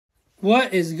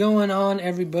What is going on,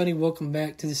 everybody? Welcome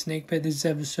back to the Snake Pit. This is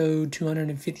episode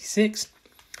 256.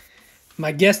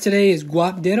 My guest today is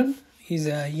Guapdidem. He's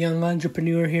a young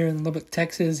entrepreneur here in Lubbock,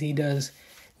 Texas. He does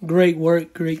great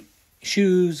work, great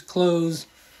shoes, clothes,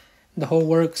 the whole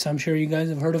works. I'm sure you guys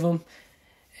have heard of him.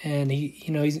 And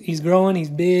he's growing, he's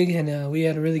big, and we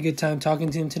had a really good time talking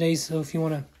to him today. So if you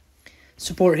want to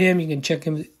support him, you can check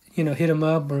him, hit him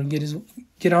up or get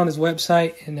on his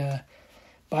website and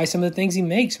buy some of the things he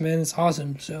makes, man. It's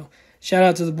awesome. So shout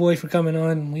out to the boy for coming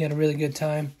on. We had a really good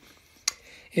time.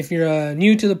 If you're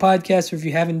new to the podcast or if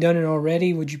you haven't done it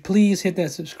already, would you please hit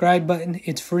that subscribe button?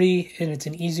 It's free and it's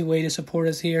an easy way to support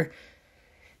us here.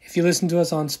 If you listen to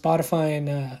us on Spotify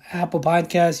and Apple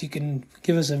Podcasts, you can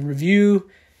give us a review,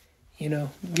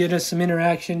 get us some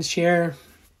interactions, share.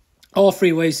 All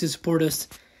free ways to support us.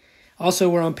 Also,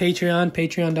 we're on Patreon,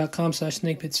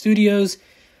 patreon.com/snakepitstudios.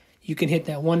 You can hit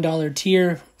that $1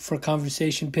 tier for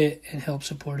Conversation Pit and help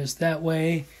support us that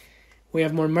way. We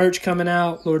have more merch coming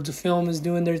out. Lords of Film is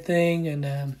doing their thing.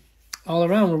 And all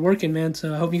around, we're working, man.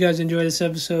 So I hope you guys enjoy this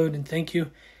episode. And thank you.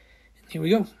 And here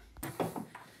we go.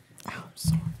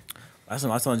 Last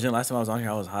time I was on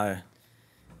here, I was high.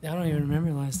 I don't even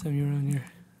remember last time you were on here.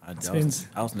 I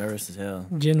was nervous as hell.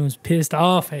 Jen was pissed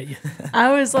off at you.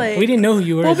 I was like... We didn't know who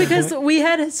you were. Well, because we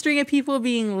had a string of people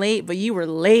being late, but you were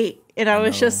late. And I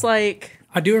was just like...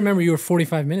 I do remember you were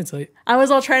 45 minutes late. I was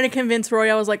all trying to convince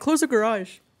Roy. I was like, close the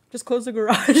garage. Just close the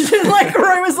garage. And like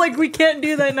Roy was like, we can't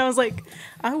do that. And I was like,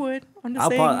 I would. I'm just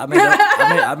saying.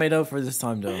 I made up for this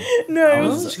time, though. No. I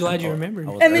was just glad you remembered.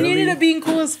 And then you ended up being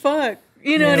cool as fuck.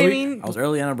 You know what I mean? I was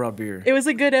early and I brought beer. It was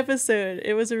a good episode.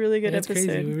 It was a really good episode.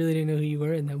 Crazy. We really didn't know who you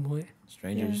were at that point.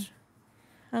 Strangers.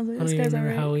 Yeah. I was like, I don't even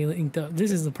remember how we linked up.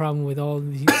 This is the problem with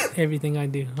everything I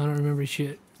do. I don't remember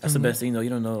shit. That's the best thing, though.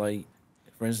 You don't know, like,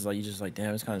 for instance, like, you just like,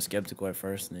 damn, it's kind of skeptical at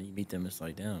first, and then you meet them, it's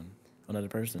like, damn, another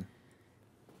person.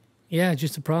 Yeah, it's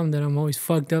just a problem that I'm always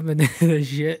fucked up at the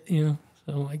shit, So,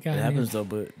 like, it happens, though,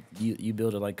 but you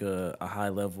build a high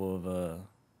level of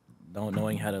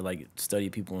knowing how to, like,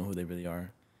 study people and who they really are.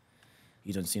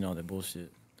 You don't see all that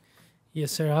bullshit.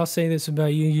 Yes, sir. I'll say this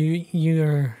about you. You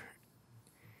are...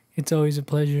 It's always a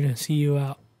pleasure to see you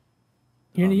out.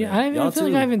 I feel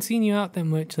like I haven't seen you out that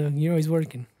much, so you're always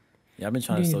working. Yeah, I've been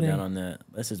trying to slow down on that.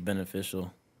 That's just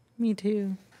beneficial. Me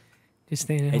too. Just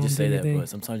staying at home. I hate to say that, but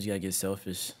sometimes you gotta get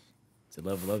selfish to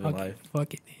level up in life.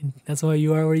 Fuck it, man. That's why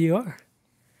you are where you are.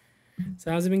 So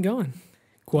how's it been going?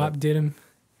 Guapdidem,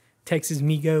 Texas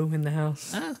Migo in the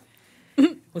house.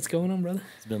 What's going on, brother?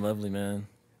 It's been lovely, man.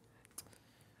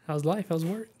 How's life? How's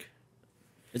work?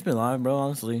 It's been live, bro,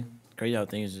 honestly. Crazy how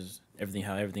things just,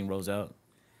 how everything rolls out.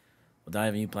 Without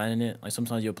even you planning it. Like,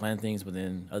 sometimes you'll plan things, but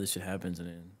then other shit happens, and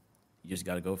then you just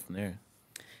got to go from there.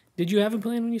 Did you have a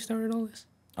plan when you started all this?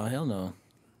 Oh, hell no.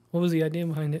 What was the idea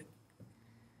behind it?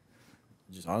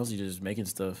 Just honestly just making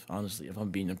stuff, honestly, if I'm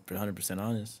being 100%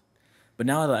 honest. But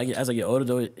now, as I get older,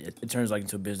 though, it turns, like,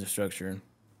 into a business structure.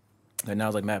 Like, now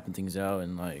it's, like, mapping things out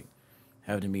and, like,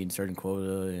 having to meet a certain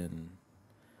quota and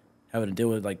having to deal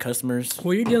with, like, customers.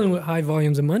 Well, you're dealing with high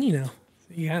volumes of money now.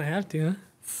 You kind of have to, huh?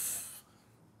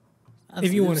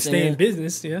 If you want to stay in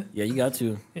business, yeah. Yeah, you got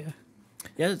to. Yeah.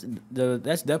 Yeah,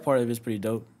 that part of it is pretty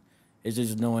dope. It's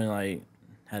just knowing, like,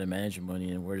 how to manage your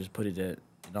money and where to put it in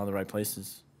all the right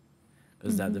places.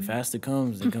 Because the faster it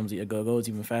goes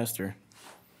even faster.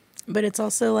 But it's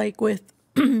also like with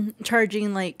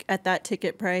charging like at that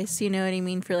ticket price, you know what I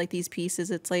mean, for like these pieces,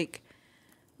 it's like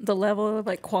the level of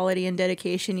like quality and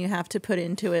dedication you have to put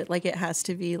into it. Like it has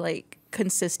to be like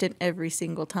consistent every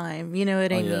single time. You know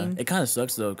what I mean? It kind of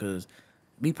sucks though, because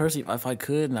me personally, if I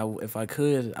could,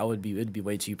 it'd be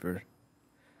way cheaper.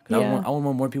 Cause I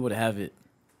want more people to have it.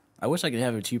 I wish I could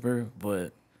have it cheaper,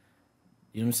 but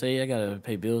you know what I'm saying? I gotta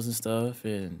pay bills and stuff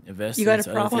and invest. You gotta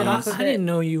profit off of it. I didn't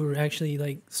know you were actually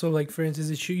like, so like for instance,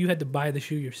 the shoe, you had to buy the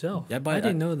shoe yourself. Yeah, I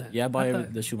didn't know that. Yeah, I buy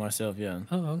the shoe myself. Yeah.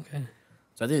 Oh, okay.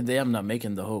 So at the end of the day, I'm not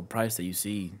making the whole price that you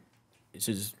see. It's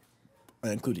just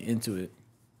included into it.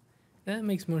 That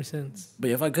makes more sense. But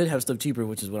if I could have stuff cheaper,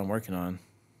 which is what I'm working on,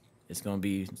 it's gonna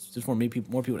be just for more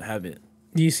people to have it.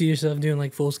 Do you see yourself doing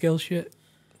like full scale shit,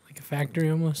 like a factory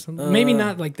almost? Maybe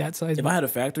not like that size. If I had a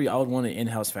factory, I would want an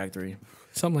in-house factory.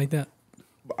 Something like that.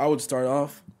 I would start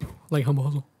off like Humble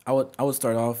Hustle. I would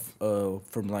start off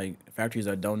from like factories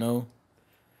I don't know.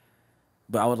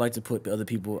 But I would like to put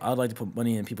put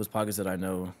money in people's pockets that I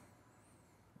know.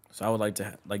 So I would like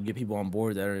to get people on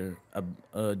board that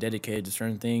are dedicated to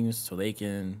certain things, so they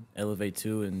can elevate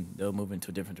too, and they'll move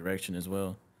into a different direction as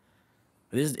well.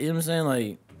 But you know what I'm saying?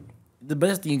 Like, the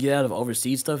best thing you get out of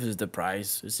overseas stuff is the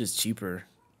price. It's just cheaper.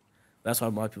 That's why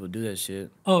a lot of people do that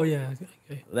shit. Oh yeah.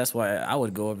 Okay. That's why I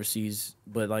would go overseas.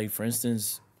 But like for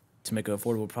instance, to make an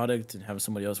affordable product and have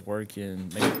somebody else work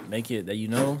and make it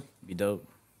that be dope.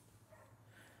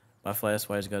 But I feel like that's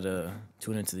why I just gotta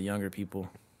tune into the younger people.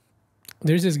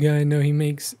 There's this guy I know. He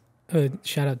makes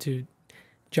shout out to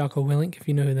Jocko Willink, if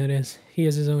you know who that is. He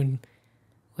has his own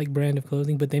like brand of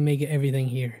clothing, but they make everything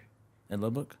here. In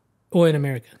Lubbock? Or in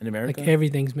America. In America? Like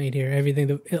everything's made here.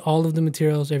 Everything, all of the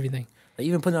materials, everything. Like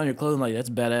even putting it on your clothing, like that's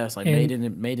badass. Like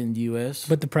made in the U.S.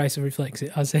 But the price reflects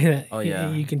it. I'll say that. Oh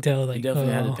yeah, you can tell. Like you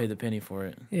definitely had to pay the penny for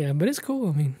it. Yeah, but it's cool.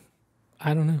 I mean,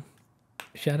 I don't know.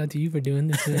 Shout out to you for doing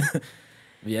this.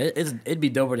 Yeah, it'd be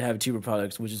doper to have cheaper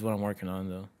products, which is what I'm working on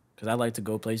though. Because I like to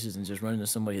go places and just run into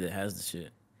somebody that has the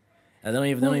shit. And they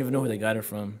don't even know where they got it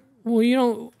from. Well, you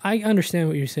don't. I understand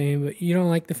what you're saying, but you don't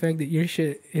like the fact that your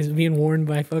shit is being worn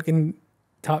by fucking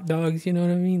top dogs. You know what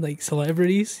I mean? Like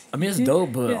celebrities. I mean, it's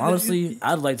dope, but honestly,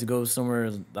 I'd like to go somewhere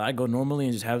that I go normally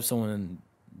and just have someone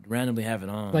randomly have it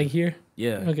on. Like here?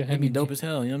 Yeah. Okay. It'd be dope as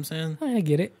hell. You know what I'm saying? I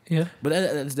get it. Yeah.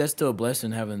 But that's still a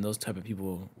blessing having those type of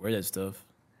people wear that stuff.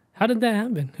 How did that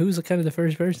happen? Who was kind of the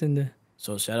first person to?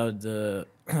 So shout out the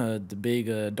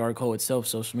big dark hole itself,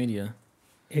 social media.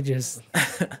 It just.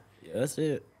 Yeah, that's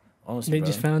it. Honestly, They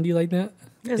just found you like that?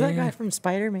 There's that guy from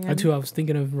Spider-Man. That's who I was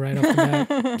thinking of right off the bat.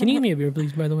 Can you give me a beer,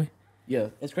 please, by the way? Yeah,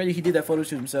 it's crazy. He did that photo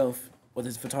shoot himself with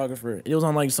his photographer. It was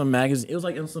on like some magazine. It was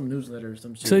like in some newsletter or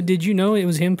some shit. So did you know it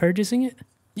was him purchasing it?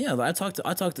 Yeah, like,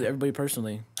 I talked to everybody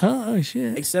personally. Oh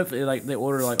shit! Except for, like they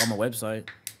order like on my website.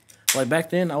 Like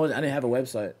back then, I didn't have a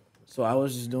website, so I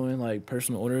was just doing like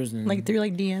personal orders and like through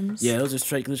like DMs. Yeah, it was just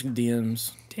straight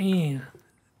DMs. Damn,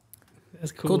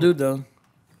 that's cool. Cool dude though.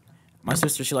 My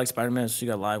sister, she likes Spider-Man, so she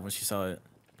got live when she saw it.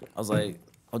 I was like,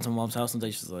 I went to my mom's house one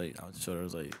day. She's like, I showed her. I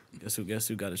was like, guess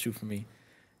who got a shoot for me?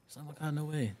 She's like, oh my god, no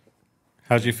way.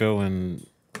 How'd you feel when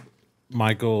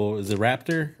Michael, is it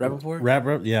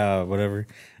Rappaport? Yeah, whatever.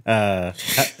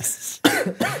 What's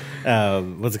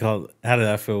it called? How did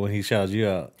that feel when he shouted you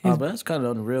out? But that's kind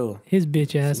of unreal. His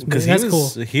bitch ass. Because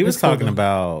he was talking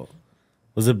about.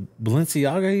 Was it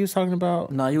Balenciaga he was talking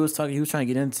about? No, he was trying to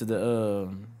get into the.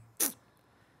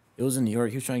 It was in New York.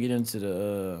 He was trying to get into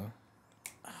the.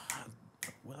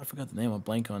 I forgot the name. I'm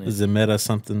blank on it. Is it Meta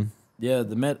something? Yeah,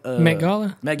 the Met Gala. Met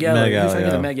Gala. Met He was trying Gala, to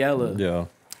get the Met Gala. Yeah.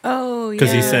 Oh yeah.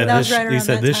 Because he said that this. was right He around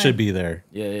said that this time. should be there.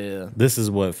 Yeah. This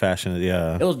is what fashion is.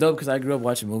 Yeah. It was dope because I grew up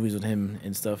watching movies with him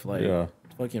and stuff like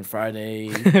fucking Friday.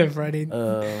 Friday.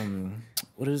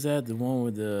 What is that? The one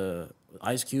with the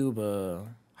Ice Cube.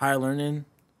 Higher Learning.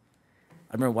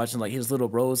 I remember watching like his little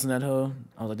bros in that hoe.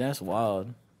 I was like, that's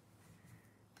wild.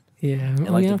 Yeah. And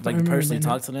like personally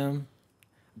talk to them.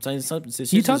 I'm telling you something.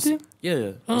 You talked to him?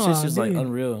 Yeah. Oh, It's just like dude.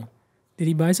 unreal. Did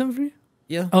he buy something for you?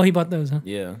 Yeah. Oh, he bought those, huh?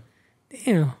 Yeah.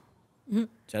 Damn.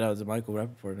 Shout out to Michael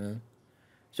Rappaport, man.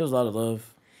 Shows a lot of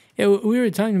love. Yeah, we were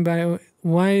talking about it.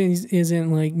 Why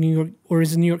isn't like New York, or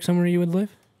is New York somewhere you would live?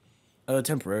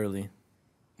 Temporarily.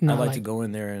 Not I'd like to go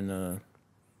in there and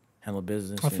handle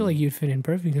business. I feel like you'd fit in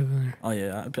perfect over there. Oh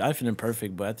yeah, I fit in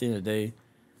perfect, but at the end of the day,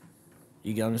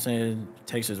 you got what I'm saying.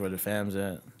 Texas is where the fam's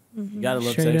at. You gotta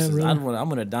love Straight Texas. up, I'm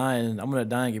gonna die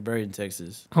and get buried in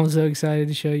Texas. I'm so excited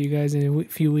to show you guys in a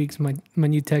few weeks my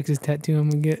new Texas tattoo I'm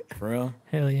gonna get. For real?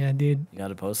 Hell yeah, dude. You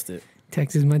gotta post it.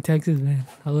 Texas, my Texas, man.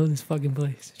 I love this fucking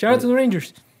place. Shout out to the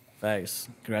Rangers. Facts.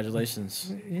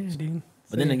 Congratulations. Yeah, dude.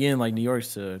 But then again, like New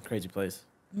York's a crazy place.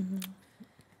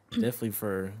 Definitely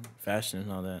for fashion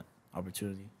and all that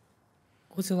opportunity.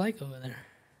 What's it like over there?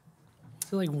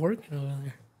 What's it like working over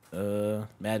there?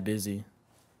 Mad busy.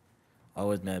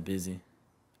 Always mad busy.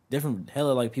 Different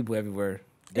hella like people everywhere.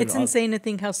 It's insane to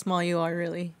think how small you are,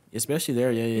 really. Especially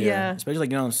there, yeah. Especially like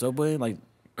getting on the subway, like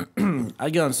I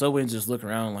get on the subway and just look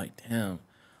around like, damn,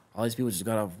 all these people just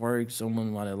got off work.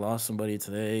 Someone might have lost somebody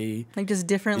today. Like just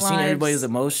different You lives. seen everybody's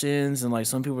emotions and like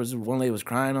some people, one lady was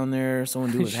crying on there.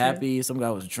 Someone dude was happy. Some guy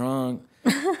was drunk.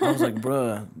 I was like,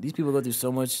 bruh, these people go through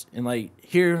so much. And like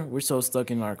here, we're so stuck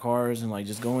in our cars and like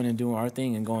just going and doing our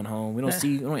thing and going home. We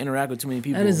don't interact with too many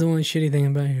people. That is the one shitty thing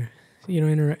about here. You don't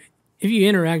interact. If you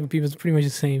interact with people, it's pretty much the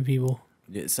same people.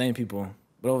 Yeah, same people.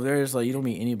 But over there, it's like you don't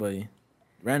meet anybody.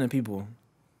 Random people.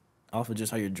 Off of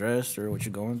just how you're dressed or what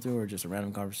you're going through or just a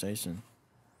random conversation.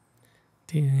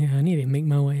 Dude, yeah, I need to make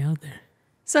my way out there.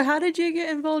 So how did you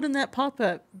get involved in that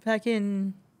pop-up back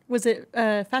in, was it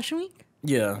Fashion Week?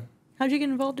 Yeah. How'd you get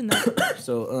involved in that?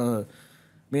 So,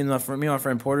 me and my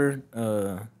friend Porter,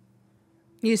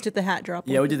 You used it the hat drop.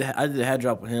 yeah, I did the hat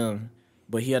drop with him.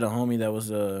 But he had a homie that was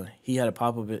he had a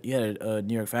pop-up. He had a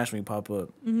New York Fashion Week pop-up.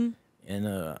 Mm-hmm. And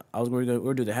we're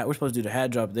supposed to do the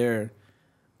hat drop there.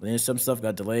 But then some stuff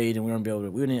got delayed, and we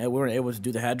weren't able to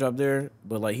do the hat drop there.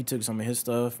 But like he took some of his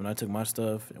stuff, and I took my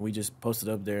stuff, and we just posted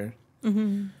up there.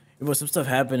 But some stuff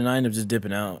happened, and I ended up just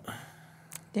dipping out.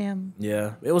 Damn.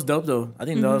 Yeah, it was dope though. I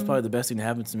think that was probably the best thing that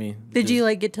happened to me. Did you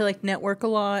like get to like network a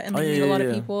lot and like meet a lot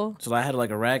of people? So I had like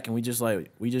a rack, and we was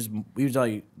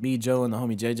like me, Joe, and the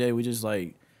homie JJ. We just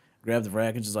like grabbed the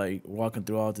rack and just like walking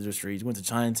through all through the streets. Went to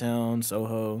Chinatown,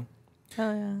 Soho.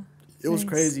 Oh yeah. It was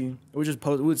crazy. We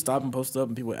would stop and post up,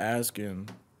 and people would ask,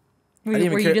 and Were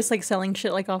you just like selling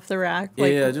shit like off the rack?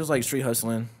 Like, yeah, just like street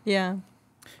hustling. Yeah.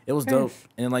 It was dope,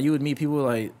 and like you would meet people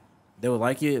like they would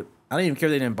like it. I didn't even care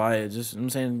if they didn't buy it. Just I'm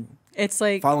saying, it's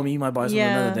like follow me. You might buy something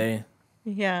another day.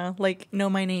 Yeah, like know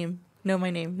my name. Know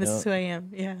my name. This is who I am.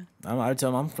 Yeah. I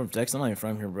tell them I'm from Texas. I'm not even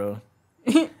from here, bro.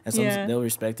 And some they'll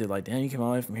respect it. Like, damn, you came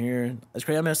all the way from here. That's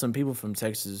crazy. I met some people from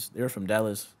Texas. They were from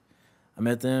Dallas. I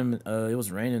met them. It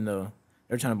was raining though.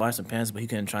 They were trying to buy some pants, but he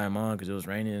couldn't try them on because it was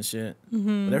raining and shit.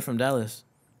 But they're from Dallas.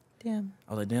 Damn.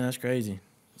 I was like, damn, that's crazy.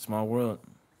 Small world.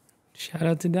 Shout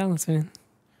out to Dallas, man.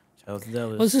 Shout out to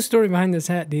Dallas. What's the story behind this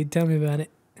hat, dude? Tell me about it.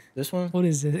 This one? What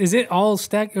is it? Is it all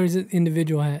stacked or is it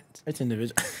individual hats? It's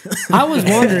individual. I was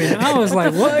wondering. I was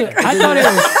like, what the? I thought it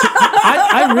was.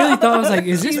 I really thought I was like,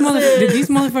 is this did these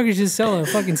motherfuckers just sell a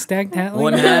fucking stacked hat? Like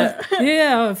One hat?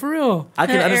 Yeah, for real. I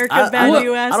can Erica understand.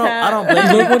 Badu ass hat. I don't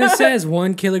blame you. Look what it says: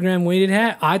 1 kilogram weighted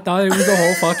hat. I thought it was the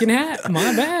whole fucking hat.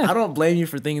 My bad. I don't blame you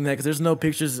for thinking that because there's no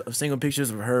single pictures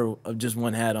of her of just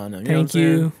one hat on them. Thank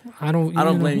you. I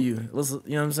don't blame you. Listen,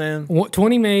 you know what I'm saying?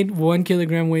 20 made, 1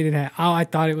 kilogram weighted hat. Oh, I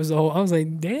thought it was the whole. I was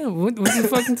like, damn, what the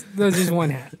fucking? That was just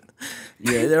one hat.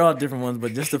 Yeah, they're all different ones,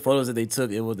 but just the photos that they took,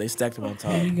 they stacked them on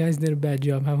top. You guys did a bad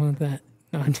job. How about that?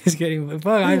 No, I'm just kidding. But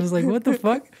fuck, I was like, what the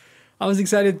fuck? I was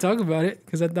excited to talk about it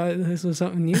because I thought this was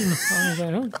something new. I was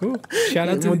like, oh, cool. Shout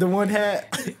out to the one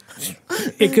hat.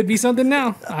 It could be something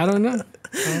now. I don't know.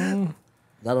 I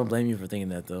don't blame you for thinking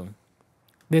that though.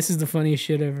 This is the funniest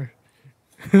shit ever.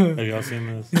 Have y'all seen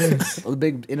this? Yes. The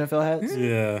big NFL hats.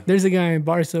 Yeah. There's a guy in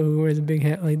Barca who wears a big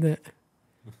hat like that.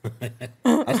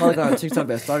 I saw like on TikTok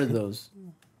that started those.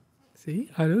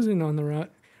 See, I wasn't on the rock.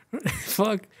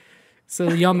 Fuck. So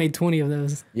y'all made 20 of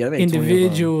those. Yeah, I made 20 of them.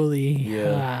 Individually.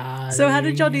 Yeah. So how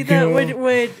did y'all do that?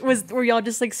 Were y'all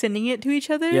just like sending it to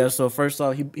each other? Yeah. So first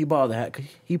off, he bought the hat.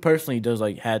 He personally does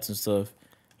like hats and stuff.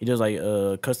 He does like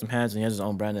custom hats and he has his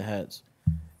own brand of hats.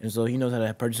 And so he knows how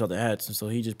to purchase all the hats. And so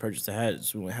he just purchased the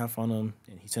hats. We went half on them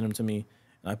and he sent them to me.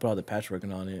 And I put all the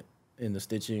patchworking on it and the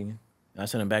stitching. And I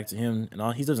sent them back to him.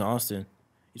 And he lives in Austin.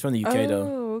 He's from the UK though.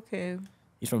 Oh, okay.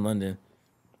 He's from London.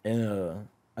 And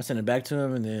I sent it back to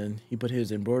him and then he put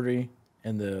his embroidery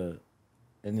and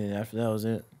then after that was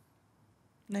it.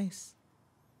 Nice.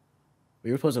 We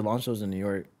were supposed to launch those in New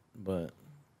York, but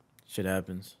shit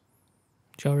happens.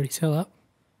 Did you already sell out?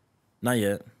 Not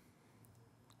yet.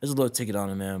 There's a little ticket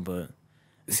on it, man, but...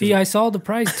 See, I saw the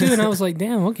price too, and I was like,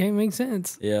 damn, okay, makes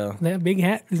sense. Yeah. That big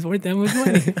hat is worth that much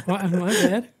money. My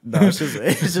bad. No, it's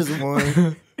just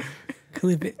one.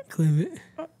 Clip it.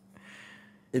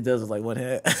 It does look like one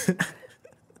hat.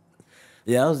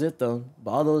 Yeah, that was it, though.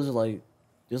 But all those are like...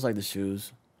 Just like the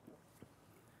shoes.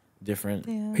 Different.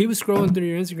 Yeah. He was scrolling through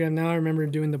your Instagram. Now I remember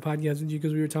doing the podcast with you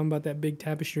because we were talking about that big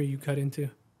tapestry you cut into.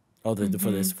 Oh,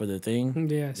 for the thing?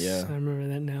 Yes. Yeah. I remember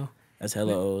that now. That's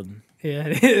hella old. Yeah,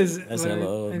 it is. That's But hella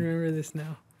old. I remember this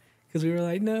now. Because we were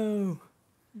like, no.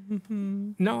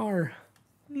 Nar.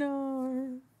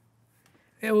 No.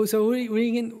 Yeah, well, so what are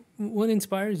you getting? What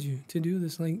inspires you to do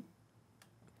this? Like,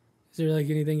 is there like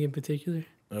anything in particular?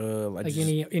 Like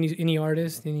Any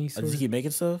artist? Any I sort just of, keep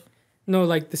making stuff? no,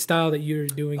 like the style that you're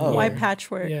doing. Oh. Why here.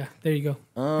 patchwork? Yeah, there you go.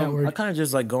 That word. I kind of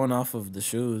just like going off of the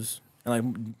shoes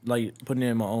and like putting it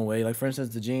in my own way. Like for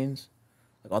instance, the jeans,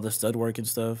 like all the stud work and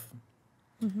stuff.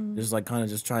 Just like kind of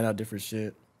just trying out different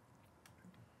shit.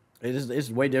 It's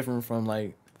way different from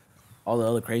like all the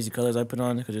other crazy colors I put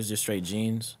on because it's just straight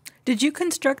jeans. Did you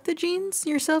construct the jeans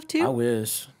yourself too? I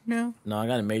wish. No. No, I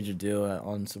got a major deal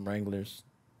on some Wranglers.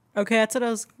 Okay, that's what I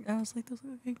was like, those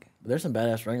look like. But there's some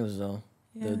badass Wranglers though.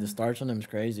 Yeah. The starch on them is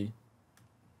crazy.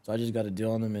 So I just got a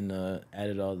deal on them and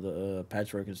added all the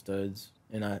patchwork and studs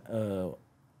and I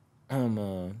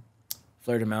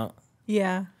flared them out.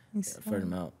 Yeah. Flared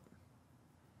them out.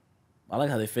 I like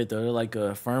how they fit though. They're like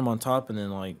firm on top and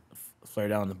then like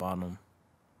flared out on the bottom.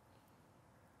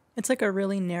 It's like a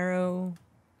really narrow.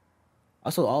 I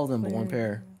sold all of them but one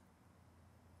flare.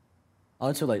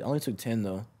 pair. I only took 10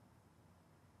 though.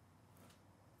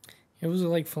 It was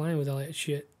like flying with all that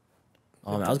shit.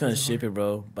 I was gonna ship it,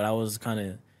 bro, but it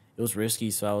was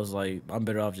risky, so I was like, I'm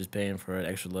better off just paying for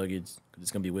extra luggage because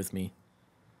it's gonna be with me.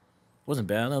 Wasn't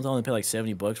bad. I only paid like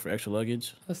 $70 for extra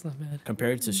luggage. That's not bad.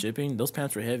 Compared to shipping, those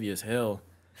pants were heavy as hell.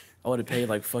 I would have paid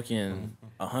like fucking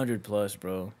 100 plus,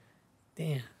 bro.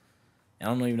 Damn. I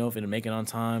don't even know if it'll make it on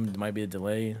time. There might be a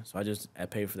delay, so I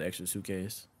paid for the extra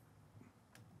suitcase.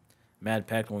 Mad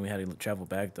packed when we had to travel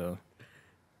back though.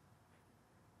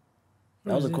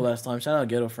 That was a cool ass time. Shout out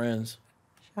Ghetto Friends.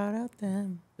 Shout out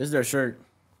them. This is their shirt,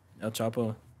 El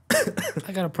Chapo.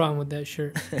 I got a problem with that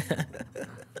shirt.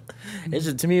 It's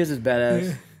just, to me, it's just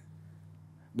badass.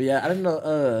 But yeah, I don't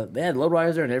know. They had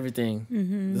lowrider and everything.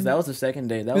 Mm-hmm. That was the second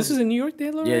day. This is in New York. They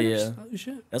had low Yeah, riders? yeah. Oh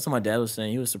shit. That's what my dad was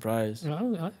saying. He was surprised. I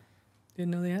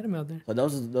didn't know they had them out there. But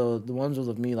those the ones was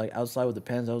of me like outside with the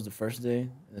pants. That was the first day,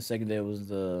 and the second day was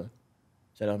the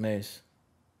Shadow Mace.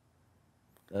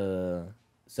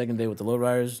 Second day with the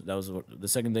lowriders. The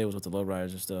second day was with the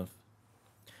lowriders and stuff.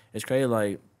 It's crazy.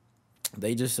 Like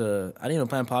they just I didn't even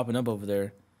plan popping up over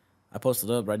there. I posted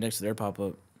up right next to their pop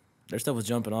up. Their stuff was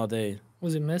jumping all day.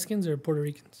 Was it Mexicans or Puerto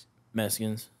Ricans?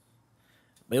 Mexicans.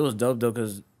 But it was dope though,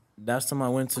 cause last time I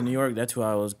went to New York, that's who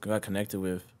I got connected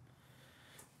with.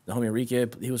 The homie Enrique,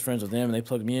 he was friends with them, and they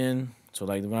plugged me in. So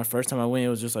like when first time I went, it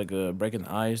was just like breaking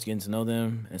the ice, getting to know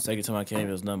them. And second time I came,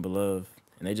 it was nothing but love.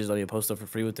 And they just let me post stuff for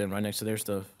free with them right next to their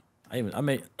stuff. I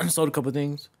sold a couple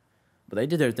things, but they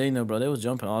did their thing though, bro. They was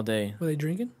jumping all day. Were they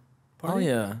drinking? Oh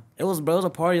yeah, it was a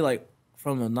party like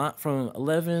from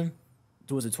 11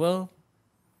 to was it 12,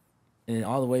 and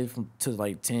all the way to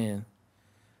like 10.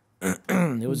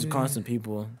 It was just constant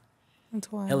people.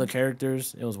 That's wild. Hella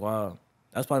characters. It was wild.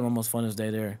 That's probably my most funnest day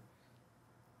there.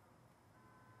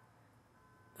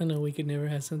 I know we could never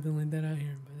have something like that out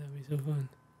here, but that'd be so fun.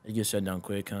 It gets shut down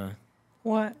quick, huh?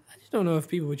 What? I just don't know if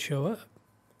people would show up.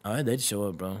 Oh, they'd show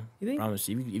up, bro. You think? Promise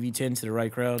you. If you tend to the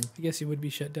right crowd, I guess it would be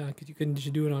shut down because you couldn't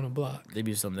just do it on a block. they'd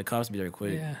be something. The cops be there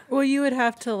quick. Yeah, Well, you would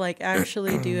have to like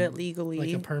actually do it legally.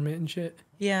 like a permit and shit.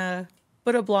 Yeah,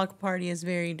 but a block party is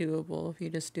very doable if you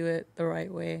just do it the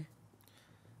right way,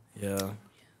 Yeah.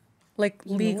 like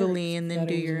in the legally, works. and then That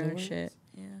do is in your the own works. shit.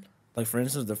 Yeah. Like for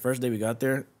instance, the first day we got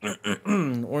there,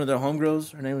 one of their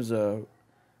homegirls, her name was I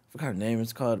forgot her name.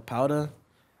 It's called Powda,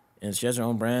 and she has her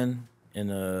own brand. And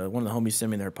one of the homies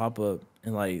sent me their pop up,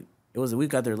 and like we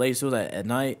got there late, so it was at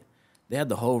night. They had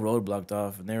the whole road blocked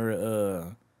off, and they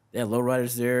had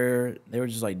lowriders there. They were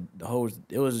just like the whole.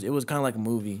 It was kind of like a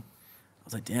movie. I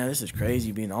was like, damn, this is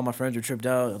crazy. Being all my friends were tripped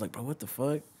out. I was like, bro, what the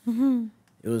fuck? Mm-hmm.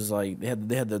 It was like they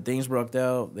had the things blocked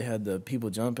out. They had the people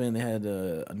jumping. They had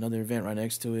another event right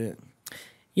next to it.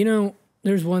 You know,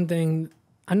 there's one thing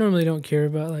I normally don't care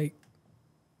about, like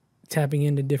tapping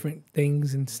into different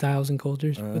things and styles and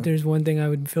cultures. But there's one thing I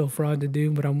would feel fraud to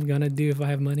do, but I'm gonna do if I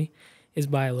have money, is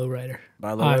buy a lowrider.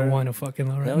 Buy a I lowrider? want a fucking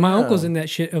lowrider. Hell My yeah. uncle's in that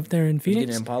shit up there in Did you Phoenix.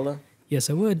 get an Impala? Yes,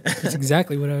 I would. That's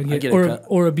exactly what I would I'd get. get a Or cut.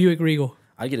 or a Buick Regal.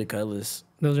 I get a Cutlass.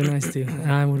 Those are nice too.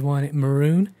 And I would want it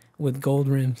maroon with gold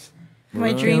rims.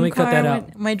 My Bro. dream Let me cut car. that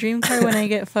out. My dream car when I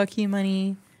get fuck you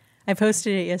money. I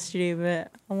posted it yesterday,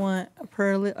 but I want a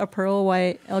pearl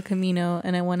white El Camino,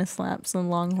 and I want to slap some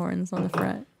Longhorns on the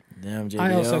front. Damn, JBL.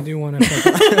 I also do want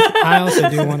to. I also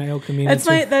do want an El Camino.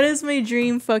 That is my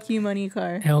dream fuck you money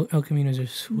car. El Caminos are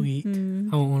sweet. I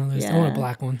want one of those. I want a Yeah.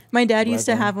 black one. My dad used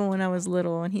to Black one. have one when I was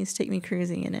little, and he used to take me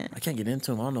cruising in it. I can't get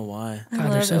into them. I don't know why. I God, they're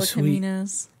love so El sweet.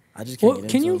 Caminos. I just can't Well, get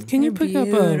can into you them. can you They're pick up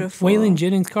beautiful. Waylon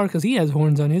Jennings' car because he has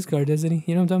horns on his car, doesn't he?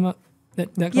 You know what I'm talking about?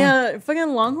 That car? Yeah, fucking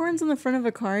Longhorns on the front of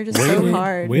a car just so Waylon-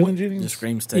 hard. Waylon Jennings? Just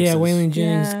screams Texas. Yeah, Waylon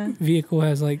Jennings' Yeah. vehicle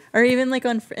has like Or even like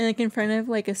in front of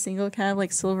like a single cab,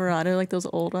 like Silverado, like those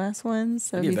old ass ones.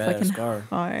 So It'd it'd be be a badass fucking car.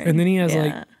 hard. And then he has, Yeah.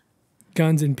 like,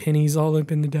 guns and pennies all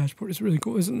up in the dashboard. It's really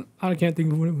cool. I can't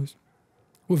think of what it was,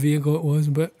 what vehicle it was,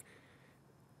 but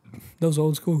those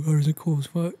old school cars are cool as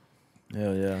fuck.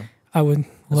 Hell yeah. I would That's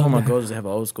love one of my that. goals is to have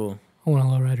an old school. I want a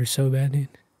lowrider so bad, dude.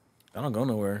 I don't go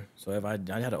nowhere. So if I had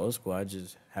an old school, I'd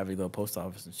just have it go to the post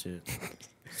office and shit.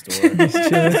 Store.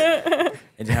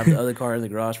 And to have the other car in the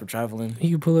garage for traveling.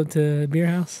 You could pull up to a beer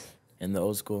house. And the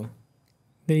old school.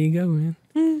 There you go, man.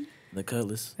 The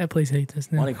Cutlass. That place hates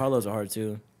us now. Monte Carlos are hard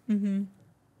too. Mm-hmm.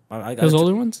 I got Those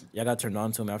older ones? Yeah, I got turned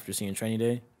on to them after seeing Training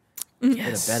Day. Mm-hmm. They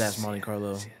had a badass Monte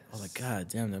Carlo. I was like, God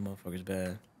damn, that motherfucker's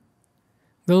bad.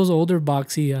 Those older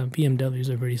boxy BMWs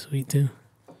are pretty sweet too.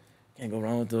 Can't go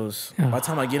wrong with those. Oh. By the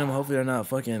time I get them, hopefully they're not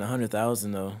fucking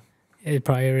 100,000 though. It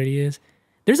probably already is.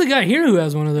 There's a guy here who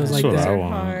has one of those That's like what I that.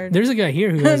 want. Hard. There's a guy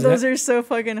here who has Those that, are so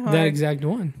fucking hard. that exact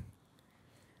one. You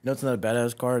know, it's another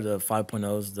badass car. The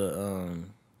 5.0s.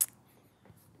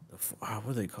 What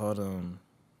are they called?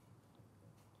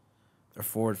 They're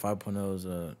Ford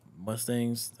 5.0s.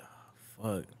 Mustangs.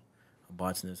 Fuck, I'm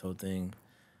botching this whole thing.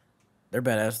 They're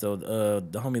badass though.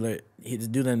 The homie, the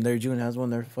dude named Larry June has one.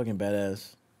 They're fucking badass.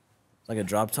 It's like a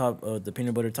drop top, the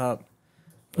peanut butter top.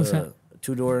 What's that?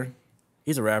 2-door.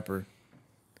 He's a rapper.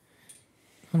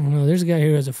 I don't know. There's a guy here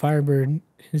who has a Firebird.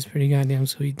 It's pretty goddamn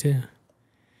sweet too.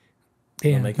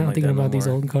 Damn, make I'm him not like thinking that no about these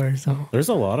more. old cars. Oh. There's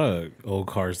a lot of old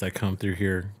cars that come through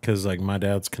here because like my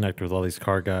dad's connected with all these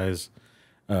car guys,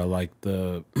 like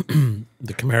the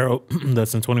the Camaro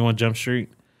that's in 21 Jump Street.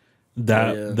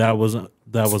 That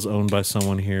was owned by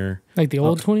someone here. Like the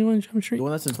old 21 Jump Street? The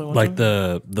one that's in 21 Like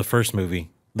Jump? the first movie,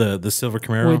 the silver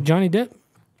Camaro. With Johnny Depp?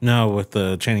 No, with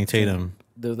the Channing Tatum.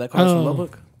 That car's from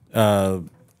Lubbock?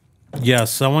 Yeah,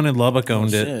 someone in Lubbock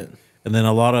owned it. Shit. And then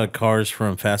a lot of cars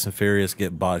from Fast and Furious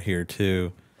get bought here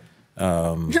too.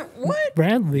 What?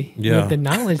 Bradley. Yeah. With the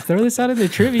knowledge. Throw this out of the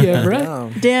trivia, bro.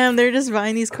 Damn. Damn, they're just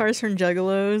buying these cars from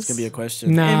juggalos. It's gonna be a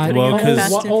question. Nah, And putting Well, them in 'cause-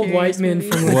 Fast and old Furious white men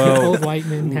movies. from Well- old white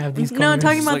men have these cars. No, I'm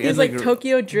talking about like- these it's like like-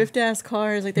 Tokyo drift ass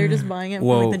cars. Like they're just buying it from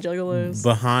like the juggalos.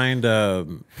 Behind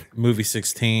movie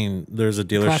 16, there's a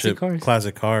dealership,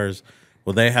 Classic Cars.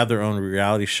 Well, they had their own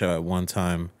reality show at one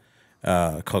time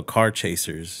called Car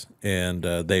Chasers, and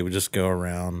they would just go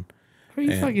around. Are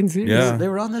you and- fucking serious? Yeah. They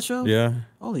were on that show? Yeah,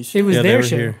 Holy shit. It was yeah, their they were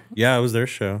show. here. Yeah, it was their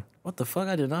show. What the fuck?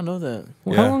 I did not know that.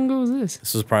 Well, Yeah. how long ago was this?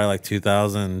 This was probably like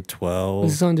 2012.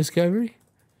 Was this on Discovery?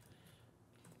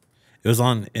 It was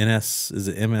on Is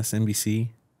it MSNBC?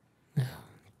 Damn,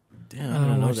 I I don't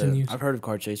didn't know watch the that. news. I've heard of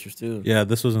Car Chasers too. Yeah,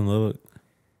 this was in Lubbock.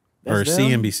 That's Or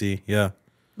them? CNBC. Yeah,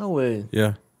 No way.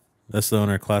 yeah. That's the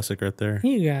owner of Classic right there.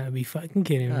 You gotta be fucking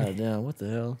kidding me. God damn, what the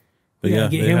hell? But We yeah,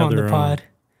 gotta get they him have on the their own. pod.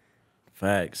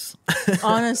 Facts.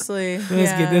 Honestly, Let's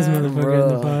get this motherfucker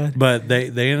in the pod. But they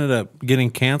ended up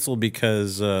getting canceled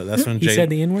because that's when He Jay. said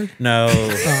the N word? No,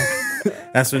 Oh,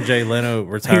 that's when Jay Leno he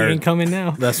retired. ain't coming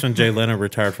now. That's when Jay Leno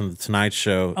retired from the Tonight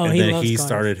Show, Oh, and he then loves he cars.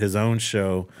 started his own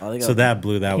show. Oh, they got- So that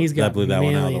blew that He's got that blew that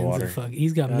one out of the millions water. of fuck.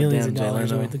 He's got God millions of damn, Jay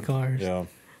dollars Leno. worth of cars. Yeah,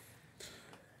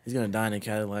 He's gonna die in a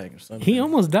Cadillac or something. He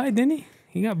almost died, didn't he?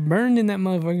 He got burned in that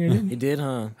motherfucker, didn't He he? did,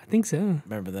 huh? I think so.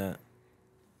 Remember that.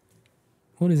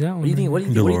 What is that one? What do you think? What do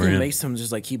you think DeLorean. makes them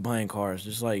just like keep buying cars?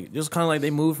 Just kind of like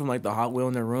they moved from like the Hot Wheel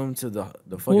in their room to the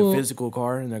fucking Well- physical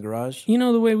car in their garage. You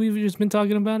know the way we've just been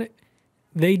talking about it?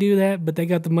 They do that, but they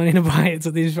got the money to buy it,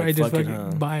 so they just probably just fucking,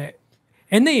 fucking buy it.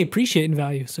 And they appreciate in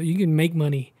value, so you can make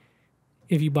money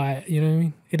if you buy it. You know what I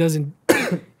mean? It doesn't.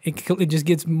 It just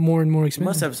gets more and more You expensive.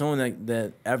 must have someone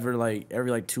that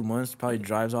every 2 months probably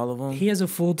drives all of them. He has a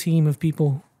full team of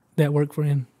people that work for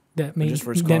him that Just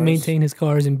for his that cars? maintain his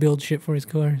cars and build shit for his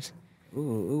cars.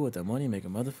 Ooh, what that money make a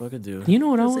motherfucker do? You know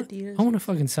what I Those want? Adidas. I want a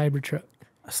fucking Cybertruck.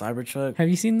 A Cybertruck. Have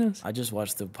you seen those? I just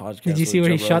watched the podcast. Did you with see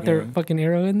where he Joe shot their Rogan. fucking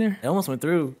arrow in there? It almost went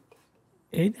through.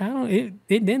 It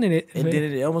dented it. It but-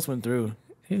 did it. It almost went through.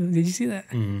 Did you see that?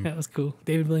 Mm-hmm. That was cool.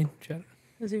 David Blaine. Shout out.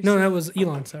 Those are No, so- that was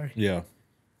Elon. Sorry. yeah.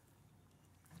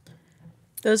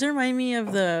 Those remind me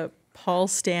of the Paul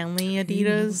Stanley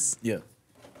Adidas. Yeah.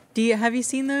 Have you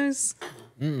seen those?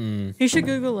 You should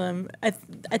Google them. I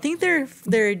think they're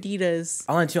Adidas.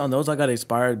 I'll let you on those. I got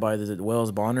inspired by the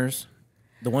Wells Bonners,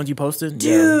 the ones you posted.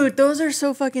 Dude, those are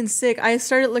so fucking sick. I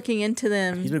started looking into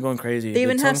Yeah. them. He's been going crazy. They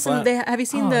even The have tongue some. flap. Have you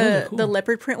seen Oh, those are the cool.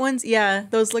 leopard print ones? Yeah,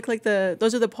 those look like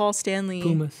those are the Paul Stanley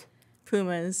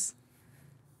Pumas.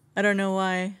 I don't know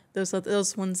why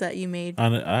those ones that you made I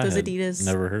Those had Adidas.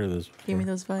 Never heard of this. gave me Before.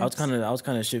 those vibes. I was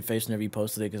kind of shit faced whenever you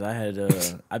posted it because I had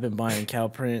I've been buying cow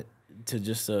print to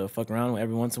just fuck around with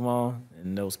every once in a while,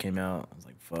 and those came out. I was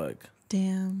like, fuck.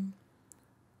 Damn.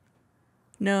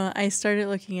 No, I started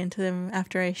looking into them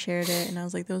after I shared it, and I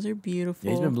was like, "Those are beautiful."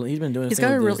 Yeah, he's been doing. He's the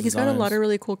same got with his he's got a lot designs. of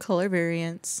really cool color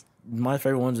variants. My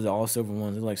favorite ones are the all silver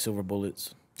ones. They're like silver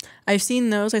bullets. I've seen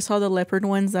those. I saw the leopard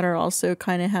ones that are also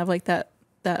kind of have like that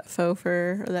faux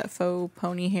fur or that faux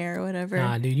pony hair or whatever.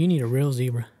 Nah, dude, you need a real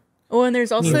zebra. Oh, and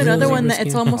there's also Need another real one zebra that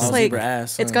it's skin. almost All like zebra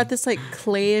ass, it's huh? got this like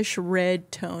clayish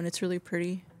red tone. It's really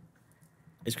pretty.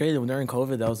 It's crazy. When during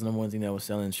COVID, that was the number one thing that was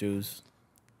selling shoes.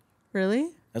 Really?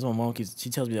 That's what my mom keeps. She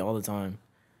tells me that all the time.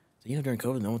 So, during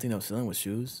COVID, the only thing that was selling was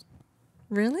shoes.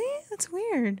 Really? That's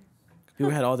weird.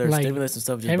 People had all their Like, stimulus and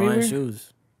stuff just everywhere? buying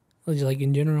shoes. Or just like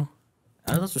in general.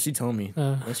 That's what she told me.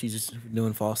 Uh. She's just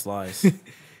doing false lies.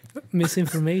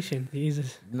 Misinformation.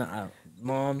 Jesus. Nah,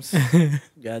 moms.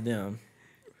 Goddamn.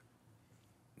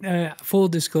 Full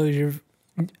disclosure,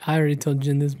 I already told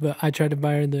Jen this, but I tried to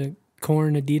buy her the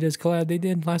Corn Adidas collab they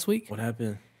did last week. What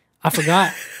happened? I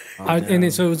forgot.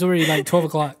 damn. So it was already like 12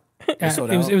 o'clock.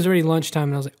 sold It was out? already lunchtime,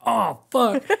 and I was like, oh,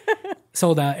 fuck.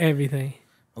 Sold out everything.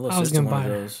 I was gonna buy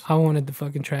it. I wanted the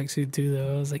fucking tracksuit too,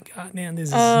 though. I was like, God damn,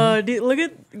 this is. Dude, look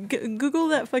at Google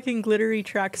that fucking glittery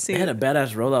tracksuit. It had a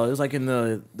badass rollout. It was like in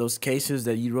those cases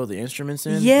that you roll the instruments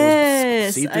in.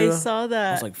 Yes, I saw that.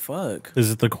 I was like, fuck. Is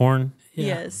it the corn? Yeah.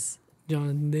 Yes.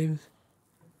 Jonathan Davis.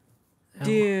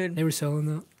 Dude, they were selling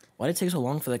that. Why did it take so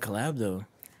long for that collab though?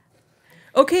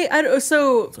 Okay,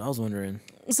 so that's what I was wondering.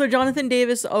 So Jonathan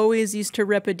Davis always used to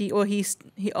rep Adidas. Well,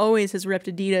 he always has repped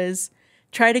Adidas.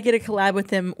 Try to get a collab with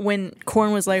him when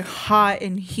Korn was like hot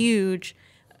and huge.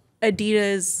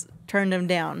 Adidas turned him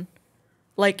down,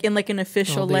 like in like an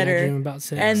official letter.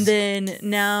 And then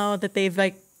now that they've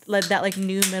like let that like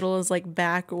new metal is like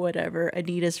back or whatever,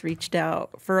 Adidas reached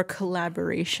out for a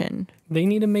collaboration. They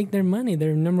need to make their money.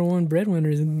 They're #1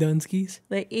 breadwinners in Dunskies.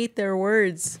 They ate their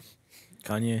words.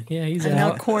 Kanye. Yeah, he's and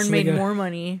now Korn made more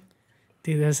money.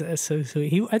 Dude, that's so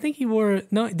sweet. I think he wore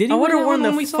no. Did he? I would have worn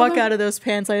the fuck him? Out of those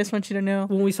pants. I just want you to know.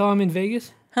 When we saw him in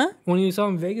Vegas, huh? When you saw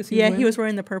him in Vegas, he was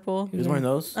wearing the purple. He was wearing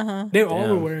those. They all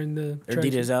were wearing the.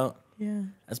 Adidas out. Yeah,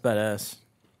 that's badass.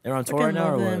 They're on tour right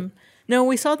now, or what? No,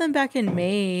 we saw them back in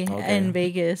May in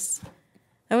Vegas.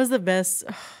 That was the best.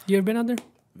 You ever been out there?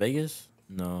 Vegas?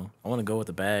 No, I want to go with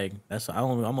the bag. I'm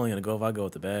only gonna go if I go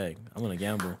with the bag. I'm gonna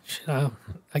gamble.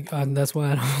 That's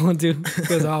why I don't want to,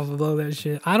 because I'll blow that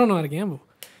shit. I don't know how to gamble.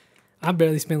 I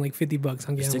barely spent like $50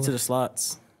 on gambling. Stick to the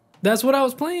slots. That's what I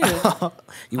was playing.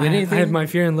 You win anything? I had my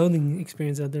fear and loathing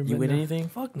experience out there. You win anything?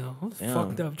 Fuck no. I was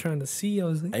fucked up trying to see. I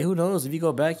was like, hey, who knows? If you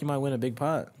go back, you might win a big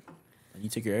pot. You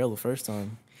took your L the first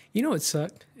time. You know what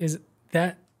sucked is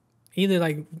that either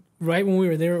like right when we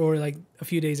were there or like a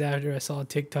few days after, I saw a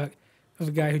TikTok of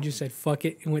a guy who just said fuck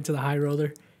it and went to the high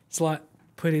roller slot,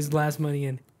 put his last money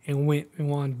in, and went and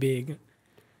won big.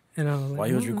 And I was like, while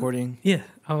he was recording? Yeah.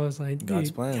 I was like,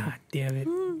 God's plan. God damn it.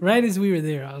 Right as we were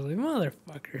there, I was like,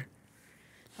 motherfucker.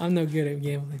 I'm no good at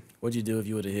gambling. What'd you do if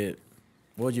you would have hit?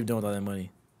 What would you have done with all that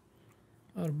money?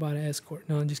 I would have bought an escort.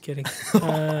 No, I'm just kidding.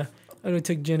 I would have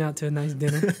took Jen out to a nice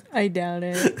dinner. I doubt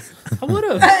it. I would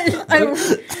have.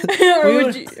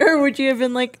 Or would you have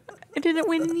been like, I didn't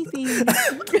win anything?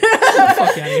 Fuck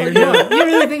out of here. No. You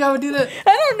really think I would do that?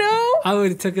 I don't know. I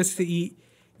would have took us to eat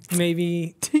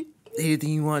maybe... Anything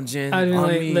you want, Jen? I'd be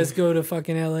like, let's go to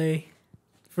fucking LA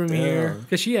from here.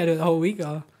 Because she had a whole week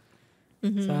off.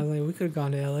 Mm-hmm. So I was like, we could have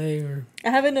gone to LA or... I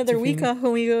have another week off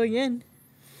when we go again.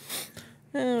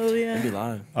 Oh, yeah. I'll be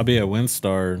live. I'll be at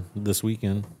WinStar this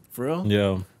weekend. For real?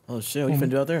 Yeah. Oh, shit. What you finna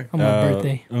do out there? On my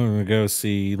birthday. I'm going to go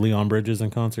see Leon Bridges in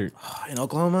concert. In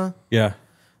Oklahoma? Yeah.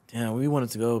 Damn, we wanted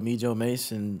to go. Me, Joe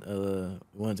Mace, and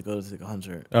we wanted to go to the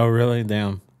concert. Oh, really?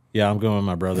 Damn. Yeah, I'm going with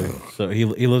my brother. So he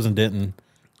lives in Denton.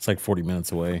 It's like 40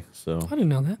 minutes away. So I didn't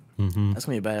know that. Mm-hmm. That's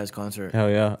gonna be a badass concert. Hell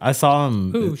yeah! I saw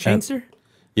him. Who? Shanster?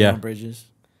 Yeah. Bridges.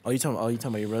 Oh, you talking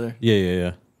about your brother?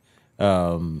 Yeah.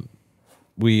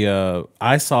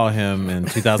 I saw him in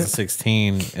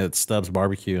 2016 at Stubbs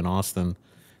Barbecue in Austin.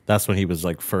 That's when he was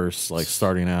like first like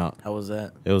starting out. How was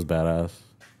that? It was badass.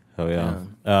 Hell yeah.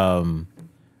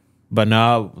 But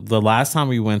no, the last time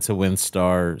we went to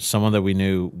WinStar, someone that we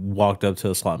knew walked up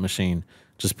to a slot machine,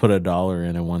 just put $1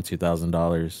 in and won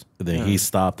 $2,000. Then he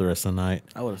stopped the rest of the night.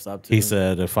 I would have stopped too. He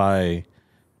said, if I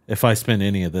spend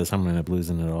any of this, I'm gonna end up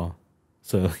losing it all.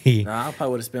 So he I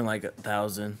probably would have spent like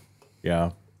 1,000.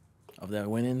 Yeah. Of that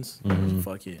winnings. Mm-hmm.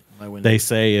 Fuck it. They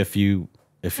say if you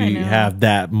have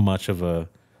that much of a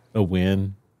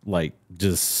win, like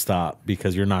just stop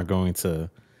because you're not going to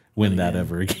win that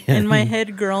ever again. In my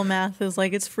head, girl math is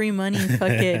like it's free money.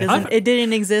 Fuck it. It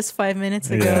didn't exist 5 minutes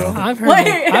ago. Yeah. I've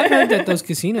heard that those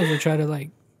casinos will try to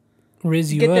like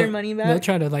rizz you get up. Their money back. They'll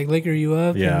try to like liquor you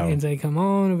up and say, "Come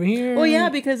on over here." Well, yeah,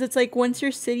 because it's like once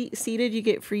you're seated, you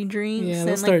get free drinks,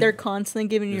 and like they're constantly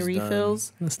giving you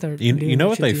refills. Let's start. You know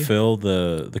what they fill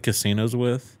the casinos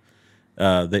with?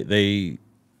 They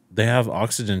have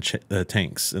oxygen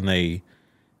tanks, and they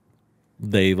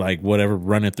like whatever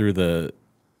run it through the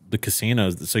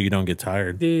casinos so you don't get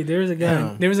tired. Dude, there was a guy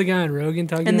on Rogan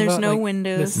talking about there's no like,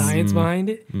 windows. the science behind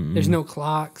it. Mm-hmm. There's no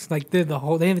clocks. Like they have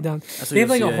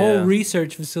like a whole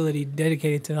research facility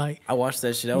dedicated to like. I watched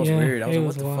that shit. That was weird. I was like,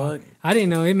 what the fuck? I didn't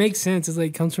know. It makes sense. It's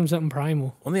like it comes from something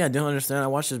primal. One thing I don't understand. I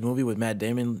watched this movie with Matt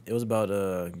Damon. It was about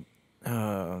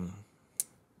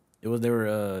they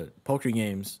were poker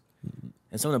games.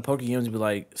 And some of the poker games would be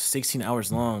like 16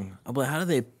 hours long. I'm like, how do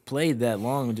they play that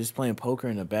long just playing poker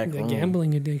in the back room? The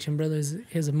gambling addiction, brother, is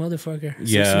a motherfucker.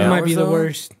 Yeah. It might be the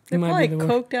worst. They're probably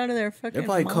coked out of their fucking They're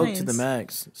probably minds. coked to the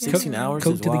max. 16 hours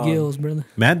Coked is to wild. the gills, brother.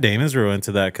 Matt Damon's real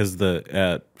into that because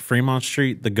at Fremont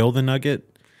Street, the Golden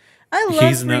Nugget. I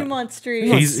love Fremont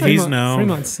Street. He's known.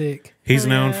 Fremont's sick. He's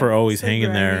known for always so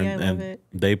hanging there, grimy.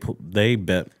 and they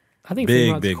bet I think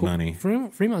big money.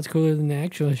 Fremont's cooler than the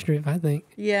actual Strip. I think.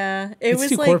 Yeah, it It's was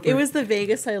too like corporate. it was the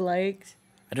Vegas I liked.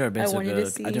 I've never been I to wanted to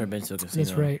see. I've never been to a casino.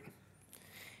 That's right.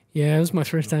 Yeah, it was my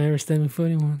first time ever stepping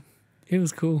foot in one. It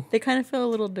was cool. They kind of felt a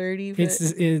little dirty, but It's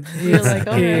like,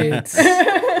 all right.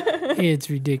 it's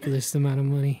ridiculous the amount of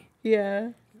money. yeah.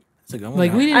 It's a good one.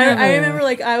 Like we didn't. have I a- remember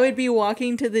like I would be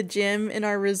walking to the gym in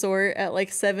our resort at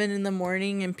like 7 in the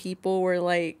morning, and people were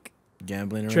like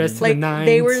gambling around. Dressed like nines.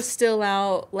 they were still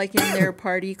out like in their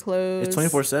party clothes. It's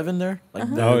 24/7 there. Like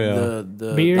Oh, yeah.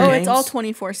 the Beer. Oh, games? it's all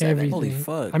 24/7. everything. Holy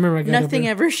fuck. I remember I got Nothing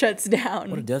up ever shuts What a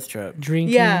down. death trap.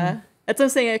 drinking. Yeah, that's what I'm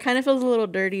saying. It kind of feels a little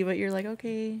dirty, but you're like,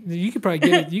 okay. You could probably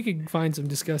get it. You could find some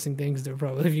disgusting things there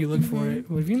probably if you look for Mm-hmm. it.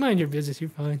 But if you mind your business, you're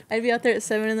fine. I'd be out there at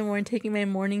 7 in the morning taking my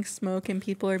morning smoke, and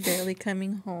people are barely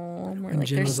coming home, or And like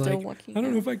Jen they're was still like, walking. I don't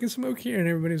know out. if I can smoke here, and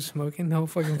everybody was smoking. The whole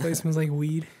fucking place smells like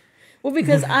weed. Well,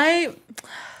 because I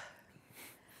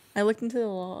looked into the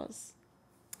laws,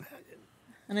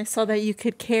 and I saw that you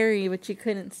could carry, but you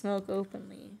couldn't smoke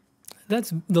openly.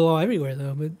 That's the law everywhere,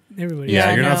 though. But everybody. Yeah,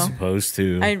 Yeah, I you're not know. supposed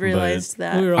to. I but realized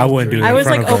that. We were I all wouldn't do dirty. that. I in was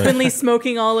front like of a- openly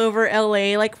smoking all over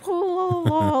LA, like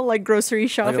like grocery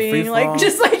shopping, free-for-all? like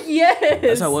just like yes.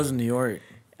 That's how it was in New York.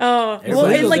 Oh well,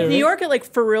 Everybody and goes like there, New right? York, like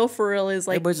for real is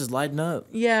like Everybody's just lighting up.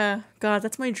 yeah. God,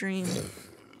 that's my dream.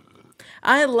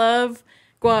 I love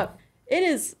Guap. It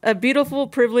is a beautiful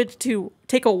privilege to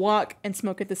take a walk and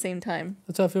smoke at the same time.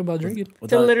 That's how I feel about drinking. To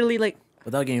Without, literally like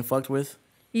without getting fucked with.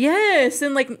 yes,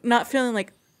 and like not feeling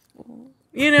like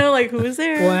like who's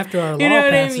there? Well, after our law You know what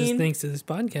I passes, mean? thanks to this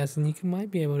podcast, and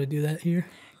might be able to do that here.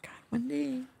 One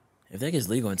day. If that gets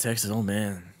legal in Texas, oh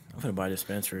man, I'm gonna buy a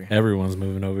dispensary. Everyone's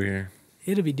moving over here.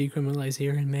 It'll be decriminalized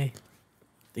here in May.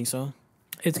 Think so?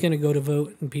 It's gonna go to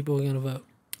vote, and people are gonna vote.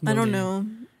 I don't Vote in. know.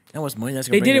 You know what's money that's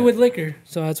gonna They bring did it to- with liquor,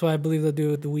 so that's why I believe they'll do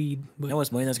it with the weed. You But know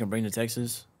what's money that's gonna bring to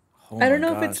Texas? Oh I don't my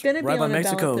know if it's gosh. gonna be right by on a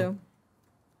Mexico. ballot though.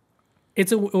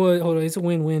 it's it's a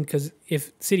win-win because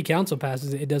if city council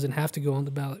passes it, it doesn't have to go on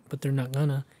the ballot, but they're not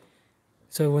gonna.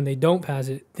 So when they don't pass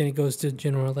it, then it goes to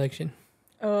general election.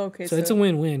 Oh, okay. So it's a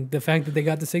win-win. The fact that they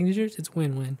got the signatures, it's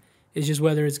win-win. It's just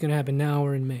whether it's gonna happen now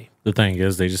or in May. The thing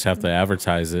is, they just have to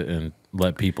advertise it and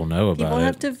let people know people about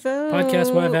have it. to vote.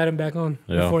 Podcast. Well, I've had him back on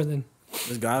Yeah. before then.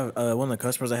 This guy, one of the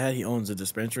customers I had, he owns a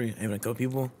dispensary. Even a couple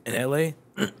people in LA.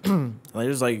 Like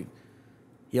there's like,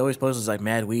 he always posts like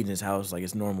mad weed in his house. Like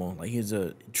it's normal. Like he's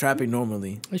trapping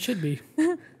normally. It should be.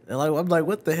 And like I'm like,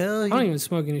 what the hell? I don't even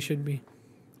smoke, and it should be.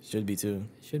 Should be too.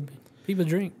 It should be. People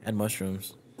drink. And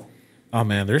mushrooms. Oh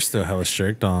man, they're still hella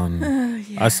strict on.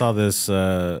 I saw this.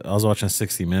 I was watching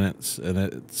 60 Minutes, and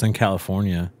it's in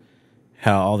California.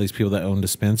 How all these people that own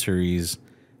dispensaries,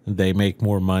 they make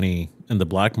more money in the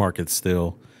black market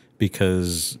still,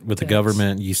 because with the Tax.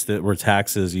 government, where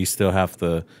taxes, you still have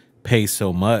to pay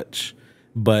so much,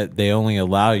 but they only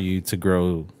allow you to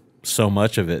grow so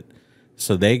much of it.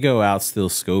 So they go out still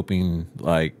scoping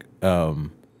like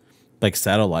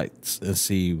satellites and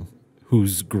see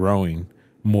who's growing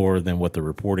more than what they're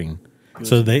reporting.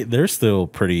 So they're still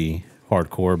pretty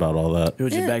hardcore about all that. He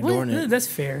was just backdooring it. That's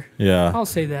fair. Yeah. I'll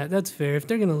say that. That's fair. If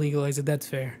they're gonna legalize it, that's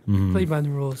fair. Play by the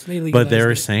rules. They But legalized they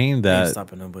were it. saying Ain't that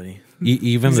stopping nobody.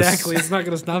 even Exactly. It's not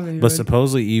gonna stop anyone. but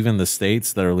supposedly even the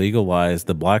states that are legalized,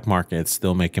 the black market's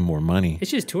still making more money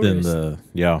It's just than tourists. the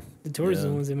The tourists are the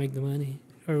Yeah. ones that make the money,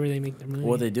 or where they make their money.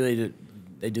 What they do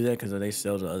that because they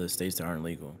sell to other states that aren't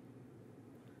legal.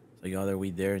 So you all their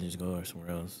weed there and just go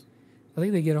somewhere else. I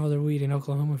think they get all their weed in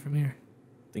Oklahoma from here.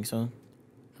 Think so?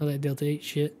 All that Delta 8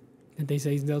 shit that they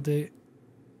say is Delta 8.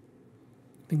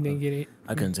 I think they get it.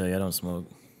 I couldn't tell you. I don't smoke.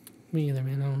 Me either,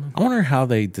 man. I don't know. I wonder how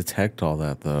they detect all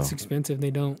that though. It's expensive.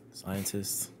 They don't.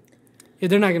 Scientists. Yeah,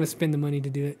 they're not going to spend the money to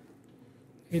do it.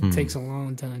 It takes a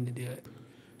long time to do it.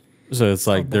 So it's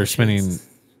like Oh, they're bullshit. spending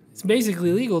It's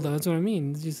basically legal, though. That's what I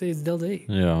mean. Just say it's Delta 8.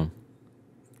 yeah.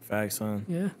 Facts, son.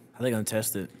 Yeah. How they gonna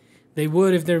test it? They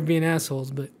would if they're being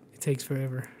assholes, but it takes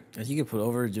forever. If you could put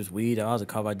over just weed, I was a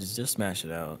cop, I'd just smash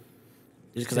it out.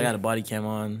 Just because I got a body cam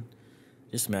on,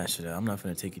 just smash it out. I'm not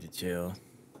gonna take you to jail.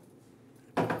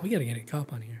 We got to get a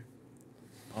cop on here.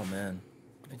 Oh man,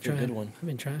 I've that's a good one. I've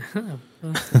been trying.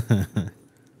 Well,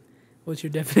 what's your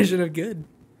definition of good?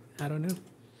 I don't know.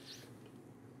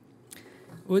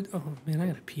 What? Oh man, I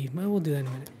gotta pee. We'll do that in a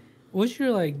minute. What's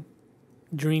your like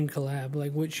dream collab?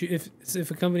 Like, what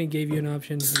if a company gave you an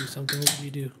option to do something, what would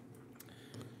you do?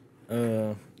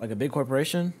 Like a big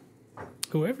corporation.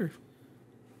 Whoever.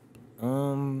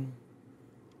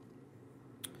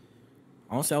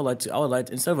 Honestly, I would like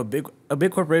to, instead of a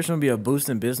big corporation would be a boost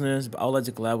in business, but I would like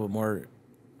to collab with more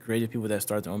creative people that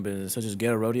start their own business, such as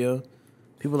Get a Rodeo,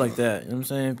 people like that. You know what I'm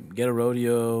saying? Get a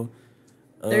Rodeo,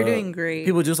 They're doing great.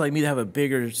 People just like me to have a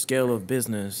bigger scale of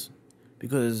business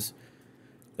because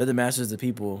they're the masters of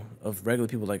people, of regular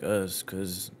people like us.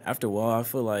 Because after a while, I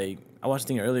feel like, I watched the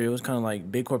thing earlier, it was kind of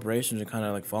like big corporations are kind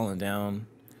of like falling down.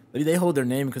 Maybe they hold their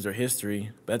name because they're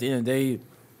history. But at the end of the day,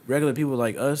 regular people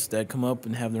like us that come up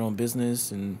and have their own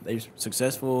business and they're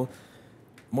successful,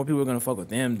 more people are going to fuck with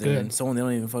them than someone they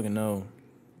don't even fucking know.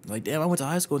 Like, damn, I went to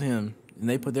high school with him. And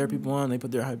they put their people on, they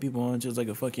put their high people on. Just like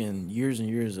a fucking years and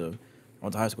years of, I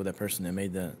went to high school with that person that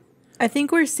made that. I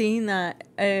think we're seeing that.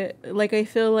 I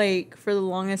feel like for the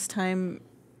longest time,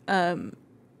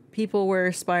 people were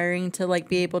aspiring to like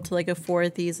be able to like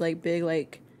afford these like big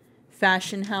like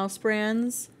fashion house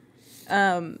brands.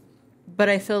 But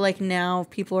I feel like now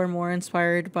people are more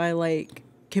inspired by like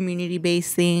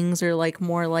community-based things or like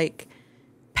more like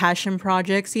passion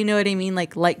projects. You know what I mean?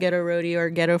 Like Ghetto Rodeo or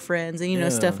Ghetto Friends and, you know,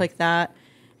 stuff like that.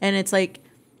 And it's like,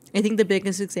 I think the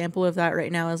biggest example of that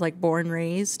right now is like Born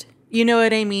Raised. You know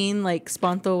what I mean? Like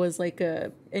Spanto was like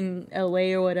in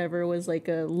LA or whatever, was like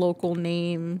a local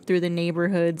name through the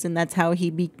neighborhoods. And that's how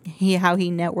he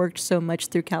networked so much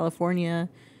through California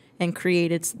and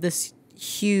created this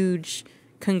huge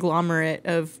conglomerate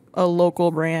of a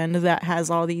local brand that has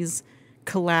all these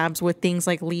collabs with things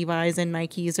like Levi's and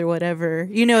Nikes or whatever.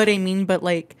 You know what I mean? But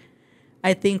like,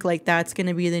 I think like that's going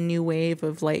to be the new wave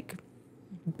of like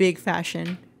big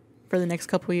fashion for the next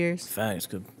couple years. Facts,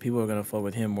 because people are gonna fuck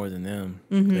with him more than them.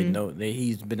 They know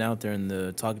he's been out there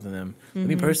and talking to them.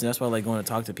 Me personally, that's why I like going to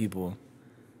talk to people.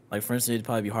 Like for instance, it'd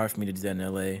probably be hard for me to do that in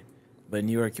LA, but in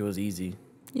New York it was easy.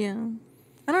 Yeah,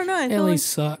 I don't know. I feel LA like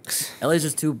sucks. LA's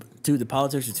just too. The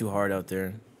politics are too hard out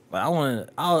there. Like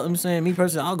I'm saying, me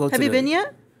personally, I'll go. Have you been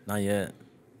yet? Not yet.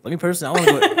 Like me personally,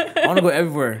 I want to go. I want to go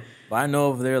everywhere, but I know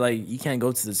over there, like you can't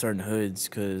go to the certain hoods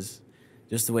because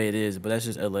just the way it is. But that's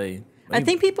just LA. I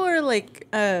think people are like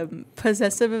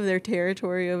possessive of their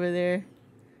territory over there.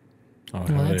 Oh,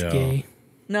 Well, that's gay.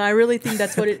 No, I really think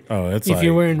that's what it. Oh, it's If like,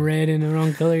 you're wearing red and the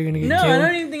wrong color, you're gonna get No, killed. I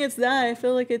don't even think it's that. I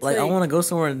feel like it's like like I want to go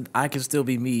somewhere and I can still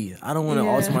be me. I don't want to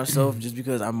Yeah. alter myself just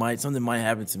because something might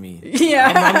happen to me.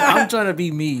 yeah. I'm trying to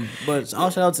be me, but I'll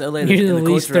shout out to LA. You're and the the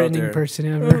least culture out threatening there. person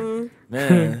ever.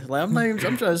 Man, like I'm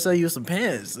trying to sell you some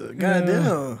pants.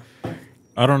 Goddamn.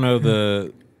 I don't know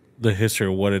the history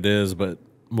of what it is, but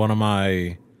one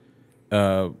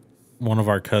of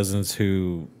our cousins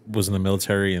who was in the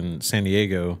military in San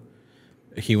Diego,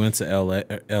 he went to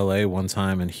LA one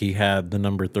time and he had the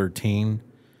number 13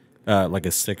 like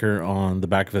a sticker on the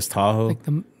back of his Tahoe. Like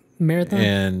the marathon.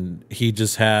 And he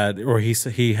just had, or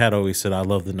he had always said, "I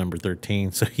love the number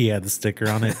 13." So he had the sticker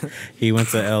on it. He went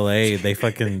to LA. They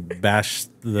fucking bashed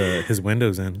his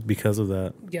windows in because of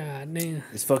that. God damn.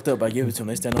 It's fucked up. I give it to them.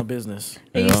 They stand on business.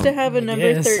 I used to have a I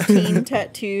number guess. 13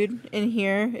 tattooed in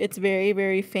here. It's very,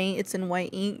 very faint. It's in white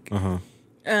ink. Uh-huh.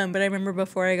 But I remember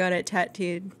before I got it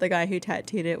tattooed, the guy who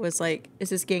tattooed it was like, "Is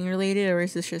this gang related or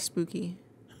is this just spooky?"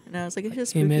 And I was like, "It's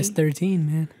just spooky." MS-13,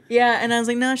 man. Yeah, and I was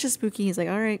like, "No, it's just spooky." He's like,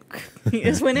 "All right." He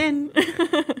just went in.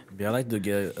 Yeah, I like to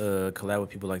get collab with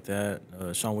people like that.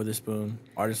 Sean Witherspoon,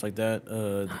 artists like that.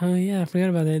 Oh, yeah. I forgot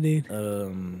about that dude.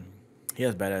 He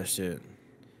has badass shit.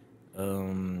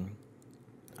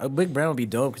 A big brand would be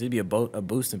dope because it'd be a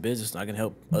boost in business. And I can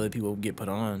help other people get put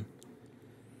on.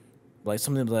 Like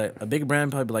something like a big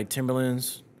brand, probably like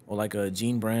Timberlands or like a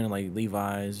jean brand like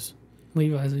Levi's.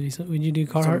 Levi's, would you do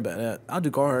Something Carhartt? about that. I'll do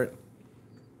Carhartt.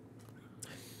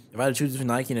 If I had to choose between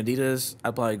Nike and Adidas,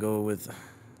 I'd probably go with.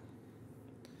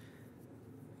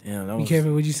 Damn, that Be was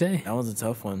careful what you say. that was a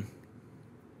tough one.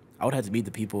 I would have to meet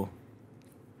the people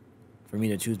for me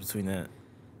to choose between that.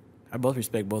 I both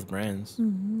respect both brands.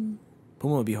 Mm-hmm.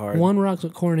 Puma would be hard. One rocks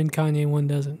with Korn and Kanye, one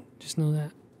doesn't. Just know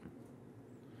that.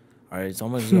 All right, so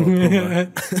I'm gonna just go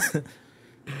with Puma.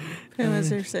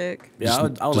 Pumas are sick. Yeah, I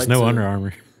would Just like no to, Under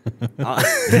Armour.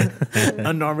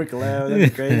 Under Armour collab. That'd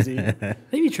be crazy.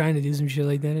 They be trying to do some shit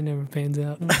like that. It never pans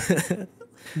out.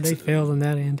 They failed on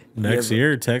that end. Next but-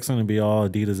 year, Tech's gonna be all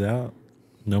Adidas out.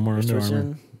 No more Under Armour.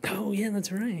 Restriction, Oh, yeah,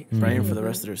 that's right. praying for the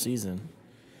rest of their season.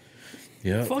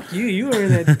 Yeah. Fuck you. You were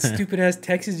in that stupid-ass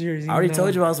Texas jersey. I already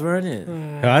told you I was wearing it.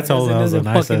 I told him that was a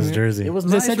nice ass jersey. It was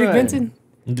Was that nice, Cedric right? Benson?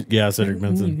 Yeah, Cedric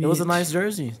Benson. It was a nice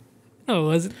jersey. Oh,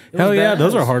 was it? It Hell was yeah,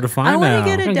 those badass. are hard to I find want now. to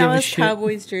get I a don't give a Dallas shit.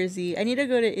 Cowboys jersey. I need to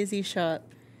go to Izzy's shop.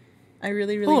 I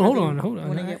really Hold really on.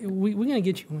 wanna get- We're going to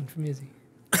get you one from Izzy.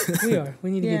 We are. We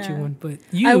need to get you Yeah. one. But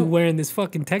you wearing this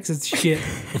fucking Texas shit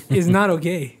is not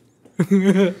okay.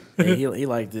 Yeah, he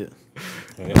liked it.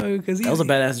 That That was a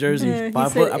badass jersey. Yeah, he $5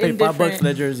 said I paid $5 for indifferent.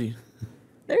 that jersey.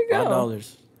 There you go.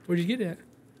 $5. Where'd you get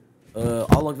that?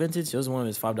 All Luck Vintage. It was one of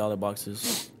his $5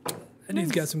 boxes. That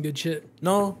dude's got some good shit.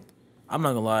 No, I'm not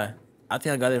gonna lie. I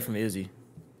think I got it from Izzy.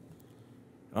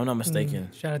 I'm not mistaken.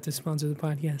 Shout out to sponsor of the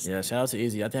podcast. Yeah, shout out to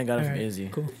Izzy. I think I got it from Izzy.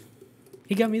 Cool.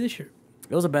 He got me this shirt.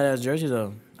 It was a badass jersey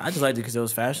though. I just liked it because it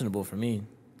was fashionable for me.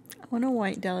 I want a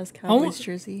white Dallas Cowboys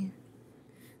jersey.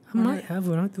 I might have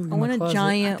one. I want a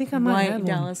giant I think I might have white one.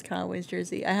 Dallas Cowboys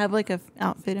jersey. I have like a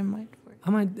outfit in mind for it. I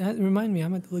might. Remind me. I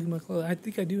might have to look at my clothes. I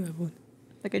think I do have one.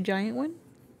 Like a giant one?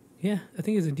 Yeah, I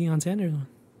think it's a Deion Sanders one.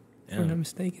 If I'm Yeah. not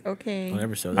mistaken. Okay.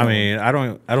 Whenever so. I mean, I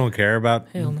don't care about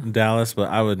Hell no. Dallas,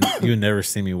 but you would never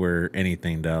see me wear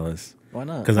anything Dallas. Why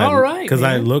not? Because All right, I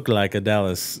man. look like a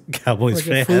Dallas Cowboys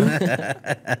Like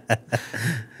a fan.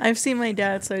 I've seen my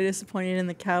dad so disappointed in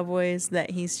the Cowboys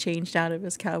that he's changed out of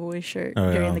his Cowboys shirt Oh,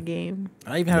 during yeah. the game.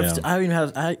 I even have. Yeah. I even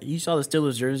have. You saw the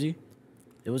Steelers jersey?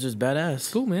 It was just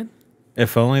badass. Cool, man.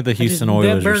 If only the Houston that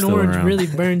Oilers were burnt still orange around. really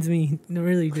burns me. It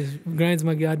really just grinds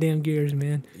my goddamn gears,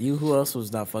 man. Who else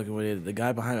was not fucking with it? The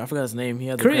guy behind. I forgot his name. He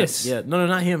had the Chris. Crown, yeah. No,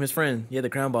 not him. His friend. He had the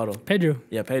crown bottle. Pedro.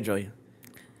 Yeah, Pedro.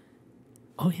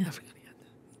 Oh yeah, I forgot he had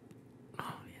that.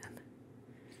 Oh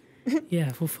man.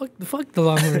 Yeah, well, fuck the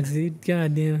Longhorns, dude.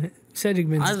 God damn it. Cedric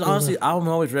Ben's cool, Honestly, though. I'm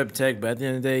always rep Tech, but at the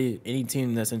end of the day, any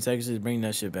team that's in Texas, bring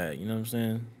that shit back. You know what I'm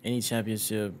saying? Any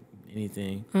championship,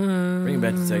 anything, bring it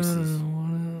back to Texas.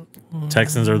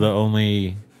 Texans are the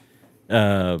only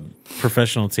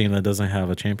professional team that doesn't have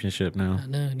a championship now. I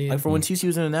know, dude. Like for when TCU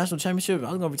was in the national championship, I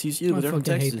was going for TCU, I but they're from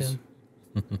fucking hate Texas.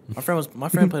 them. My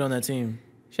friend played on that team.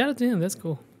 Shout out to him. That's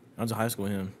cool. I was in high school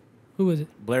with him. Who was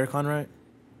it? Blair Conrad,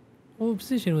 What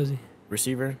position was he?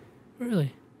 receiver.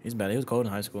 Really? He's bad. He was cold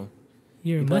in high school.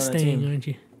 You're a He played on that Mustang, team. aren't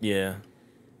you? Yeah.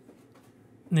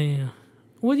 Yeah.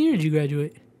 What year did you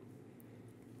graduate?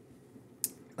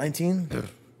 19?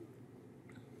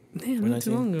 Damn, not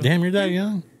too long ago. Damn, you're that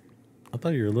young? I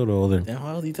thought you were a little older. Damn,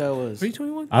 how old do you thought I was? Were you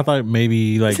 21? I thought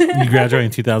maybe like you graduated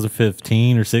in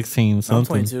 2015 or 16, I'm something.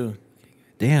 22.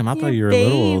 Damn, I thought You you were a little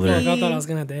baby. older. I thought I was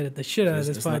gonna have to edit the shit out of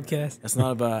this It's not- podcast. It's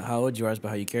not about how old you are, it's about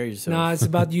how you carry yourself. Nah, it's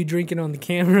about you drinking on the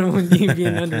camera when you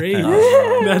being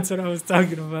underage. That's what I was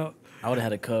talking about. I would have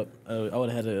had a cup. I would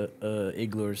have had a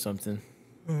igloo or something.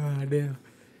 Oh, damn.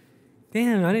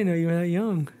 Damn, I didn't know you were that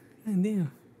young. God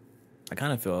damn. I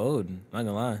kind of feel old. Not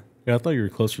gonna lie. Yeah, I thought you were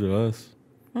closer to us.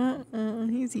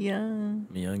 He's young.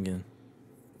 I'm a youngin.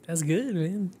 That's good,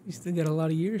 man. You still got a lot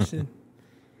of years to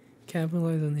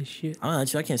capitalize on this shit. I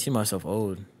can't see myself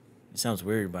old. It sounds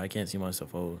weird, but I can't see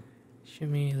myself old. Shit,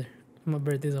 me either. My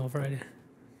birthday's on Friday.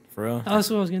 For real. Oh, that's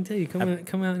what I was gonna tell you. Come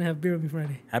out and have beer with me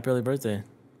Friday. Happy early birthday.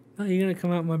 No, you're gonna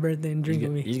come out my birthday and You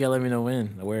drink with just me. gotta let me know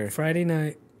when or where. Friday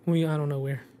night. I don't know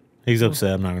where. He's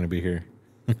upset I'm not going to be here.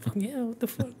 Yeah, what the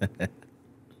fuck?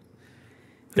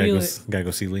 Gotta you go, like- gotta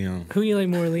go see Leon. Who you like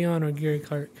more, Leon or Gary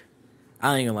Clark?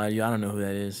 I ain't gonna lie to you. I don't know who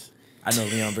that is. I know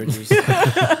Leon Bridges.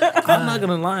 I'm not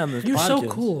gonna lie on this You're so podcast.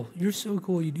 cool. You're so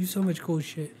cool. You do so much cool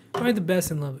shit. Probably the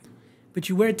best in Lubbock. But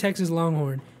you wear Texas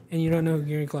Longhorn and you don't know who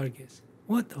Gary Clark is.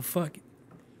 What the fuck?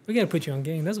 We gotta put you on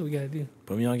game. That's what we gotta do.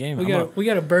 Put me on game. We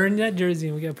gotta burn that jersey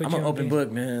and we gotta put I'm you an on open game.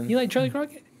 book, man. You like Charlie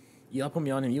Crockett? Y'all put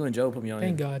me on him. You and Joe put me on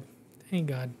Thank him. God. Thank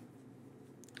God.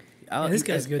 Yeah, this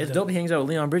guy's good, It's though. dope he hangs out with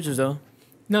Leon Bridges though.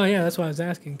 No, yeah, that's why I was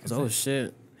asking. 'Cause Oh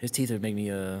shit, his teeth are make me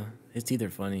his teeth are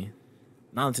funny.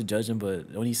 Not to judge him, but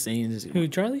when he sings, who,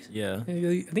 Charlie's? yeah, I think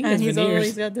he And has he's veneers.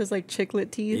 always got those like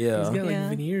chiclet teeth. Yeah. He's got like Yeah.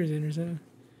 veneers in or something.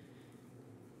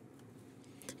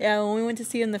 Yeah, when we went to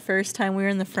see him the first time, we were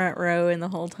in the front row, and the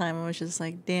whole time I was just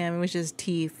like, damn, it was just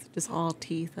teeth, just all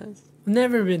teeth. I was,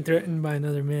 Never been threatened by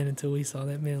another man until we saw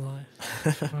that man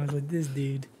live. I was like, this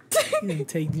dude, he's gonna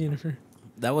take Jennifer.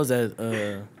 that was at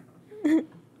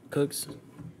Cooks.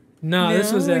 No,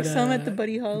 this was like at some at the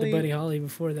Buddy Holly. The Buddy Holly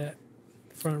before that,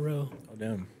 front row. Oh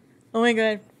damn. Oh my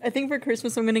god! I think for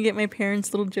Christmas I'm gonna get my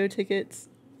parents little Joe tickets.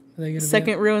 Are they gonna be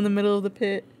Second row in the middle of the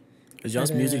pit. Is y'all's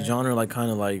But, music genre like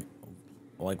kind of like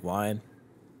wide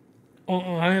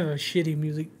I have a shitty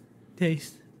music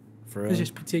taste. for It's real?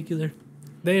 just particular.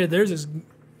 Theirs is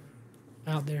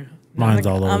out there. Mine's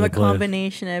all over I'm the a place.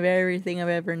 combination of everything I've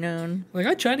ever known. Like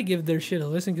I try to give their shit a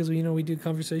listen because we do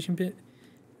Conversation Pit.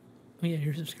 Oh yeah,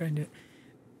 you're subscribed to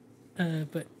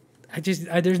it. But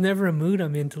there's never a mood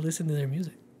I'm in to listen to their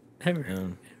music, ever. I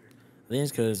think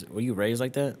it's because were you raised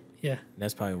like that? Yeah,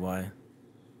 That's probably why.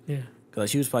 yeah. Cause like,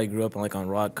 she was probably grew up on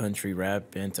rock, country,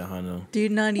 rap, and Tejano.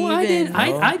 Dude, not Well, I even. did.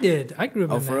 I did. I grew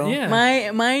up Oh, in for that. real?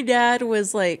 Yeah. My dad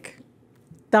was like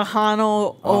the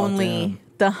Hano only. damn.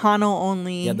 The Hano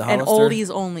only. Yeah, the and Hollister? oldies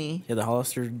only. He had the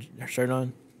Hollister shirt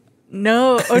on.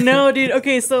 No, oh no, dude.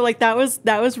 Okay, so like that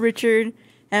was Richard,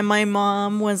 and my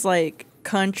mom was like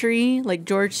country, like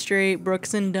George Strait,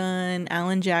 Brooks and Dunn,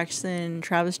 Alan Jackson,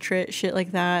 Travis Tritt, shit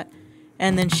like that,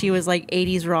 and then she was like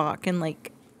 80s rock and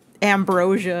like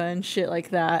Ambrosia and shit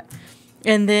like that,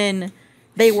 and then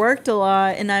they worked a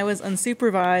lot, and I was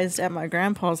unsupervised at my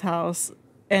grandpa's house,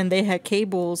 and they had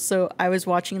cables, so I was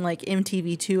watching like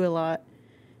MTV2 a lot,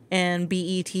 and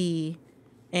BET,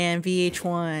 and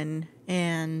VH1,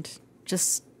 and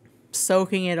just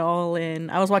soaking it all in.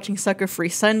 I was watching Sucker Free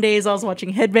Sundays. I was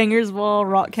watching Headbangers Ball,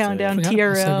 Rock Countdown, Sucker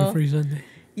TRL. Free Sunday.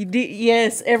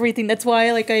 Yes, everything. That's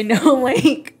why like I know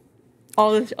like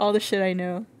all the shit I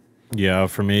know. Yeah,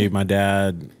 for me, my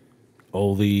dad,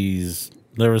 oldies.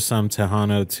 There was some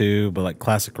Tejano too, but like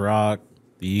classic rock,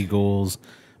 the Eagles.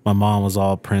 My mom was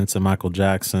all Prince and Michael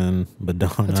Jackson,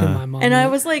 That's what my Madonna. mom. And I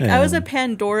was. was like, I was a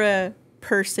Pandora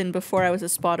person before I was a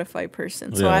Spotify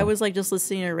person. So Yeah. I was like just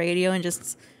listening to radio and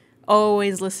just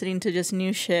always listening to just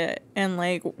new shit. And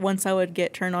like once I would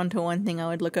get turned on to one thing, I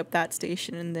would look up that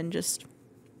station and then just.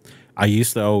 I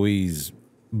used to always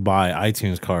buy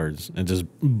iTunes cards and just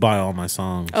buy all my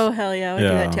songs. Oh hell yeah, I would do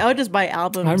that too. I would just buy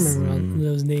albums. I remember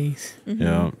those days.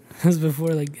 Yeah. It was before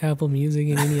like Apple Music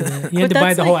and any of that. You had But to buy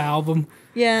that's the whole like- album.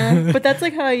 Yeah, but that's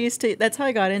like how I used to. That's how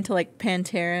I got into like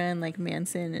Pantera and like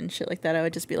Manson and shit like that. I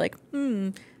would just be like,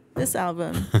 this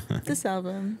album, this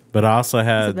album. But I also the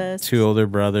had best. 2 older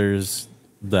brothers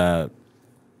that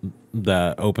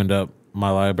opened up my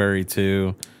library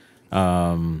too.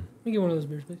 Let me get one of those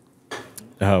beers, please.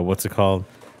 What's it called?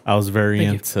 I was very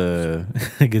Thank into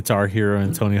Guitar Hero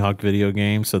and Tony Hawk video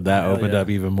games, so that Hell opened yeah. up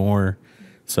even more.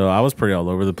 So I was pretty all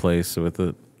over the place with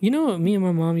it. You know what me and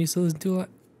my mom used to listen to a lot?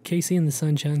 Casey and the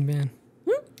Sunshine Band.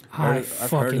 I've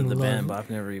heard of the love band, it. but I've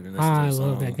never even listened to I a song.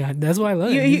 love that guy. That's why I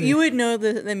love You, it. you you would know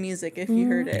the music if you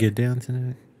heard it. Get down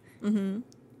tonight. I'm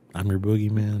your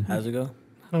boogeyman. How's it go?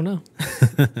 I don't know.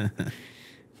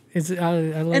 I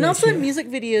love And that also, shit. music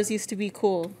videos used to be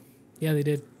cool. Yeah, they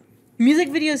did. Music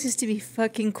videos used to be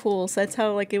fucking cool. So that's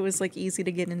how like it was like easy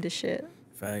to get into shit.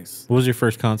 Facts. What was your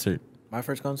first concert? My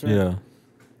first concert? Yeah.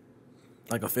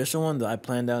 Like official one that I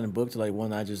planned out and booked, like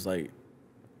one I just like,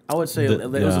 I would say it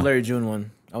was yeah. a Larry June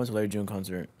one. I went to Larry June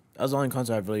concert. That was the only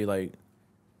concert I really like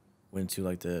went to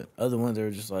like that. Other ones they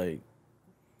were just like,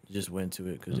 just went to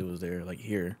it because it was there like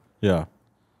here. Yeah.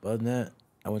 But other than that,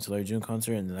 I went to Larry June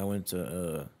concert and then I went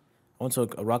to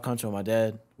a rock concert with my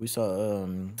dad. We saw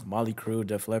Molly Crew,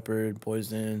 Def Leppard,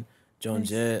 Poison, Joan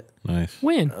Jett.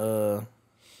 When?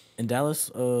 In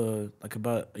Dallas, like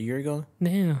about a year ago.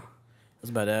 Damn. It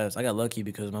was badass. I got lucky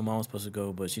because my mom was supposed to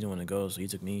go, but she didn't want to go, so he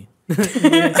took me.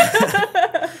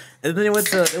 And then it went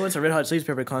to Red Hot Chili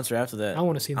Pepper concert after that. I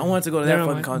want to see them. I wanted to go to that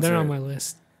fucking concert. They're on my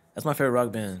list. That's my favorite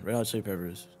rock band, Red Hot Chili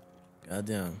Peppers.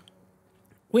 Goddamn,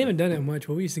 We haven't done it much,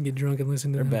 but we used to get drunk and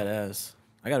listen to they're them. badass.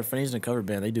 I got a friend who's in a cover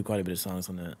band. They do quite a bit of songs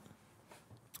on that.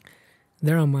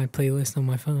 They're on my playlist on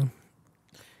my phone.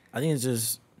 I think it's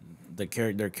just their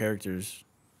characters.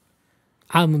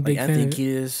 I'm a Like big fan Anthony of it.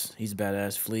 Kiedis, he's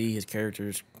badass. Flea, his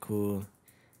character's cool.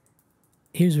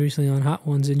 He was recently on Hot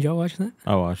Ones. Did y'all watch that?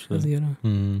 I watched That was it. a good one.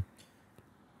 Mm.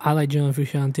 I like John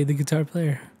Frusciante, the guitar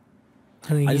player. I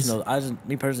think I he's,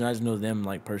 me personally, I just know them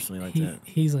like personally like that.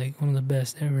 he's like one of the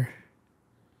best ever.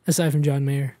 Aside from John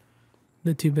Mayer.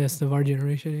 The 2 best of our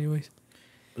generation, anyways.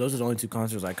 But those are the only 2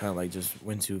 concerts I kind of like just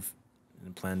went to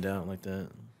and planned out like that.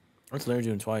 I went to Larry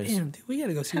June twice. Damn, dude, we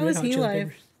gotta go see How Red was Hot he Chili live?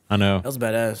 Peppers. I know. That was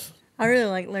badass. I really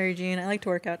like Larry June. I like to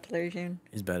work out to Larry June.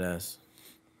 He's badass.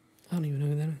 I don't even know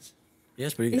who that is. Yeah,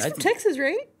 it's pretty He's good. from Texas,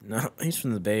 right? No, he's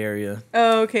from the Bay Area.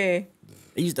 Oh, okay.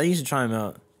 I used to try him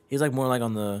out. He's like more like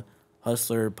on the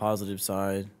hustler, positive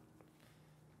side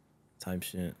type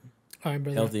shit. All right,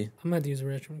 brother. Healthy. I'm gonna have to use the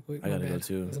restroom real quick. I gotta go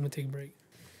too. 'Cause I'm gonna take a break.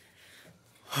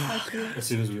 As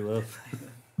soon as we left.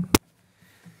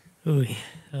 Ooh,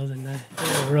 that was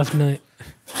a rough night.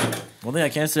 One thing I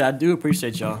can say, I do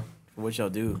appreciate y'all for what y'all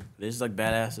do. It's like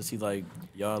badass to see like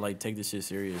y'all like take this shit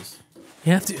serious.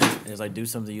 You have to. And it's like do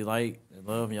something you like and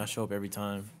love, and y'all show up every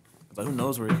time. It's like who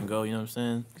knows where it can go? You know what I'm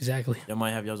saying? Exactly. Y'all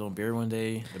might have y'all's own beer one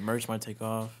day. The merch might take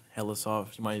off, hella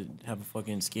soft. You might have a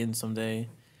fucking skin someday.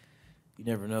 You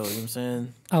never know. You know what I'm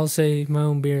saying? I'll say my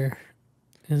own beer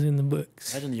is in the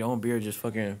books. Imagine your own beer just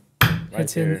fucking right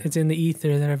there. It's in the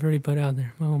ether that I've already put out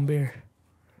there. My own beer.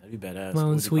 That'd be badass. My own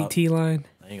What'd you sweet call- tea line.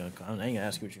 I ain't gonna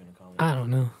ask you what you're gonna call it. I don't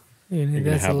know. Yeah, You're gonna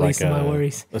that's the have least like of my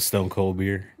worries. a Stone Cold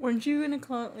beer. Weren't you gonna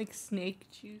call it like snake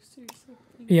juice or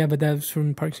something? Yeah, but that was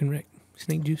from Parks and Rec.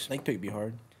 Snake juice. Snake pick be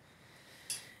hard.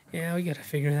 Yeah, we gotta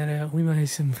figure that out. We might have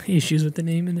some issues with the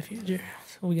name in the future,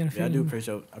 so we gotta Yeah, figure. I do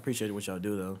them- appreciate what y'all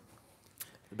do though.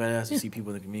 It's badass to see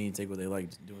people in the community take what they like,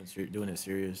 doing it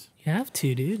serious. You have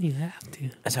to, dude. You have to.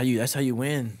 That's how you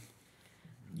win.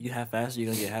 You half-ass, you're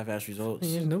gonna get half-ass results.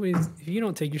 Yeah, nobody's. If you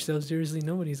don't take yourself seriously,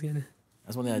 nobody's gonna.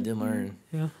 That's one thing I did learn.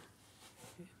 Yeah.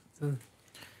 So,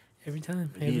 Every time.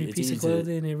 But Every it's piece of easy to-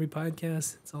 clothing, every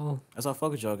podcast, it's all. That's why I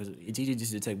fuck with y'all, because it's easy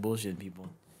just to detect bullshit in people.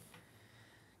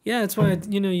 Yeah, that's why,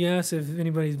 you asked if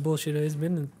anybody's bullshit. It's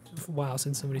been a while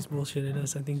since somebody's bullshitted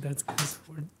us. I think that's because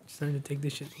we're starting to take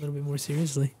this shit a little bit more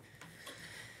seriously.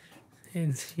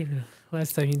 And,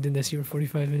 last time you did this, you were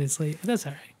 45 minutes late. But that's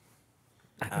all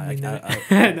right. I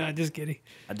mean, no, just kidding.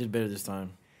 I did better this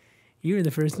time. You were the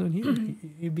first one here.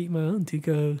 You beat my own two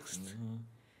co-hosts. Mm-hmm.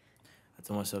 I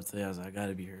told myself today, I was like, I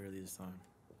gotta be here early this time.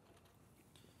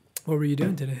 What were you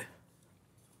doing today?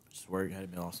 Just work, had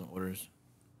to mail off some orders.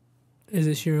 Is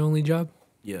this your only job?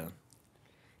 Yeah.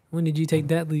 When did you take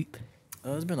that leap?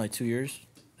 It's been like 2 years.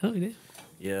 Oh, you did?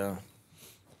 Yeah.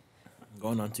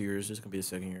 Going on 2 years. This is gonna be the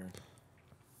second year.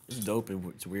 It's dope and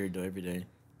it's weird though every day.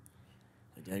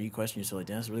 Like, damn, you question yourself like,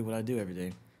 damn, that's really what I do every day.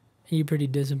 Are you pretty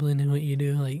disciplined in what you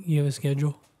do? Like, you have a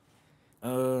schedule?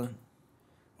 I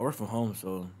work from home,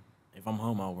 so if I'm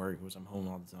home, I'll work, which I'm home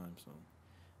all the time. So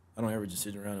I don't ever just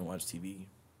sit around and watch TV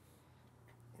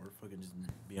or fucking just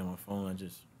be on my phone.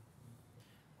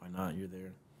 Why not? You're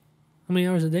there. How many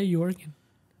hours a day you working?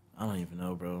 I don't even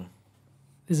know, bro.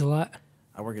 Is a lot.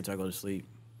 I work until I go to sleep.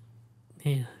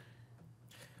 Yeah.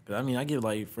 Cause I mean, I get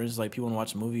like, for instance, like people want to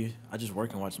watch a movie. I just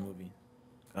work and watch a movie.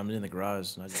 I'm in the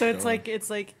garage. And I just So it's go.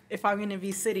 like if I'm gonna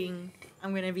be sitting,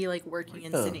 I'm gonna be like working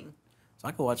and Yeah. sitting. So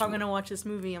I can watch. If I'm gonna watch this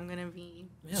movie, I'm gonna be.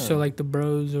 Yeah. So, like, the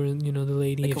bros or, the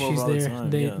lady, They if come over she's all the there, time,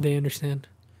 they yeah. they understand.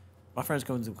 My friends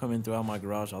come in throughout my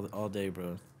garage all day,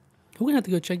 bro. We're going to have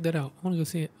to go check that out. I want to go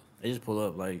see it. They just pull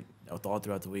up like all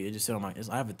throughout the week. They just sit on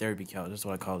I have a therapy couch. That's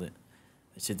what I call it.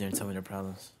 They sit there and tell me their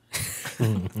problems.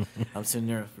 I'm sitting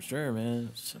there for sure,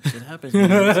 man. Shit happens. Man.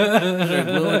 They're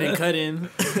gluing and cutting.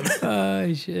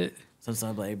 Oh, shit. Sometimes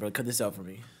I'm like, hey, bro, cut this out for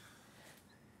me.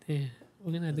 Yeah.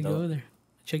 We're going to have to Dope. go over there.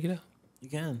 Check it out. You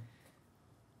can.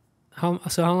 How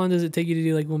long does it take you to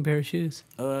do, like, one pair of shoes?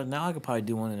 Now I could probably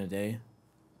do one in a day.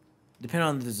 Depending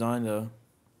on the design, though.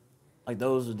 Like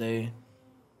those a day.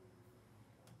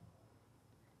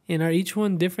 And are each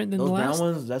one different than Those the brown last?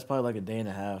 ones, that's probably like a day and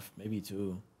a half, maybe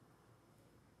 2.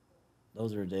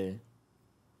 Those are a day.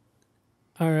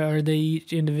 Are they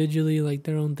each individually, like,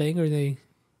 their own thing, or are they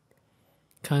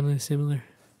kind of similar?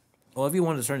 Well, if you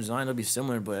wanted a certain design, it'll be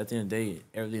similar, but at the end of the day,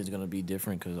 everything's going to be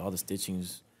different because all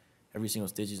the every single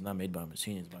stitch is not made by a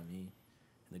machine, it's by me.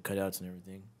 And the cutouts and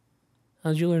everything.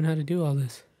 How'd you learn how to do all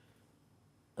this?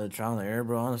 Trial and error,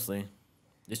 bro, honestly.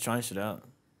 Just trying shit out.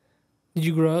 Did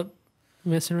you grow up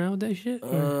messing around with that shit?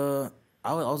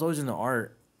 I was always into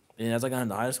art. And as I got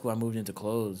into high school, I moved into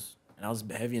clothes. And I was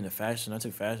heavy into fashion. I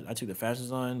took the fashion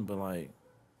design, but like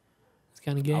It's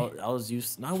kind of gay. I was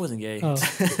used. No, I wasn't gay. Oh,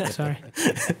 sorry.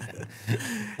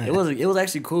 It was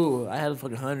actually cool. I had a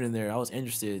fucking 100 in there. I was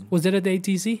interested. Was it at the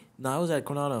ATC? No, I was at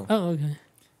Coronado, Oh, okay.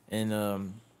 and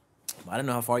I didn't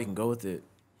know how far you can go with it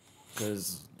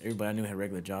because everybody I knew had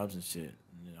regular jobs and shit.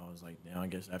 And then I was like, damn, I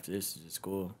guess after this is just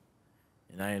school.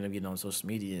 And I ended up getting on social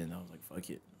media, and I was like, fuck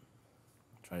it,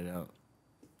 try it out.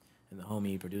 And the homie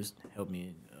he produced helped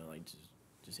me,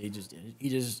 he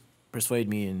just persuaded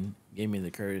me and gave me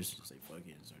the courage to say fuck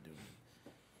it and start doing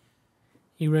it.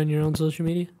 You run your own social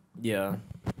media? Yeah.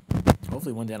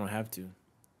 Hopefully one day I don't have to.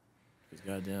 Cause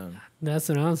goddamn, That's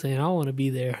what I'm saying. I want to be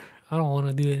there. I don't want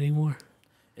to do it anymore.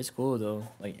 it's cool though,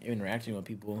 like interacting with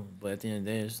people. But at the end of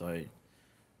the day, it's like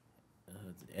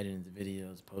editing the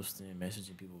videos, posting,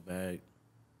 messaging people back.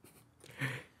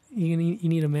 You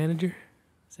need a manager?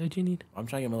 Is that what you need? I'm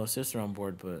trying to get my little sister on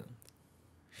board, but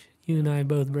You and I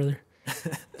both, brother.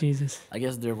 Jesus. I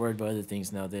guess they're worried about other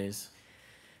things nowadays.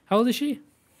 How old is she?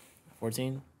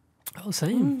 14. Oh,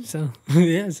 same. So,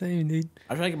 yeah, same, dude.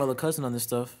 I try to get my little cousin on this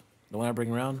stuff. The one I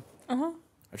bring around. Uh-huh.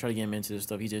 I try to get him into this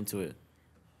stuff. He's into it.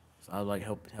 So I like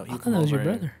help. I He thought come that was your over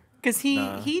and- brother. Because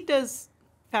Nah. he does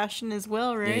fashion as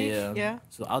well, right? Yeah.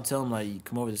 So I'll tell him like, you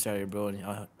come over this Saturday, bro,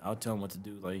 and I'll tell him what to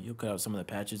do. Like he'll cut out some of the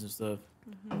patches and stuff.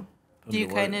 Put him Do you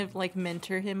to kind work. of like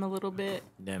mentor him a little bit?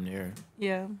 Damn near.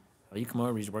 Yeah. Like, you come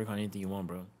over, you just work on anything you want,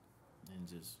 bro, and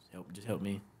just help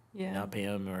me. And Yeah. I'll pay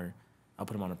him, or I'll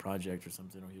put him on a project or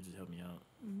something, or he'll just help me out.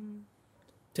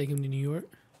 Take him to New York.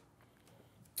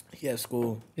 He has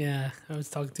school. Yeah, I was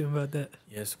talking to him about that.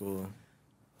 He has school.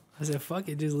 I said, fuck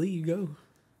it, just leave, go.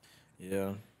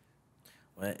 Yeah.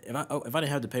 Well, if I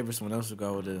didn't have to pay for someone else to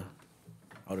go, I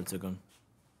would have took him.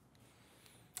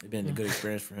 It's been a good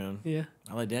experience for him. Yeah.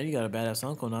 I'm like, Dad, you got a badass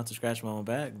uncle, not to scratch my own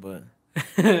back, but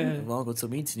if my uncle took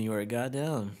me to New York,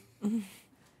 goddamn.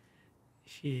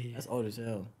 Shit. That's old as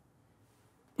hell.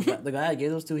 The guy I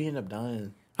gave those to, he ended up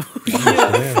dying.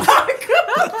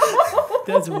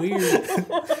 That's weird.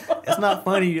 It's not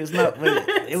funny. It's not. But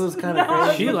It was kind of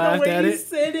crazy. She laughed at it.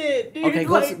 Said it, dude. Okay,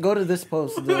 like, go to this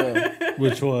post.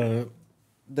 Which one?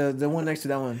 The one next to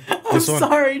that one. I'm This one?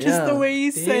 sorry, just Yeah. the way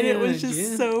you said it was Yeah,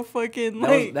 just yeah. so fucking That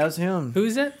like. was, that was him. Who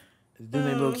is that? The dude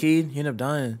named Lil Keed. He ended up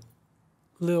dying.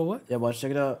 Lil what? Yeah, watch,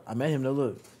 check it out. I met him though.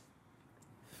 Look,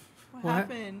 what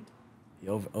happened? he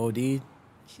OD'd.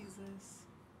 Jesus.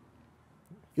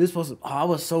 He was supposed to. Oh, I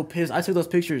was so pissed. I took those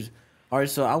pictures. All right,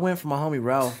 so I went for my homie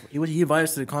Ralph. He invited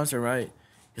us to the concert, right?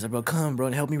 He's like, bro, come, bro,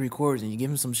 and help me record, and you give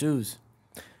him some shoes.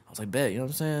 I was like, bet, you know what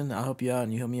I'm saying? I'll help you out,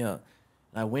 and you help me out.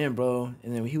 And I went, bro,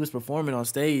 and then when he was performing on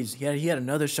stage, he had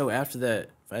another show after that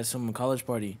at some college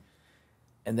party,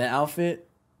 and that outfit.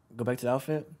 Go back to the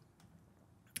outfit.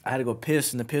 I had to go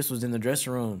piss, and the piss was in the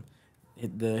dressing room. He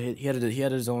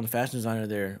had his own fashion designer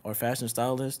there or fashion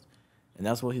stylist, and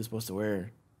that's what he was supposed to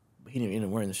wear. But he didn't end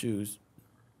up wearing the shoes.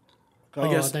 Oh,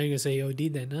 I thought you were gonna say OD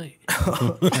that night.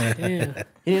 Damn.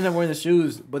 He ended up wearing the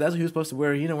shoes, but that's what he was supposed to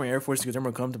wear. He didn't wear Air Force because they're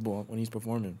more comfortable when he's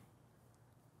performing.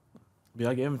 But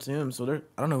I gave them to him, so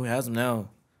I don't know who has them now.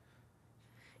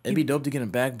 It'd be dope to get them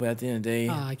back, but at the end of the day,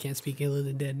 I can't speak ill of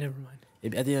the dead. Never mind.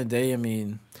 at the end of the day, I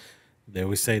mean, They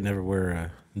always say never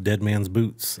wear dead man's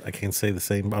boots. I can't say the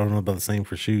same. I don't know about the same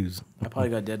for shoes. I probably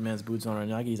got dead man's boots on right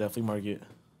now. I can use that flea market.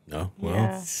 No, well,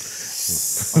 Yeah.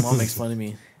 My mom makes fun of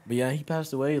me. But yeah, he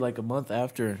passed away like a month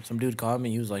after. Some dude called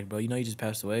me. He was like, bro, you know he just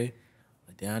passed away?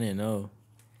 Like, damn, I didn't know.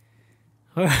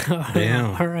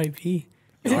 Damn. R.I.P.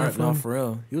 All right, no, for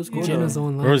real. He was cool, Jenna's though.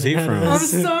 online. Where was he from? I'm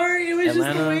sorry, it was just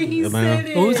Atlanta. the way he Atlanta. said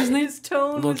it. What was his name? His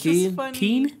tone Lil was Keed? just funny.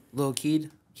 Keen? Lil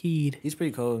Keed. Keed. He's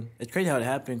pretty cold. It's crazy how it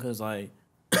happened because like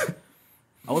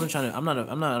I wasn't trying to. I'm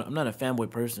not a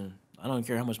fanboy person. I don't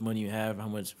care how much money you have, how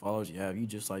much followers you have. You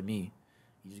just like me.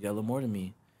 You just got a little more than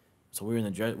me. So we were in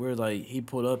the dress. We were like he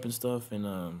pulled up and stuff, and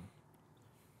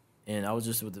I was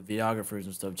just with the videographers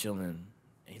and stuff chilling.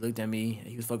 And he looked at me.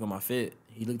 He was fucking my fit.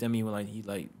 He looked at me when he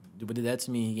did that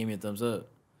to me. He gave me a thumbs up.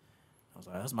 I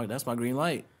was like, that's my green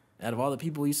light. Out of all the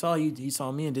people he saw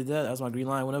me and did that. That's my green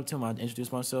light. I went up to him. I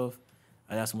introduced myself.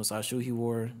 I asked him what size shoe he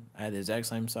wore. I had the exact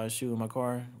same size shoe in my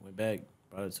car. Went back,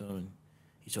 brought it to him. And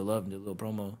he showed love and did a little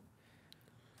promo.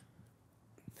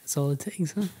 That's all it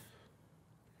takes, huh?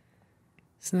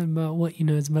 It's not about what you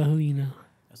know, it's about who you know.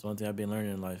 That's one thing I've been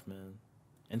learning in life, man.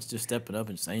 And it's just stepping up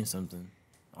and saying something,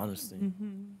 honestly.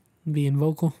 Mm-hmm. Being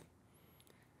vocal.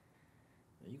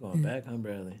 You going back, huh,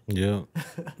 Bradley? yeah.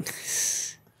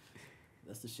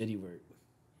 That's the shitty work.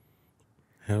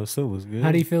 Hell, so was good.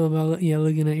 How do you feel about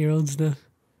looking at your old stuff?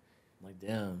 Like,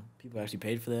 damn, people actually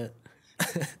paid for that.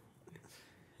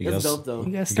 You That's gotta- dope, though.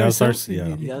 You gotta You start, gotta start- something, yeah.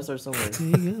 dude. You gotta start somewhere.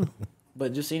 There you go.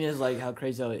 But just seeing it as like how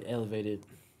crazy how it elevated,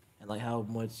 and like how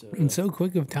much, In so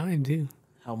quick of time, too.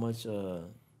 the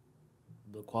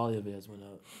quality of it has went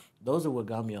up. Those are what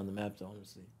got me on the map, though,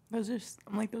 honestly. Those are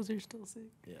still sick.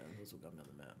 Yeah, those what got me on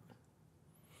the map.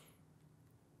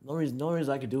 The only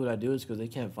reason I could do what I do is because they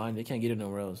can't get it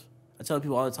nowhere else. I tell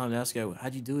people all the time, they ask,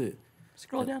 how'd you do it?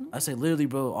 Scroll down. I say, literally,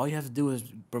 bro, all you have to do is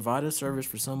provide a service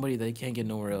for somebody they can't get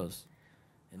nowhere else.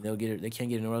 And they'll get it. They can't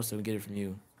get it nowhere else, they'll get it from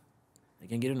you. They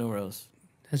can't get it nowhere else.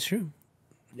 That's true.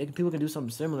 People can do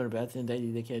something similar, but at the end of the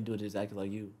day, they can't do it exactly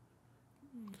like you.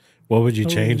 What would you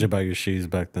change about your shoes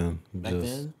back then? Back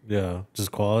then? Yeah,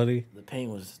 just quality. The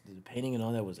painting and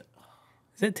all that was, Is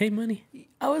that tape money?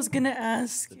 I was gonna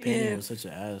ask the painting if was such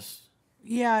an ass.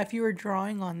 if you were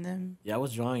drawing on them. Yeah, I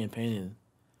was drawing and painting.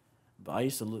 But I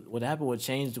used to look, what happened, what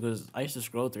changed, because I used to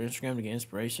scroll through Instagram to get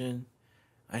inspiration.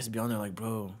 I used to be on there like,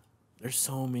 bro, there's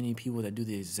so many people that do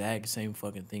the exact same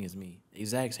fucking thing as me. The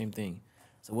exact same thing.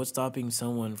 So what's stopping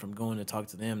someone from going to talk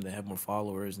to them that have more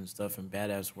followers and stuff and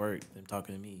badass work than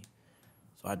talking to me?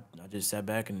 So I just sat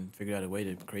back and figured out a way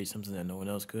to create something that no one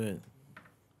else could. And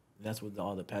that's what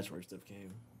all the patchwork stuff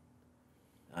came.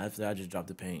 After that, I just dropped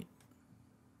the paint.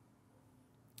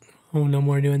 Oh, no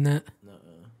more doing that. Nuh-uh.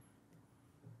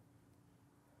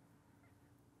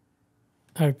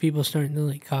 Are people starting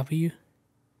to copy you?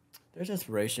 There's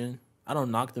inspiration. I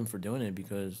don't knock them for doing it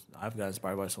because I've got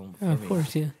inspired by someone before Oh, of me.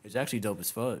 course, yeah. It's actually dope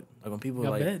as fuck. Like when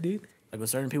people I bet, dude. like when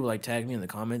certain people tag me in the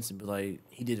comments and be like,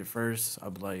 he did it first.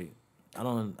 I'll be like, I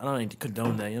don't even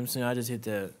condone that. You know what I'm saying? I just hit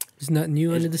that. There's nothing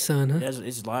new under the sun, huh?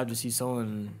 It's live to see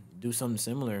someone do something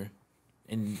similar,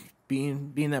 and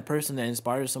being that person that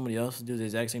inspires somebody else to do the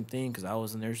exact same thing because I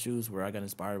was in their shoes where I got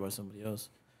inspired by somebody else.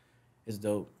 It's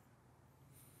dope.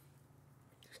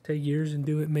 Just take yours and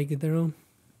do it, make it their own.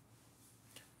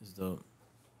 It's dope.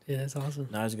 Yeah, that's awesome.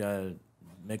 Now I just gotta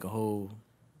make a whole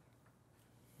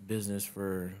business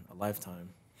for a lifetime.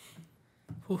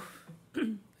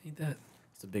 Ain't that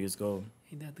It's the biggest goal.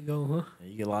 the goal, huh? Yeah,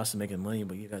 you get lost in making money,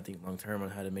 but you gotta think long term on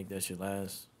how to make that shit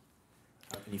last.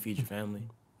 How can you feed your family?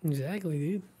 Exactly,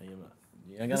 dude.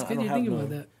 Yeah, That's good you're thinking about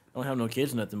that. I don't have no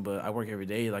kids or nothing, but I work every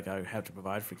day. Like, I have to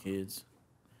provide for kids.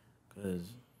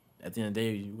 Because at the end of the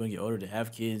day, you're going to get older to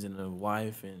have kids and a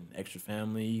wife and extra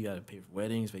family. You got to pay for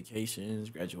weddings, vacations,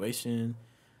 graduation.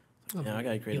 I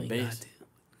got to create a base.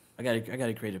 I got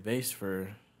to create a base to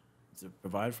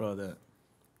provide for all that.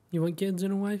 You want kids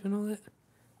and a wife and all that?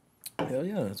 Hell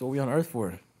yeah. That's what we're on Earth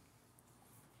for.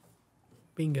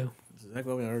 Bingo. That's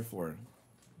exactly what we're on Earth for.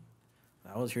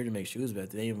 I was here to make shoes, but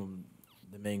the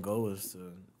main goal was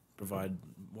to provide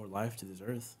more life to this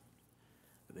Earth.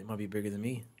 But they might be bigger than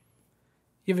me.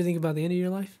 You ever think about the end of your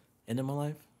life? End of my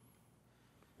life?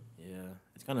 Yeah.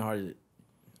 It's kind of hard.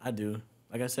 I do.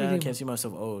 Like I said, I can't see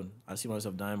myself old. I see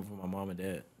myself dying before my mom and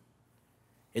dad.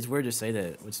 It's weird to say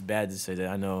that, which is bad to say that.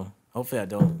 I know. Hopefully I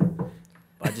don't.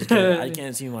 But I just can't, I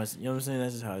can't see myself. You know what I'm saying?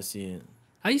 That's just how I see it.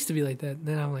 I used to be like that.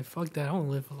 Then I'm like, fuck that. I want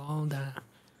to live a long time.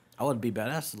 I would be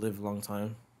badass to live a long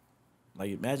time.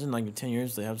 Like, imagine, like, in 10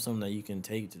 years, they have something that you can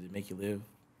take to make you live.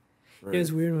 It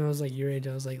was weird when I was, like, your age.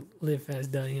 I was like, live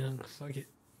fast, die young. Fuck it.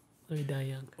 Let me die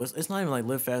young. It's not even, like,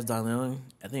 live fast, die young.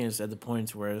 I think it's at the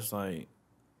point where it's, like,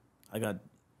 I got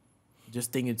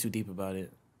just thinking too deep about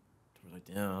it. Like,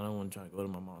 damn, I don't want to try to go to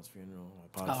my mom's funeral.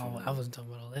 My pop's funeral. I wasn't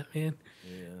talking about all that, man.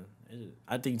 Yeah.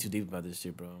 I think too deep about this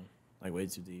shit, bro. Like, way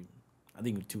too deep. I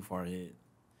think too far ahead.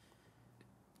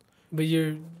 But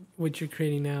what you're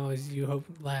creating now is you hope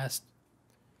last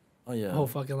a whole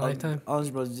fucking lifetime.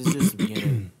 Honestly, bro, this is just the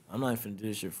beginning. I'm not even gonna do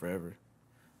this shit forever.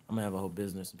 I'm gonna have a whole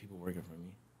business and people working for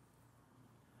me.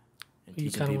 And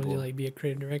you kind of want to like be a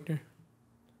creative director.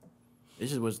 I'm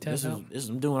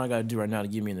doing what I gotta do right now to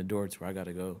get me in the door to where I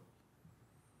gotta go.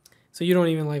 So you don't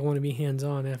even like want to be hands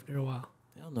on after a while.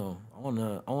 Hell no.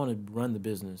 I wanna run the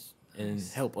business and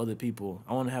help other people.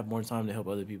 I want to have more time to help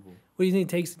other people. What do you think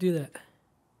it takes to do that?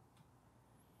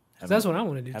 That's what I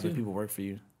want to do having too. People work for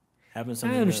you. Having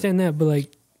something. I understand that, but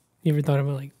like, you ever thought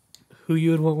about like who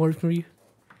you would want work for you?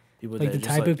 People like the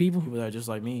type of people. People that are just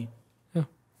like me. Yeah.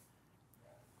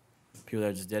 People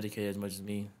that are just dedicated as much as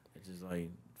me. It's just like,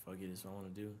 fuck it, it's what I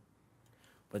want to do.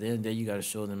 But at the end of the day, you got to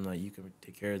show them like you can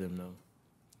take care of them though.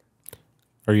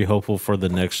 Are you hopeful for the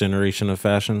next generation of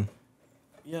fashion?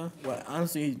 Yeah. Well,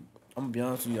 honestly, I'm gonna be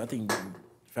honest with you. I think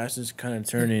fashion's kind of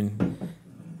turning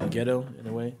ghetto in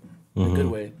a way, in a good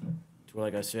way. To where,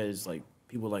 like I said, it's like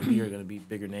people like me are gonna be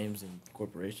bigger names than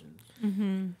corporations.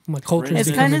 Mm-hmm. My culture.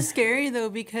 It's kind of scary though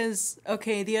because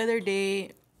the other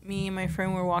day, me and my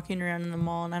friend were walking around in the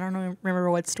mall, and I don't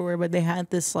remember what store, but they had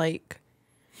this like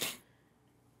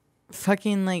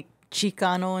fucking like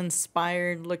Chicano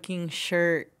inspired looking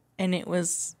shirt, and it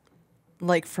was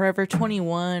like Forever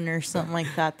 21 or something like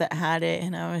that had it,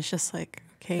 and I was just like,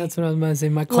 okay. That's what I was about to say.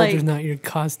 My culture's not your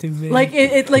costume, man. Like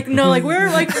it like no, like we're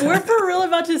for real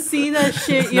about to see that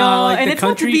shit, y'all. Like and it's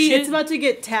about to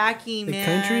get tacky, man. The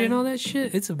country and all that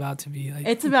shit, it's about to be like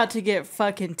it's about to get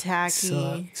fucking tacky.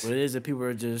 Sucks. What it is that people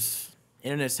are just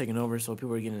internet's taking over, so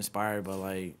people are getting inspired by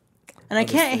like. And I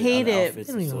can't hate it. They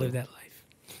don't even live that life.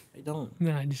 They don't.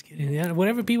 No, I'm just kidding. Yeah,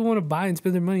 whatever people want to buy and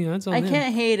spend their money on, that's all. I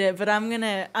can't hate it, but I'm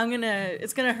gonna.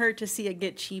 It's gonna hurt to see it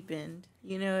get cheapened.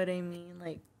 You know what I mean?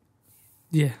 Like.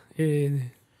 Yeah,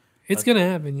 it's gonna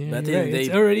happen. Yeah, right.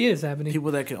 It already is happening.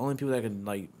 Only people that can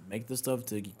like make the stuff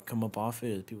to come up off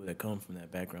it is people that come from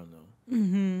that background though.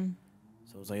 Mm-hmm.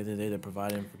 So it's like they're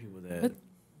providing for people that.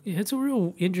 Yeah, it's a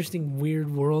real interesting,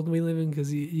 weird world we live in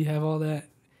because you have all that,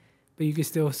 but you can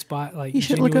still spot like. You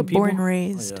should look up people. Born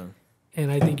Raised. Oh, yeah. And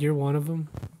I think you're one of them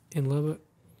in Lubbock.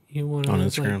 You're one of on them.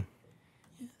 Instagram.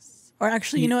 Like, yes. Or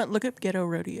actually, you know what? Look up Ghetto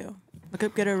Rodeo. Look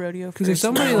up Ghetto Rodeo. Because if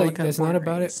somebody like that's not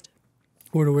about it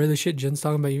were to wear the shit Jen's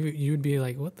talking about, you would be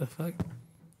like, what the fuck?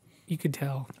 You could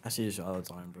tell. I see this all the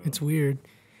time, bro. It's weird,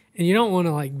 and you don't want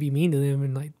to like be mean to them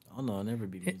and like. Oh no, I'll never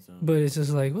be mean to them. But it's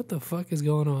just like, what the fuck is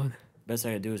going on? Best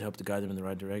I can do is help to guide them in the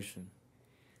right direction.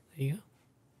 There you go.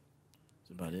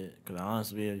 That's about it. Because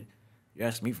honestly, you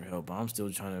ask me for help, but I'm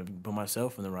still trying to put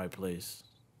myself in the right place.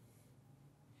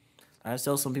 I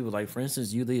tell some people, like, for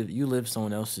instance, you live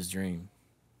someone else's dream.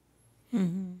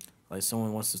 Mm-hmm. Like,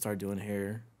 someone wants to start doing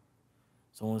hair.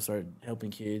 Someone wants to start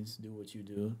helping kids do what you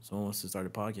do. Someone wants to start a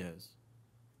podcast.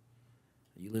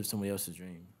 You live somebody else's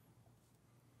dream.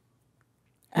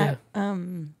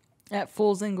 At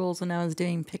Fools and Goals, when I was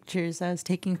doing pictures, I was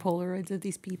taking Polaroids of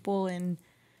these people, and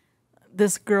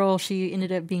this girl, she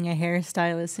ended up being a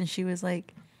hairstylist, and she was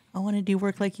like, I want to do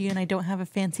work like you, and I don't have a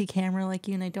fancy camera like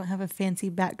you, and I don't have a fancy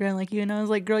background like you. And I was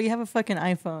like, girl, you have a fucking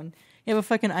iPhone. You have a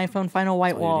fucking iPhone, find a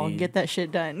white all you wall, need. get that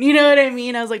shit done. You know what I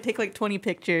mean? I was like, take like 20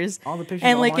 pictures. All the pictures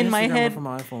And, on like, my in my Instagram are head- from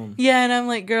my iPhone. Yeah, and I'm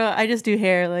like, girl, I just do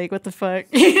hair. Like, what the fuck?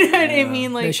 You know what I Yeah.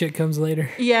 mean? That Like, shit comes later.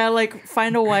 yeah, like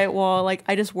find a white wall. Like,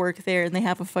 I just work there, and they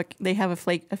have a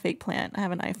fake plant. I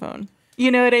have an iPhone. You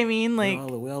know what I mean? Like,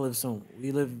 we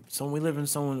live in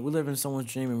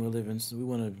someone's dream,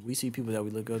 and we see people that we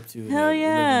look up to. Hell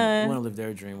yeah. We want to live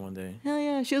their dream one day. hell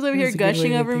yeah. She was over That's here a good way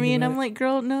gushing to over think me, and about I'm it. like,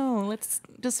 girl, no, let's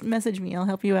just message me. I'll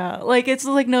help you out. Like, it's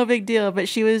like no big deal. But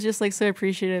she was just like so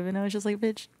appreciative, and I was just like,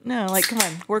 bitch, no, like, come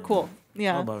on, we're cool.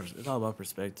 Yeah. It's all about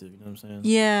perspective. You know what I'm saying?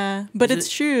 Yeah, but Is it's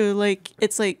it- true. Like,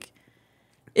 it's like,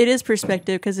 it is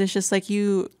perspective because it's just like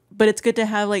but it's good to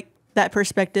have like that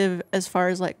perspective as far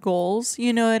as like goals,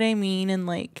 you know what I mean? And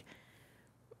like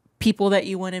people that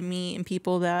you want to meet and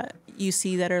people that you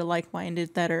see that are like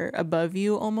minded, that are above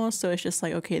you almost. So it's just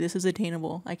like, okay, this is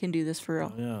attainable. I can do this for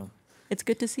real. Oh, yeah, It's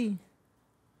good to see.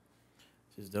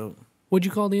 it's just dope. What'd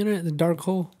you call the internet? The dark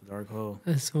hole. The dark hole.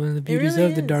 That's one of the beauties really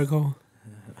of the is. dark hole.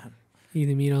 You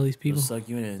get to meet all these People people. suck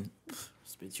you in and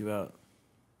spit you out.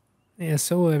 Yeah,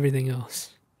 so will everything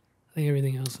else. I think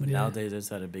everything else will But do that. nowadays,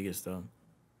 that's at the biggest though.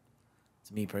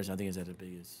 To me personally, I think it's at the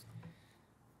biggest.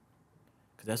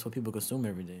 Because that's what people consume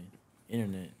every day.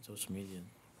 Internet, social media.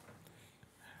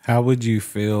 How would you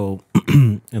feel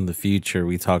in the future?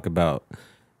 We talk about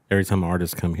every time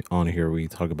artists come on here, we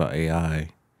talk about AI.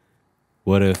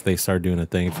 What if they start doing a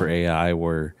thing for AI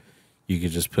where you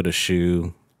could just put a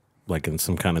shoe like in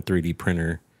some kind of 3D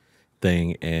printer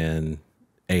thing and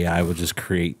AI would just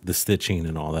create the stitching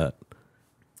and all that?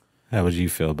 How would you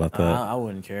feel about that? I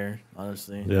wouldn't care,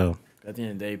 honestly. Yeah. At the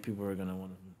end of the day, people are gonna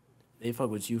want to. They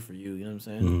fuck with you for you. You know what I'm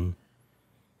saying? Mhm.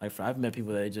 Like I've met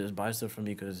people that just buy stuff from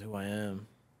me because who I am.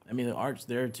 I mean, the art's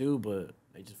there too, but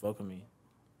they just fuck with me.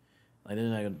 Like they're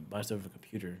not gonna buy stuff for a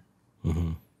computer.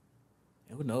 Mhm.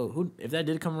 And who knows? Who if that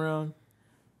did come around?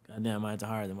 Goddamn, I might have to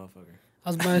hire the motherfucker. I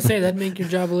was about to say that'd make your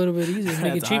job a little bit easier,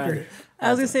 make it cheaper.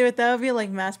 I was gonna say, but that would be like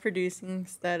mass producing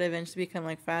that eventually become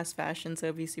like fast fashion, so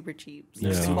it'd be super cheap. So Yeah.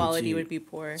 the Super quality cheap. would be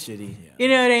poor. Shitty. Yeah. You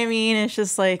know what I mean? It's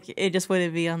just like it just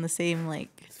wouldn't be on the same like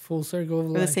It's full circle of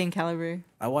or the life. same caliber.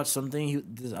 I watched something.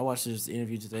 I watched this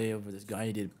interview today of this guy.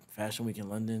 He did Fashion Week in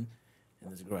London,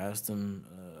 and this girl asked him,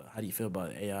 "How do you feel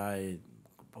about AI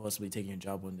possibly taking your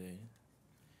job one day?"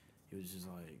 He was just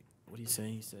like, "What are you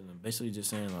saying?" He said, basically just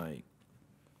saying like,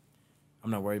 "I'm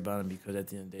not worried about them because at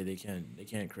the end of the day, they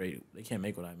can't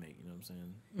make what I make." You know what I'm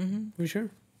saying? Mm-hmm. For sure.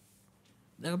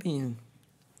 That mean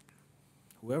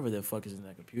whoever the fuck is in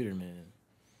that computer, man.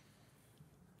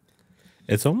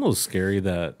 It's almost scary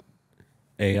that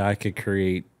AI could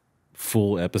create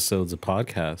full episodes of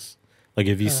podcasts. Like,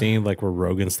 have you seen like where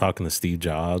Rogan's talking to Steve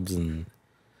Jobs and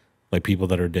like people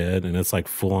that are dead, and it's like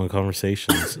full on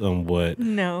conversations on what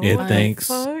No, it what the thinks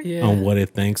fuck? Yeah. on what it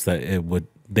thinks that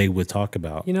they would talk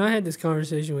about. You know, I had this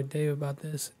conversation with Dave about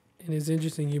this, and it's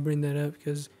interesting you bring that up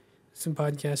because some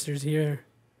podcasters here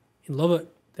in Lubbock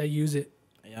that use it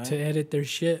AI? to edit their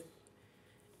shit,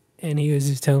 and he was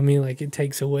just telling me like it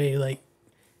takes away like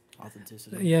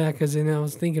Authenticity. yeah, because then I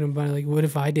was thinking about it, like what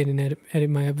if I didn't edit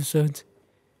my episodes,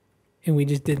 and we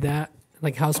just did that?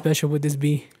 Like how special would this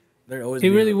be? There always It be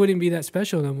really a, wouldn't be that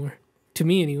special no more, to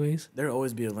me anyways. There'll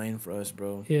always be a lane for us,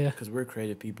 bro. Yeah. Because we're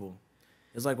creative people.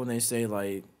 It's like when they say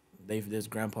like this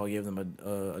grandpa gave them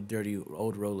a dirty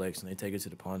old Rolex and they take it to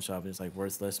the pawn shop and it's like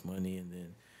worth less money, and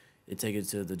then they take it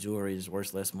to the jewelry, it's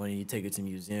worth less money. You take it to the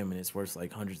museum and it's worth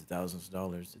like hundreds of thousands of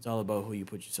dollars. It's all about who you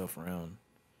put yourself around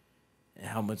and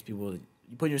how much people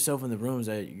you put yourself in the rooms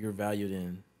that you're valued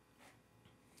in.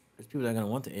 There's people that are gonna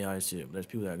want the AI shit, but there's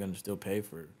people that are gonna still pay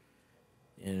for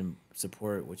and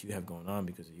support what you have going on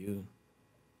because of you.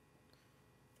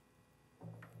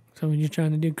 So when you're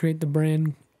trying to create the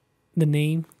brand, the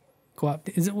name,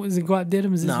 is it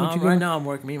Guapdidem? Is this what you Right now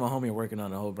me and my homie are working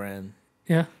on the whole brand.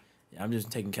 Yeah. Yeah, I'm just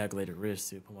taking calculated risks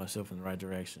to put myself in the right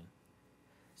direction.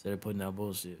 Instead of putting out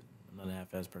bullshit. I'm not a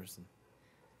half-ass person.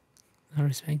 I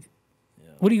respect it. Yeah.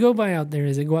 What do you go by out there?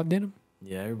 Is it Guapdidem?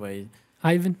 Yeah, everybody.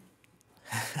 Ivan?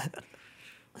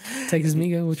 Texas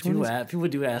Migo? Which one is it? People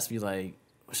do ask me, like,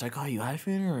 should I call you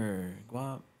Hyphen or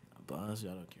Guap? But honestly,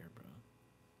 I don't care, bro.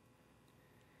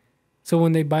 So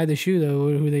when they buy the shoe, though,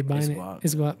 who they buying It's it? Guap.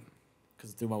 It's Guap.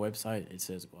 Because through my website, it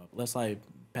says Guap. Unless I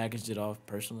packaged it off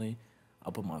personally,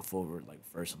 I'll put my full word, like,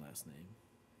 first and last name.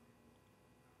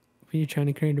 When you're trying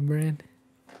to create a brand,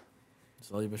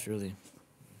 Slowly but surely.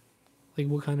 like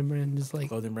what kind of brand? Just like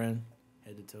Clothing brand,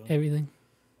 head to toe. everything.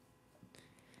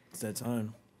 It's that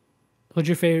time. What's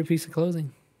your favorite piece of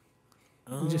clothing?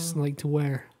 Just Um, like to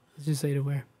wear. Let's just say to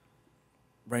wear.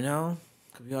 Right now,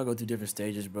 because we all go through different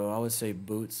stages, bro. I would say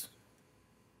boots.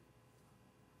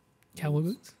 Cowboy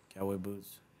boots. Cowboy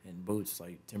boots and boots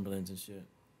like Timberlands and shit.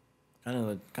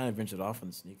 Kind of ventured off on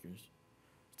the sneakers.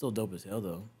 Still dope as hell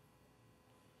though.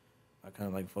 I kind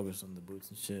of like focus on the boots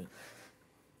and shit.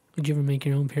 Would you ever make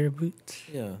your own pair of boots?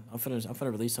 Yeah, I'm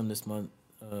finna release some this month.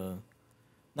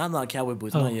 Not cowboy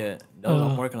boots, Oh. not yet. Those,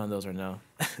 I'm working on those right now.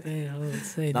 Yeah, let's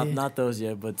say Not those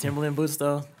yet, but Timberland boots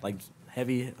though, like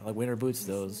heavy like winter boots,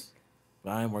 those.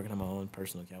 But I am working on my own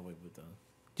personal cowboy boot though.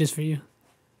 Just for you.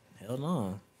 Hell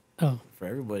no, Oh, for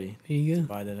everybody. there you go.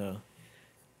 Buy that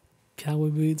Cowboy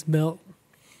boots, belt,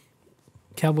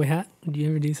 cowboy hat. Would you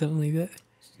ever do something like that?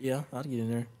 Yeah, I'll get in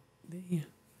there. Yeah.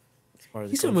 It's part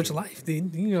of You the so much culture. life,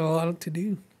 dude. You got a lot to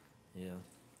do. Yeah.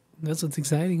 That's what's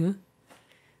exciting, huh?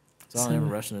 So I don't ever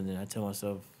rush into it. I tell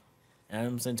myself, and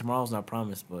I'm saying tomorrow's not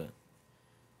promised, but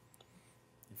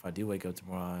if I do wake up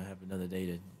tomorrow, I have another day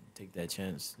to take that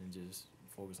chance and just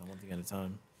focus on one thing at a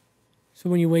time. So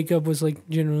when you wake up, what's like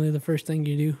generally the first thing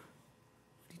you do?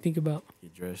 What do you think about?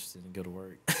 Get dressed and go to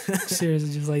work.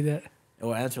 Seriously, just like that.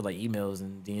 Or answer like emails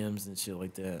and DMs and shit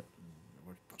like that.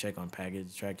 Or check on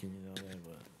package tracking, you know that.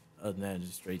 But other than that,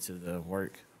 just straight to the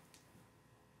work.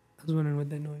 I was wondering what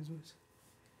that noise was.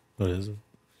 What is it?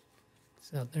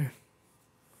 It's out there.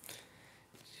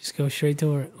 Just go straight to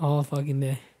work all fucking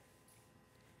day.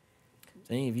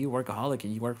 Saying if you workaholic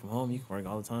and you work from home, you can work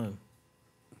all the time.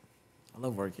 I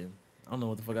love working. I don't know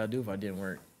what the fuck I'd do if I didn't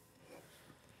work.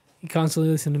 You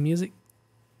constantly listen to music?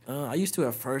 I used to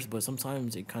at first, but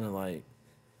sometimes it kind of like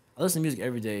I listen to music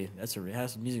every day.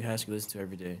 Music has to be listened to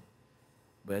every day.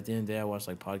 But at the end of the day, I watch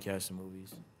like podcasts and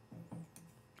movies.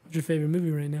 What's your favorite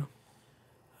movie right now?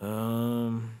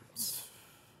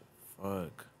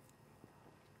 Fuck.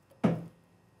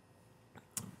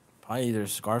 Probably either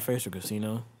Scarface or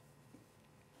Casino.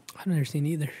 I've never seen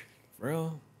either. For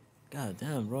real? God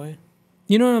damn, Roy.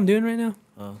 You know what I'm doing right now?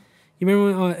 Uh, You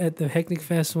remember when, at the Hectic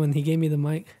Fest when he gave me the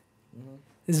mic?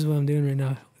 This is what I'm doing right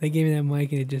now. They gave me that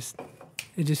mic and it just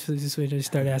I just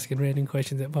start asking random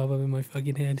questions that pop up in my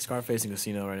fucking head. Scarface and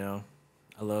Casino right now.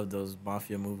 I love those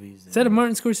mafia movies. Is that a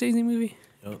Martin Scorsese movie?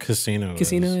 Yep. Casino.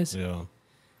 Casino is? Yeah.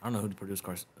 I don't know who produced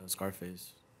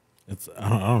Scarface. It's I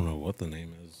don't know what the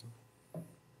name is.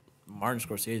 Martin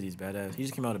Scorsese's badass. He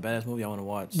just came out with a badass movie I want to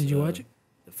watch. Did you watch it?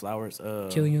 The Flowers.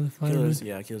 Killing of the Flower Killers. Moon?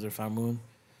 Yeah, Killers of the Flower Moon.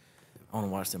 I want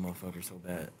to watch that motherfucker so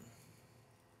bad.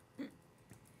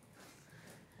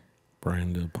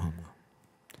 Brian De Palma.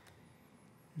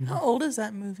 How old is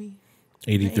that movie?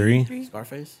 83.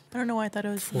 Scarface. I don't know why I thought it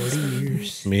was 40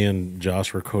 years. Me and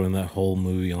Josh were quoting that whole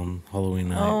movie on Halloween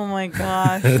night. Oh my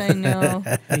gosh, I know.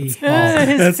 Hey,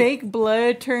 His fake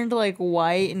blood turned like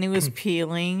white and it was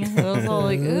peeling. I was all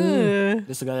like, ugh. This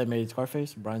is the guy that made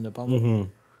Scarface, Brian De Palma. Mm-hmm.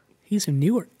 he's from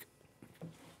Newark.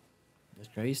 That's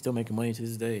great. He's still making money to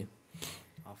this day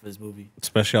off of this movie.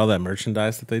 Especially all that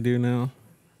merchandise that they do now.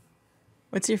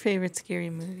 What's your favorite scary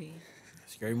movie?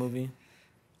 Scary movie.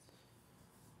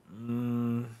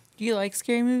 Do you like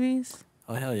scary movies?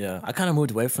 Oh hell yeah! I kind of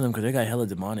moved away from them because they got hella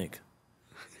demonic.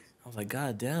 I was like,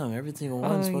 God damn, everything on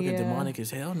one's fucking yeah. demonic as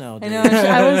hell now. I know.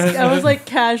 I was like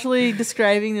casually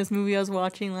describing this movie I was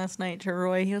watching last night to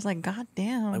Roy. He was like, God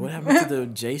damn. Like what happened to the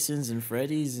Jasons and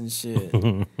Freddys and shit?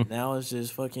 Now it's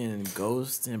just fucking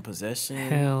ghosts and possession.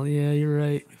 Hell yeah, you're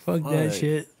right. Fuck that Fuck.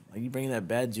 shit. Like you bringing that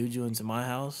bad juju into my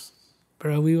house?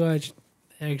 Bro, we watched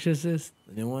Exorcist.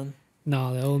 The new one?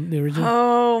 No, the original.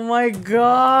 Oh my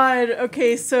God.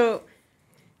 Okay, so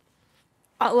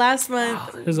last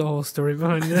month. There's a whole story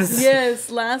behind this.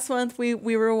 Yes, last month we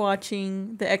were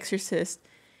watching The Exorcist,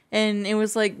 and it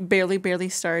was like barely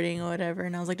starting or whatever,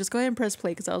 and I was like, just go ahead and press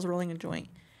play because I was rolling a joint,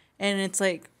 and it's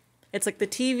like the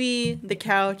TV, the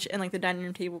couch, and like the dining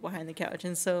room table behind the couch,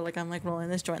 and so like I'm like rolling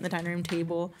this joint in the dining room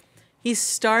table. He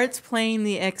starts playing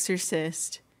The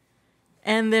Exorcist,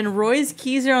 and then Roy's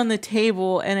keys are on the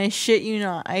table, and I shit you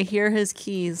not, I hear his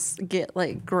keys get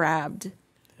like grabbed.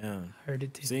 Yeah. Heard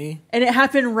it too. See? And it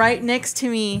happened right next to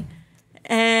me.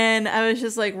 And I was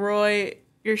just like, Roy,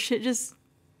 your shit just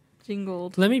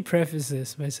jingled. Let me preface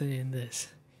this by saying this.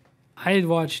 I had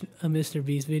watched a Mr.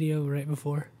 Beast video right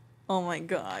before. Oh my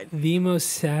God. The most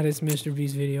saddest Mr.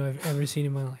 Beast video I've ever seen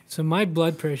in my life. So my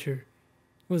blood pressure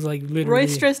was like literally. Roy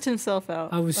stressed himself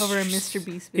out I was over a Mr.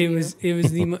 Beast video. It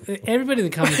was everybody in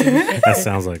the comments. Agreed, That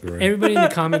sounds like right. everybody in the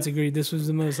comments agreed this was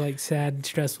the most like sad,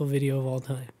 stressful video of all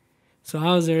time. So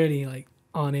I was already like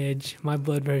on edge. My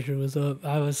blood pressure was up.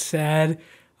 I was sad.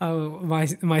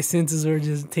 My senses were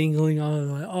just tingling. I was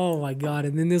like, oh my God.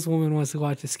 And then this woman wants to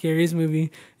watch the scariest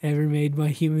movie ever made by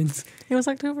humans. It was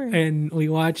October. And we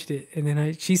watched it. And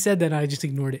then she said that I just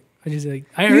ignored it. I just like,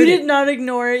 I You heard did it. not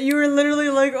ignore it. You were literally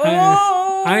like,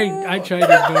 oh. I tried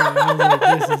to ignore it. I was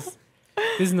like, this is.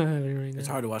 This is not happening right It's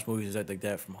now. hard to watch movies like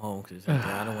that from home because like,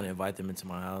 I don't want to invite them into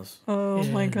my house. Oh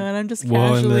my Yeah. god, I'm just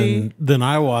Well, casually. and then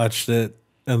I watched it,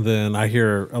 and then I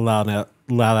hear a loud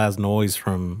ass noise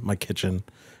from my kitchen.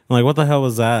 I'm like, what the hell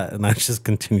was that? And I just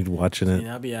continued watching it. And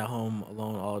I'll be at home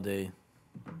alone all day.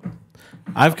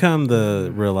 I've come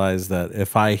to realize that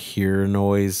if I hear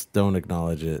noise, don't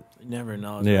acknowledge it. You never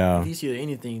know. Yeah. If you see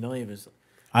anything, don't even.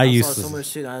 I saw used so to much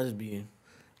shit. I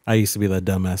just be that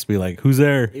dumbass. Be like, who's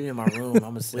there? even in my room.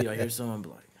 I'm asleep. I hear someone be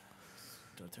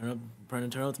like, turn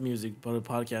up the music, put a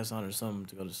podcast on or something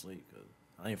to go to sleep. 'Cause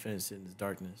I ain't finna sit in this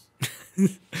darkness.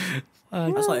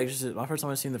 I saw Exorcist. My first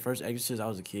time I seen the first Exorcist, I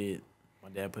was a kid. My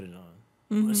dad put it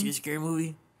on. Want to see a scary movie?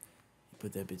 He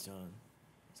put that bitch on.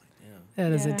 It's like, damn.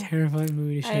 That is a Yeah. terrifying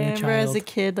movie to show I a remember as child. a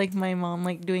kid, like my mom,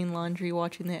 like doing laundry,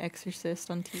 watching The Exorcist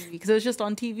on TV because it was just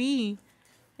on TV,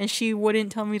 and she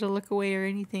wouldn't tell me to look away or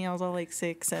anything. I was all like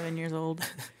 6, 7 years old.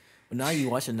 But now you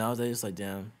watch it nowadays, it's like,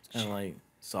 damn, it's kind of like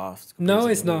soft. No, compared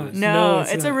to it's the not. movies. No,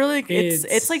 it's it's not. a really it's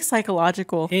It's- like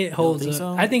psychological. It holds think up. so?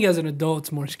 I think as an adult,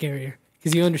 it's more scarier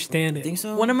because you understand it. Think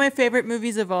so? One of my favorite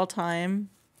movies of all time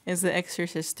is The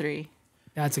Exorcist 3.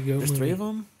 That's a goat There's movie. 3 of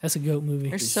them. That's a goat movie.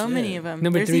 There's Holy so shit. many of them.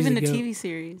 Number There's 3 is even the a goat. TV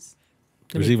series.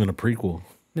 There's even a prequel.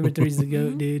 Number 3 is the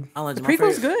goat, dude. I like The my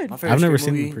prequel's favorite- good. My favorite I've never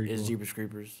scary seen the movie prequel. is Jeepers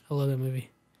Creepers. I love that movie.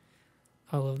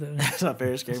 I love that movie. That's my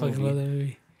favorite I scary fucking love movie. that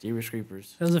movie. Jeepers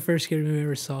Creepers. That was the first scary movie I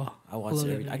ever saw. I watch love it.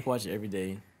 that I movie. can watch it every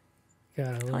day. God,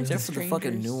 I love Like that. Except for the fucking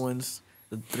Strangers. new ones,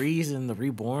 the 3s and the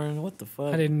Reborn. What the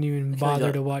fuck? I didn't even feel like bother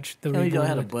y'all- to watch the I mean, y'all Reborn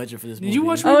had a one. budget for this Did movie. you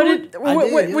watch Oh, Reborn? did, I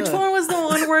did, which yeah. one was the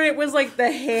one where it was like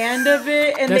the hand of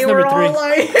it and That's they were number all 3.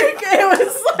 like it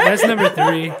was like That's number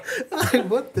 3.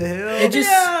 what the hell? It just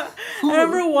yeah. I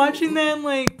remember watching that and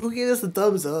like Who gave us the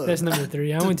thumbs up? that's number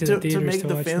 3. I went to the theaters make to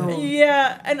the watch film. that.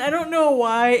 yeah, and I don't know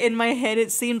why in my head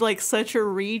it seemed like such a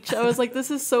reach. I was like, this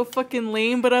is so fucking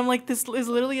lame, but I'm like, this is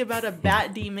literally about a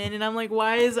bat demon, and I'm like,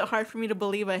 why is it hard for me to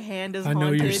believe a hand is I know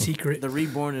haunted? your secret. The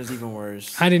Reborn is even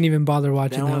worse. I didn't even bother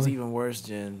watching That that one's one. even worse,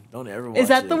 Jen. Don't ever watch Is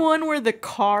that it. the one where the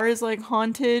car is like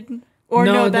haunted? Or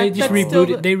no, that, they just that's still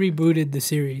rebooted. They rebooted the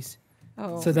series,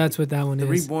 oh. so that's what that one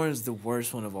The is. Reborn is the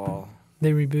worst one of all.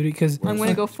 They rebooted because I'm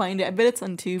gonna go find it. I bet it's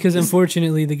on Tubi.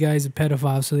 unfortunately the guy's a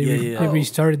pedophile, so they Yeah. they Oh.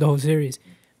 restarted the whole series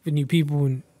with new people,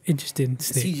 and it just didn't The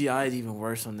stick. CGI is even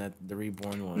worse on the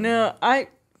Reborn one. No,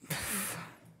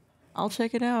 I'll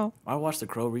check it out. I watched The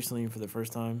Crow recently for the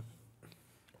first time.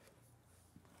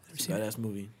 It's a seen it. badass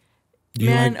movie. Do you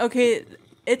Man, like? okay,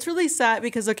 it's really sad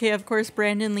because of course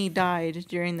Brandon Lee died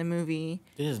during the movie.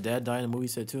 Did his dad die in the movie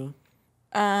set too?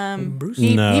 Bruce?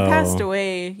 He No. passed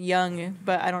away young,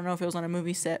 but I don't know if it was on a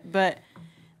movie set. But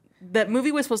that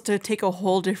movie was supposed to take a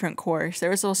whole different course. There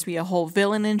was supposed to be a whole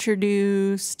villain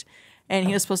introduced, and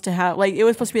he was supposed to have it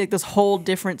was supposed to be like this whole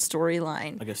different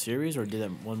storyline. Like a series, or did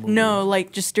that one movie? No,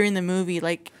 like just during the movie,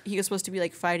 like he was supposed to be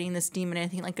like fighting this demon. I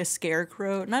think like a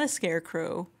scarecrow, not a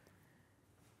scarecrow.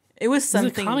 It was It's a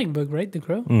something. comic book, right? The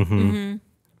Crow.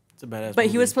 It's a badass. But movie.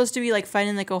 he was supposed to be like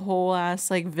fighting like a whole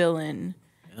ass like villain.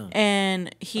 Yeah.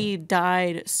 And he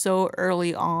died so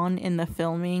early on in the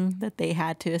filming that they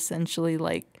had to essentially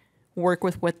like work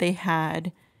with what they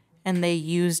had, and they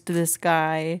used this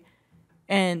guy,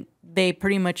 and they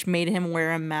pretty much made him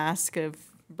wear a mask of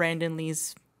Brandon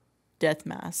Lee's death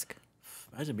mask.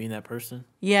 Imagine being that person.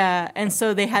 Yeah, and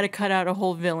so they had to cut out a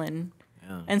whole villain.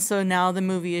 Yeah. And so now the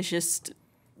movie is just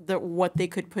what they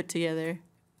could put together.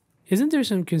 Isn't there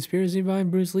some conspiracy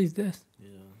behind Bruce Lee's death?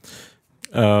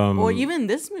 Or even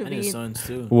this And movie. his sons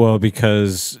too. Well,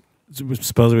 because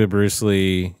supposedly Bruce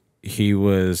Lee, he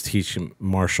was teaching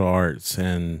martial arts,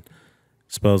 and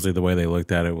supposedly the way they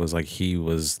looked at it was like he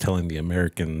was telling the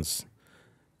Americans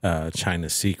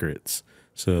China's secrets.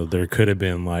 So there could have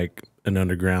been like an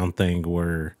underground thing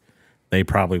where they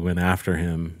probably went after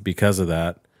him because of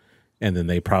that, and then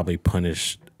they probably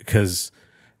punished because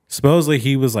supposedly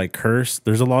he was like cursed.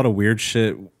 There's a lot of weird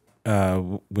shit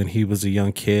when he was a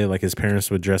young kid. Like his parents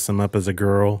would dress him up as a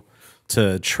girl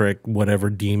to trick whatever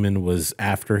demon was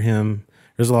after him.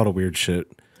 There's a lot of weird shit.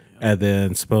 And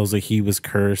then supposedly he was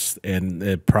cursed, and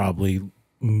it probably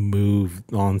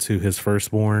moved on to his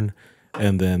firstborn.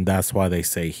 And then that's why they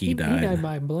say he He died. died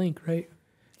by a blink, right?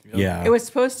 Yeah. It was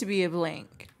supposed to be a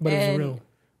blank. But it was and real.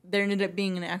 there ended up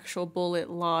being an actual bullet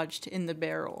lodged in the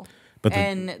barrel. But the-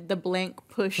 and the blank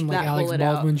pushed Some like that Alex bullet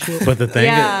Baldwin out. shit. But the thing,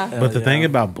 Yeah. but the Hell thing yeah.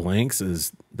 about blanks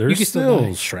is You there's can still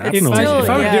die. shrapnel. If I were to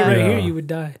do it yeah. right Yeah. here, you would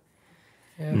die.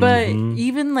 Yeah. But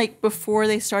even like before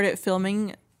they started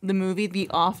filming the movie, the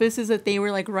offices that they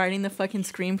were like writing the fucking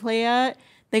screenplay at,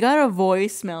 they got a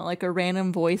voicemail, like a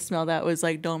random voicemail that was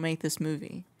like, "Don't make this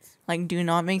movie." like, do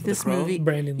not make this Crow? movie.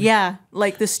 Brandon Lee. Yeah,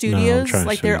 like the studios, trying to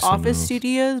like show you their something office else.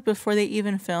 studios, before they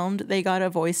even filmed, they got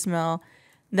a voicemail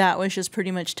that was just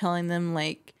pretty much telling them,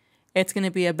 like, it's going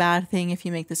to be a bad thing if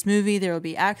you make this movie. There will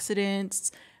be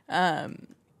accidents.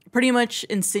 Pretty much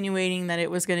insinuating that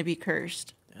it was going to be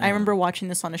cursed. I remember watching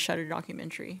this on a Shudder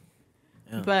documentary.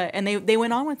 Yeah. And they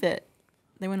went on with it.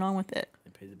 They went on with it.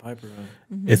 They paid the piper.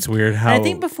 It's weird how And I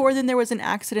think before then there was an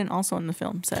accident also on the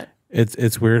film set.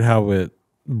 it's weird how with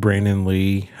Brandon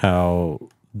Lee how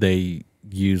they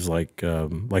use like a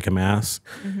mask.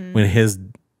 When his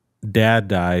dad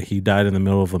died, he died in the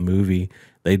middle of a movie.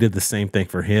 They did the same thing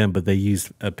for him, but they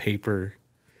used a paper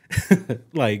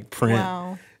like print.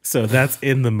 Wow. So that's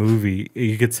in the movie.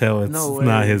 You could tell it's No way.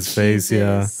 not his face.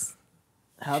 Jesus.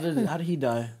 How did he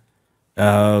die?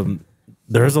 Yeah.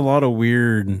 There's a lot of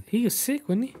weird. He was sick,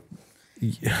 wasn't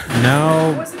he?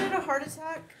 No, Wasn't it a heart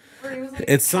attack? Or he was, like,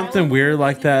 it's something weird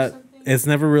like that. It's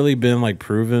never really been like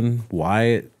proven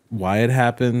why it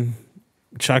happened.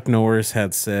 Chuck Norris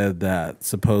had said that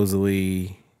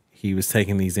supposedly he was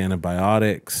taking these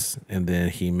antibiotics and then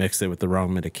he mixed it with the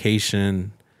wrong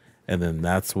medication, and then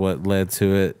that's what led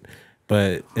to it.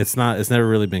 But it's never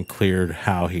really been cleared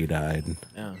how he died.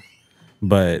 Yeah.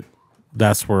 But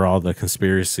that's where all the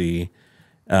conspiracy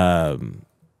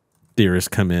theorists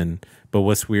come in. But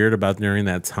what's weird about during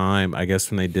that time, I guess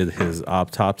when they did his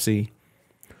autopsy,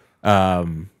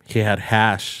 he had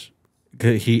hash.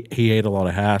 He ate a lot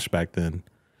of hash back then,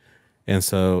 and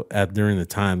so during the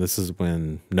time, this is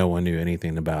when no one knew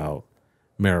anything about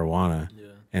marijuana,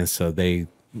 and so they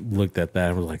looked at that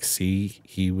and were like, "See,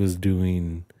 he was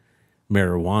doing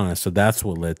marijuana, so that's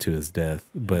what led to his death."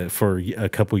 But for a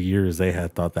couple years, they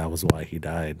had thought that was why he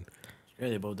died. Yeah,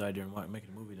 they both died during making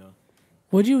a movie though.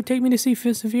 Would you take me to see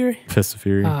Fist of Fury? Fist of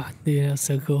Fury. Ah, dude, that was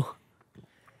so cool.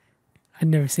 I'd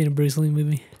never seen a Bruce Lee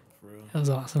movie. For real. That was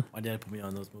awesome. My dad put me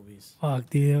on those movies. Fuck,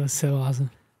 dude, that was so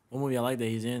awesome. One movie I like that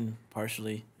he's in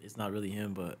partially. It's not really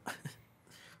him, but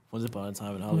Once Upon a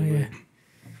Time in Oh, Hollywood.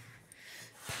 yeah.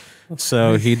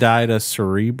 So he died of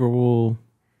cerebral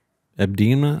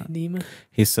edema. Edema.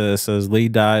 He says Lee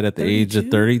died at the age of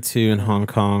 32 in Hong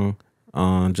Kong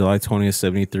on July 20th,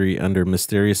 73 under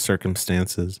mysterious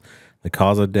circumstances. The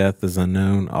cause of death is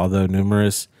unknown, although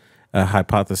numerous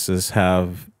hypotheses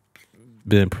have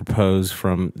been proposed,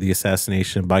 from the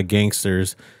assassination by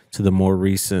gangsters to the more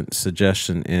recent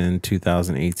suggestion in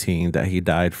 2018 that he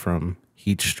died from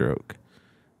heat stroke.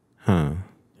 Huh.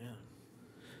 Yeah.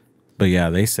 But yeah,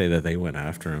 they say that they went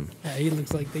after him. Yeah, he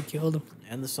looks like they killed him.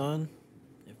 And the son,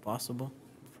 if possible.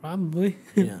 Probably.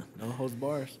 Yeah, no holds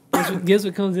bars. Guess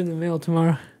what comes in the mail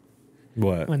tomorrow?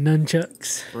 What? My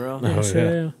nunchucks. For real. Oh, So,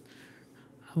 yeah.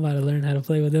 I'm about to learn how to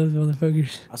play with those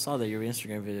motherfuckers. I saw that your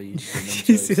Instagram video. You You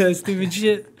see that stupid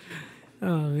shit?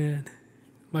 Oh, man.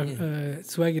 My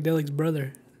Swagadelic's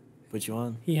brother, Put you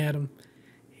on. he had them.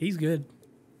 He's good.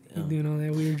 He's Yeah. doing all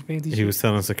that weird fancy He shit. was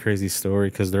telling us a crazy story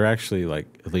because they're actually like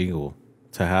illegal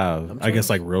to have. I'm I guess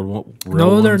sure. like real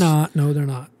No, they're ones. not. No, they're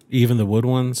not. Even the wood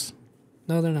ones.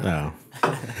 No, they're not. No.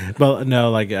 But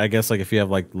no, like I guess like if you have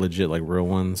like legit like real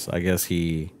ones, I guess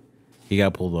he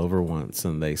got pulled over once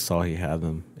and they saw he had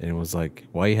them and it was like,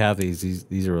 why you have these?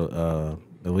 These are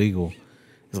illegal.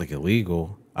 He's like,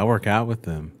 illegal? I work out with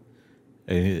them,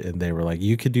 and they were like,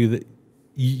 you could do that.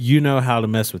 You know how to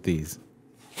mess with these.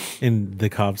 And the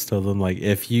cops told them like,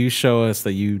 if you show us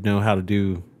that you know how to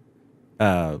do,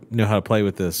 know how to play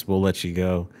with this, we'll let you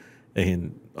go.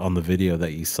 And on the video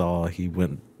that you saw, he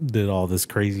did all this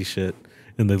crazy shit,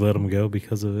 and they let him go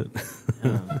because of it.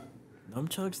 Yeah.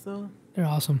 Nunchucks though. They're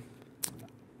awesome.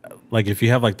 Like if you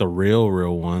have like the real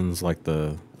ones, like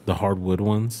the hardwood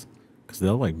ones, because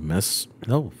they'll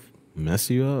mess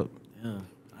you up. Yeah,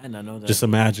 I did not know that. Just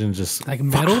imagine just Like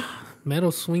metal?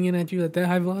 Metal swinging at you at that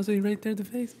high velocity right there in the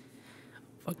face?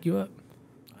 Fuck you up.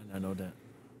 I did not know that.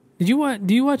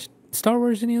 Do you watch Star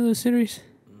Wars, any of those series?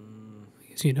 I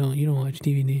guess you don't. You don't watch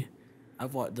TV, do you?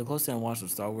 I've watched the closest thing I watched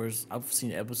was Star Wars. I've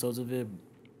seen episodes of it,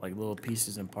 like little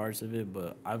pieces and parts of it,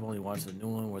 but I've only watched the new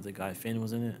one where the guy Finn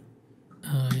was in it,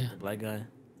 Oh, yeah. the black guy.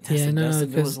 Yeah, no, that's the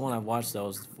 'cause- newest one I watched. That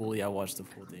was fully. I watched the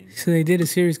full thing. So they did a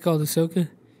series called Ahsoka.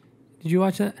 Did you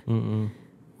watch that?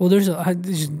 Well, I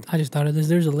just thought of this.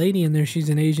 There's a lady in there. She's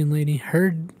an Asian lady.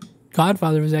 Her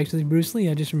godfather was actually Bruce Lee.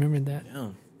 I just remembered that. Yeah,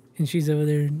 And she's over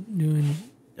there doing.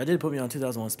 that did put me on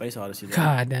 2001: Space Odyssey. Though.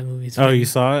 God, that movie's. oh, you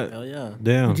saw it? Hell yeah,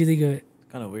 Damn. What'd you think of it?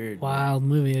 kind of weird. Wild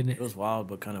movie, isn't It it? was wild,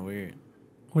 but kind of weird.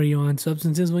 Were you on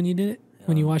substances when you did it?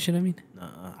 When you watched it, I mean.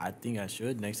 Nuh-uh. I think I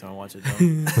should next time I watch it.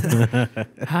 Though.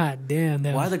 God damn,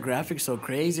 that. Why are Was, the graphics so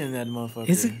crazy in that motherfucker?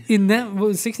 is it in that? What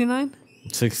was 69?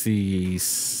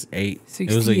 68.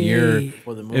 It was a year. 68.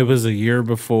 For the moon. It was a year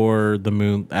before the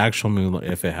moon, actual moon,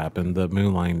 if it happened, the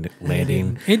moon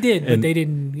landing. It did, but And- they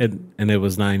didn't. And it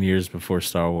was 9 years before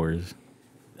Star Wars.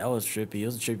 That was trippy. It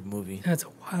was a trippy movie. That's a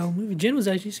wild movie. Jen was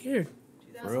actually scared.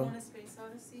 2001: A Space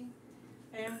Odyssey.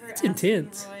 I remember It's asking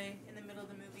intense. Roy in the middle of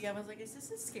the movie. I was like, "Is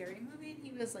this a scary movie?" And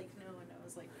he was like, "No." And I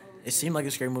was like, "Oh." It seemed like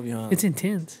a scary movie, huh? It's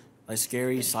intense. Like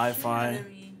scary, sci-fi.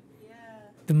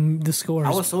 Yeah. The score.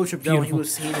 I is was so tripped out when he beautiful.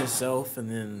 was seeing himself,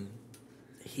 and then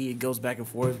he goes back and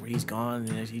forth where he's gone,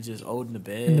 and he's just old in the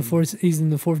bed. He's in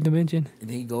the fourth dimension. And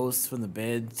then he goes from the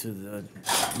bed to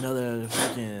another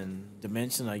fucking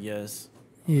dimension, I guess.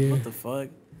 Yeah. What the fuck?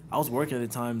 I was working at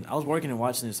the time. I was working and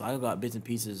watching this. So I got bits and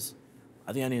pieces.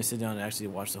 I think I need to sit down and actually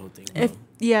watch the whole thing.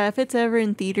 If it's ever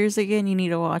in theaters again, you need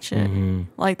to watch it.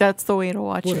 Like that's the way to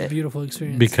watch What a it. beautiful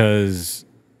experience. Because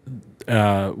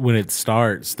when it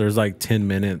starts, there's like 10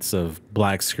 minutes of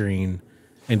black screen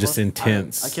and just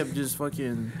intense. I kept just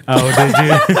fucking. Oh, did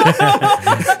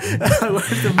you?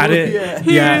 Where's the I movie didn't. at?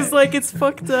 He Yeah. was like, "It's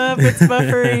fucked up. It's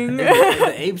buffering."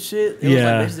 The ape shit. It was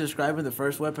Yeah. like basically describing the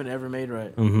first weapon ever made,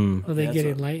 right? Will they Yeah, get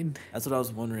that's enlightened? That's what I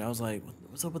was wondering. I was like,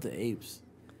 what's up with the apes?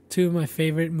 Two of my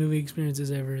favorite movie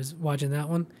experiences ever is watching that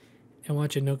one and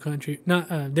watching No Country. Not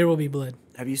There Will Be Blood.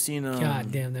 Have you seen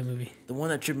God damn that movie. the one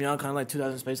that tripped me out kind of like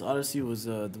 2000 Space Odyssey was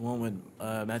the one with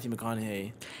Matthew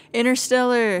McConaughey.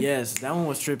 Interstellar. Yes, that one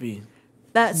was trippy.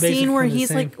 That Basically scene where the he's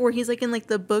same. like in like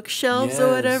the bookshelves or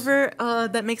Yes. whatever.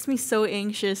 That makes me so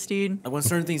anxious, dude. Like when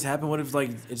certain things happen, what if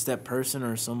like it's that person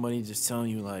or somebody just telling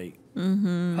you like,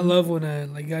 I love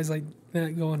when like guys like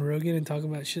that go on Rogan and talk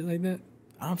about shit like that.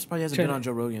 I'm surprised he hasn't Try been to- on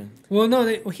Joe Rogan. Well, no,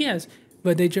 he has,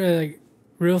 but they try like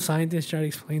real scientists try to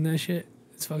explain that shit.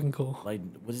 It's fucking cool. Like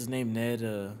what's his name?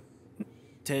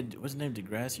 Ted. What's his name?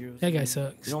 DeGrasse or That guy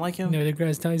something? sucks. You don't like him? No,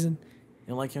 deGrasse Tyson. You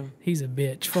don't like him? He's a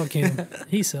bitch. Fuck him.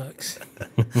 He sucks.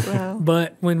 Wow.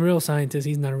 But when real scientists,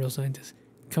 he's not a real scientist,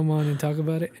 come on and talk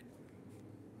about it,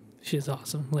 shit's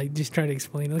awesome. Like, just try to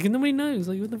explain it. Like, nobody knows.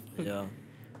 Like, what the fuck? Yeah.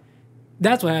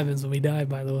 That's what happens when we die,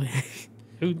 by the way.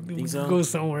 We Think so? go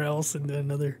somewhere else and do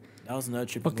another. That was another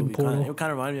trippy Fucking movie. portal. It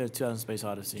kind of reminded me of 2000 Space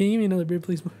Odyssey. Can you give me another beer,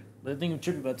 please? But the thing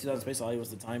trippy about 2000 Space Odyssey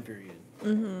was the time period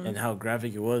and how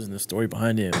graphic it was and the story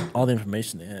behind it, all the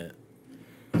information they had.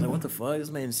 I was like, what the fuck?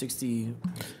 This made in 68.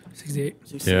 68.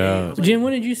 Yeah. I was like, Jim, what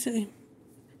did you say?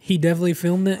 He definitely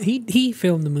filmed that. He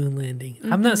filmed the moon landing.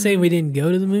 I'm not saying we didn't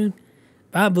go to the moon.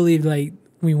 I believe, like,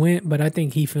 we went, but I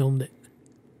think he filmed it.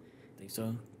 think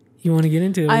so? You want to get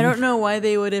into it? I don't know why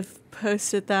they would have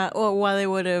posted that or why they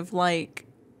would have like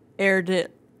aired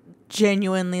it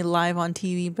genuinely live on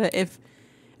TV. But if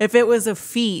it was a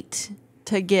feat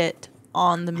to get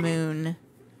on the moon,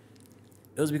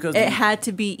 It was because it had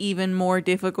to be even more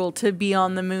difficult to be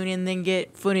on the moon and then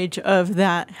get footage of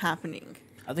that happening.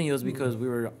 I think it was because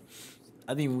the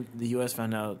U.S.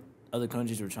 found out other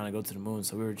countries were trying to go to the moon,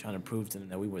 so we were trying to prove to them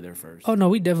that we were there first. Oh, no,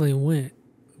 we definitely went,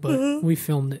 but we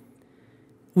filmed it.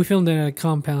 We filmed it at a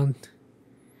compound.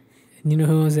 And you know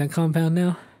who owns that compound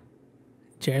now?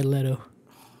 Jared Leto.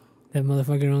 That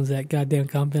motherfucker owns that goddamn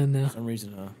compound now. For some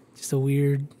reason, huh? Just a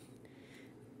weird,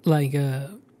 like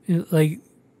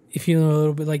if you know a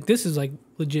little bit, like this is like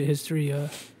legit history.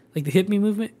 Like the hippie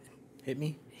movement, Hit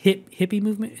me? hippie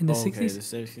movement in the Okay, 60s.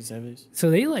 the 60s, 70s. So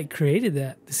they like created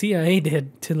that. The CIA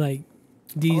did to like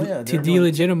Oh, yeah, to they're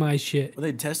doing- delegitimize shit. Were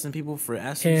they testing people for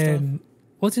acid and stuff? And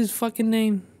what's his fucking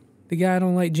name? The guy I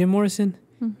don't like, Jim Morrison.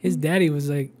 His daddy was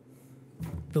like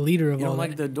the leader of You all don't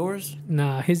like that. the Doors?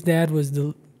 Nah, his dad was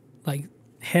the like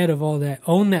head of all that,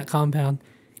 owned that compound,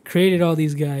 created all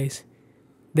these guys.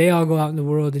 They all go out in the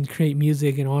world and create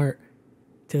music and art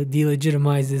to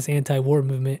delegitimize this anti-war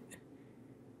movement.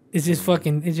 It's just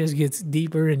fucking. It just gets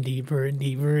deeper and deeper and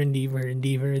deeper and deeper and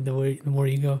deeper the more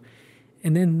you go.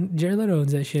 And then Jared Leto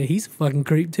owns that shit. He's a fucking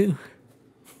creep too.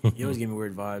 You always give me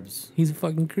weird vibes. He's a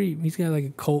fucking creep. He's got like a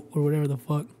cult or whatever the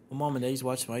fuck. My mom and dad used to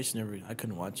watch him. I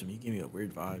couldn't watch him. He gave me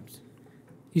weird vibes.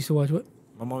 Used to watch what?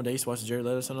 My mom and dad used to watch Jared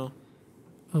Leto channel.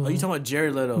 Oh, Oh, you talking about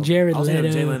Jared Leto? Jared I was thinking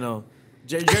of Jay Leto. Leno.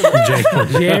 Jared Leto.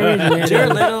 Jared Leto. Jared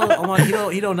Leto. I'm like,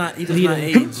 he does not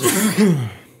age.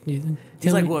 You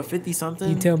He's tell like me- what, 50 something?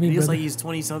 you tell me, He looks brother. like he's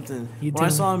 20 something. You When I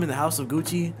tell saw me. him in the House of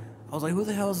Gucci, I was like, who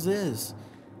the hell is this?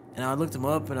 And I looked him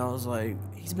up and I was like,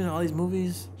 he's been in all these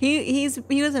movies. He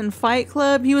was in Fight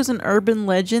Club. He was an urban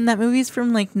legend. That movie's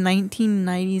from like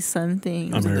 1990 something.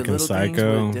 He was in The American Little Things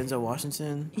Psycho. with Denzel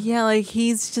Washington. Yeah, like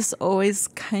he's just always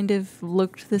kind of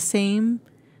looked the same.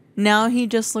 Now he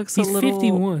just looks He's a little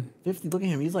 51. 50, look at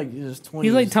him. He's like just 20.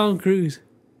 He's like Tom Cruise.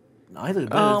 No, he looks better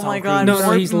than Oh Tom my Cruise. god,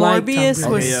 No, he's like Tom Morbius Cruise.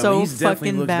 was Okay, yeah, but so he's definitely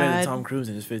fucking looks better than bad. Tom Cruise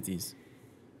in his 50s.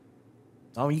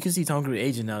 You can see Tom Cruise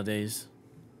aging nowadays.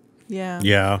 Yeah.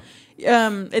 Yeah.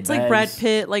 It's like Brad Bags.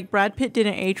 Pitt. Like Brad Pitt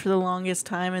didn't age for the longest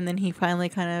time, and then he finally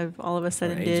kind of all of a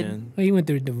sudden did. Aging. Well, he went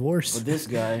through a divorce. But this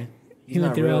guy, he's He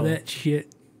went not through all real. that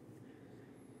shit.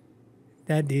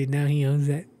 That dude, now he owns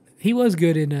that. He was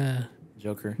good in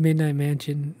Joker. Midnight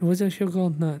Mansion. What's that show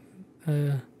called? Not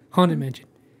Haunted Mansion.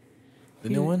 The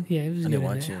new one? Yeah, he was I good didn't in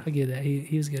watch that. it. I'll give that.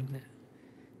 He was good in that.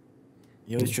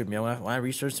 He always tripped me out. When I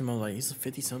researched him, I'm like, he's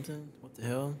 50-something? What the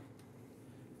hell?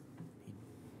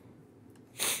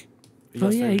 Oh,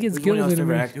 yeah, he gets skills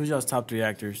in it. Who's y'all's top 3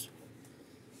 actors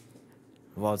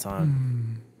of all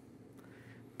time?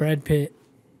 Brad Pitt.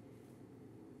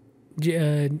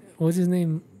 What's his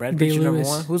name? Brad Pitt, your number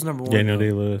Day-Lewis. one? Who's number one? Daniel though?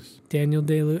 Day-Lewis. Daniel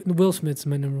Day-Lewis. Will Smith's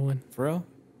my number one. For real?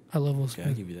 I love Will Okay, Smith.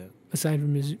 I'll give you that. Aside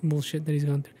from his bullshit that he's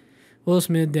gone through. Will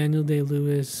Smith, Daniel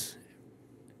Day-Lewis,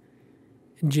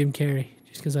 and Jim Carrey.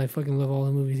 Just because I fucking love all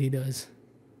the movies he does.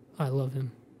 I love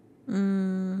him.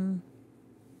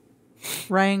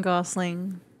 Ryan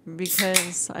Gosling,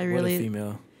 because I What a really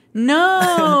female.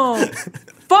 no.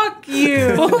 Fuck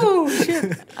you. Oh,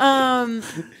 shit.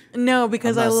 No,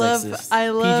 because I'm I not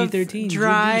love sexist. PG-13,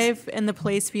 Drive and The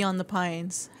Place Beyond the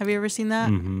Pines. Have you ever seen that?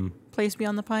 Mm-hmm. Place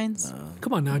Beyond the Pines.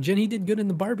 Come on now, Jen. He did good in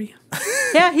the Barbie.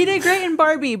 Yeah, he did great in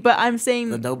Barbie, but I'm saying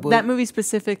The Notebook? that movie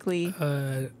specifically.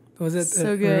 Was it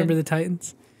So good. Remember the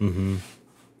Titans? Mm-hmm.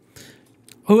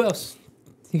 Who else?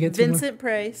 You get two more? Vincent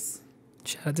Price.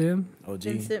 Shout out to him. OG.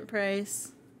 Vincent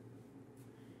Price.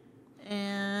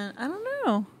 And I don't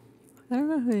know. I don't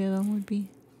know who the other one would be.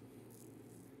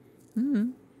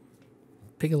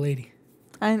 Pick a lady.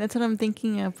 That's what I'm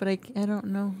thinking of, but I don't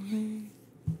know.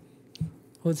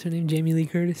 What's her name? Jamie Lee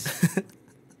Curtis.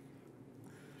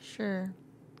 Sure.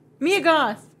 Mia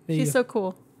Goth. There you She's go. so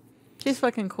cool. She's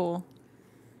fucking cool.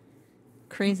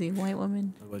 Crazy white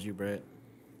woman. What about you, Brett?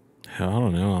 Hell, I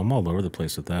don't know. I'm all over the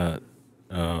place with that.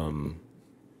 I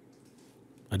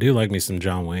do like me some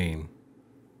John Wayne.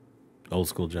 Old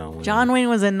school John Wayne. John Wayne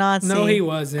was a Nazi. No, he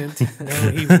wasn't.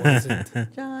 No, he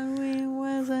wasn't. John Wayne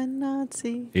was a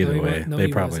Nazi. Either No, he way, wa- no, they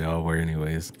he probably wasn't. all were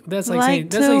anyways. That's like,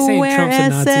 Like saying Trump's a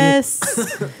Nazi. SS.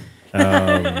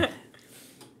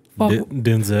 Fuck.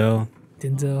 Denzel.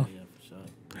 Denzel. Yeah, for sure.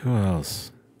 Who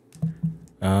else?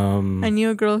 I knew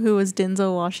a girl who was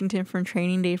Denzel Washington from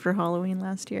Training Day for Halloween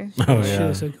last year. Oh Shit yeah.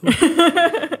 was so cool. That's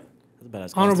a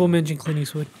badass Honorable costume. mention, Clint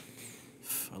Eastwood.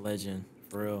 A legend.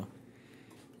 For real.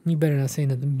 You better not say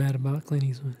nothing bad about Clint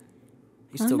Eastwood.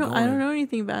 He's I still don't know. going. I don't know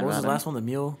anything bad What was about the him. last one? The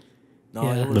Mule? No,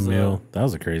 Yeah. it The was Mill. That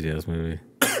was a crazy ass movie.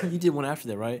 He did one after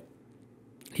that, right?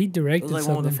 He It directed was like one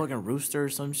something. with the fucking rooster or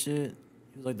some shit.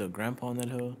 He was like the grandpa on that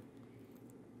hill.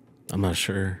 I'm not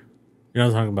sure. You're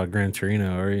not talking about Gran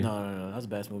Torino, are you? No. That was a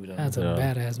badass movie though. That's a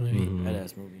Yeah. badass movie. Mhm.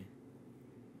 Badass movie.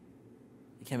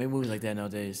 You can't make movies like that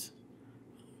nowadays.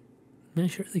 Man,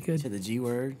 sure they could. Said the G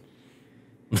word.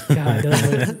 God, those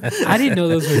were, I didn't know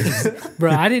those were,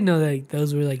 bro. I didn't know that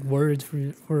those were like words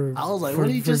for. I was like, for, what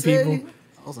did you for just people. say?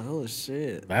 I was like, oh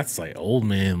shit. That's like old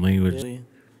man language. Really?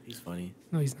 He's funny.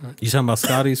 No, he's not. You talking about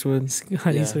Scott Eastwood?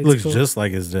 Scott Yeah. Eastwood's Looks cool. just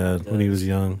like his dad when he was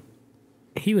young.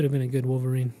 He would have been a good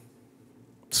Wolverine.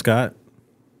 Scott?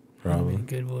 He would have been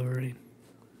Probably. a good Wolverine.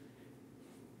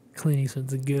 Clint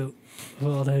Eastwood's a goat.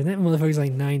 Well, that motherfucker's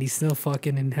like 90, still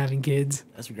fucking and having kids.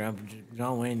 That's what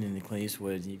John Wayne and Clint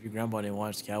Eastwood. If your grandpa didn't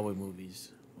watch cowboy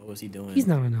movies, what was he doing? He's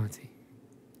not a Nazi.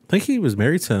 I think he was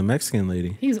married to a Mexican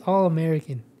lady. He's all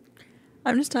American.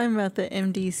 I'm just talking about the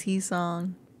MDC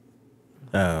song.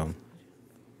 Oh.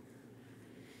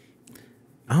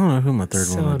 I don't know who my third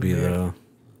So one would be, American. though.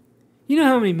 You know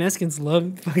how many Mexicans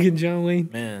love fucking John Wayne?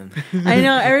 Man, I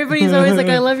know everybody's always like,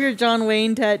 "I love your John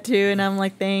Wayne tattoo," and I'm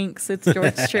like, "Thanks, it's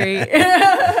George Strait."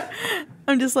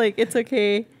 I'm just like, it's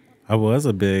okay. I was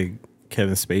a big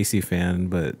Kevin Spacey fan,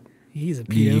 but He's a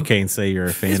you pedo. can't say you're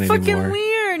a fan It's anymore. fucking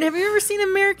weird. Have you ever seen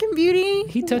American Beauty?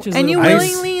 He touches And you little I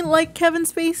s- willingly like Kevin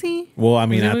Spacey? Well, I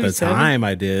mean, Is that at the movie Seven? time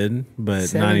I did, but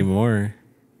Seven? not anymore.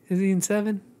 Is he in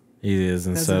 7? He is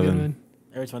in That's a good 7. one.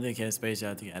 every time I think of Kevin Spacey,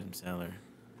 I think Adam Sandler.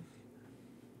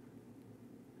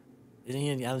 Isn't he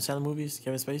in the Adam Sandler movies?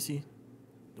 Kevin Spacey,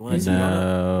 the one that's in grown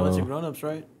up, the ones in No. Grown Ups,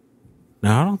 right?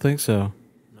 No, I don't think so.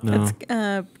 No.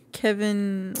 That's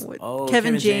Kevin. Oh,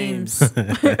 Kevin Kevin James.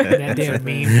 That damn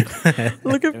meme.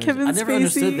 Look up Kevin I never Spacey.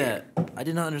 understood that. I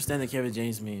did not understand the Kevin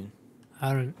James meme.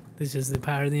 I don't. This is the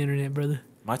power of the internet, brother.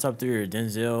 My top 3 are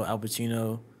Denzel, Al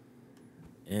Pacino,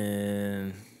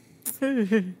 and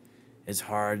it's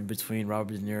hard between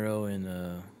Robert De Niro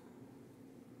and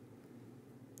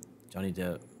Johnny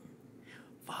Depp.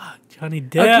 Fuck Johnny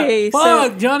Depp. Okay,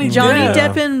 Fuck so Johnny Johnny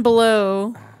Depp. Depp and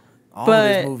Blow. All of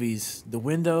But- his movies, The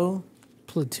Window,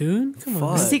 Platoon? Come on. Fuck.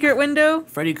 man. Secret Window.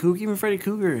 Freddy Cougar, even Freddy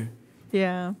Cougar.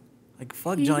 Yeah. Like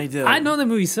fuck Johnny Depp. I know the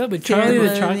movie sucked, but Charlie the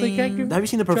Chocolate Loving. Factory? Have you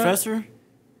seen The Professor?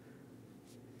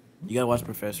 You gotta watch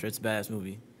Professor. It's a badass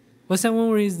movie. What's that one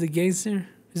where he's the gangster?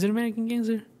 Is it American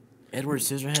Gangster? Edward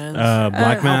Scissorhands.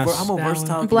 Black Mass. I'm a That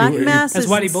versatile. one. Black comedian. Mass That's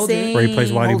is Whitey Bulger. insane. Where he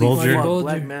plays Whitey Holy Bulger. fuck, Bulger.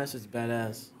 Black Mass is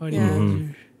badass. Whitey Yeah.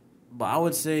 Bulger. But I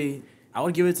would say I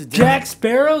would give it to Jack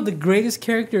Sparrow, the greatest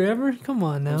character ever? Come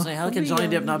on I'm now. saying, how can Johnny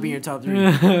Depp not be in your top 3?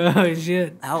 Oh,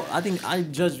 shit. How I think I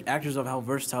judge actors of how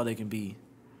versatile they can be.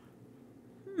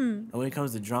 And when it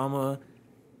comes to drama,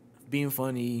 being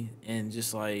funny, and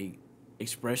just like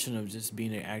expression of just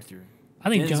being an actor. I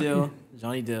think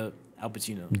Johnny Depp, Al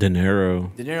Pacino, De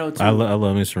Niro. De Niro too. I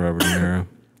love me some Robert De Niro.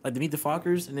 Like to Meet the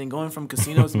Fockers, and then going from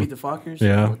Casino to Meet the Fockers.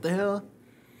 Yeah. What the hell?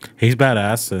 He's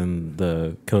badass in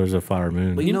the Killers of Flower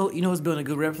Moon. But you know who's building a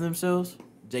good rep for themselves?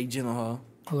 Jake Gyllenhaal.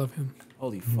 I love him.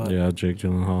 Holy fuck. Yeah, Jake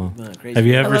Gyllenhaal. Building a crazy Have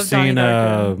you rep. ever love Donnie seen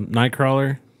Darko.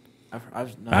 Nightcrawler?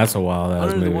 That's a wild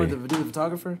ass The movie. one, the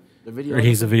photographer, the video. Or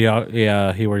he's a video.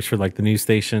 Yeah, he works for like the news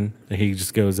station. And he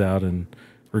just goes out and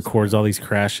records all these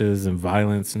crashes and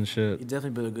violence and He shit. definitely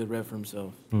built a good rep for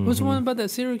himself. What's the one about that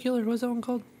serial killer? What's that one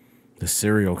called? The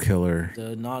serial killer.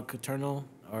 The Nocturnal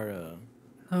or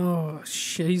Oh,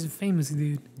 shit. He's a famous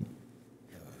dude.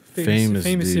 Famous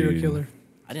serial dude. killer.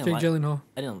 I didn't Jake like. Gyllenhaal.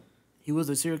 I didn't. He was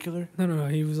a serial killer. No.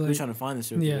 He was We were like. trying to find the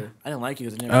serial Yeah. killer. I didn't like it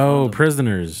because I never. Oh, found him.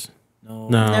 Prisoners. No.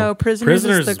 No, prisoners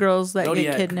is the girls that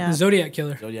Zodiac. get kidnapped. Zodiac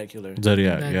Killer. Zodiac killer.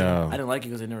 Zodiac. Bad I Yeah. didn't like it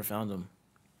because I never found him.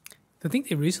 I think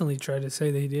they recently tried to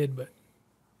say they did, but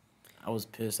I was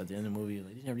pissed at the end of the movie.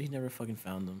 Like he never fucking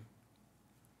found him.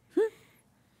 did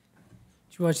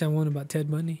you watch that one about Ted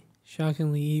Bundy?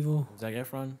 Shockingly evil. Zac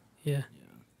Efron. Yeah.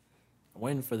 I'm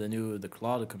waiting for the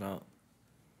Claw to come out.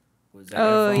 Was Zac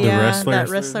Oh Efron. The yeah, wrestler? that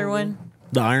wrestler one.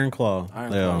 The Iron Claw.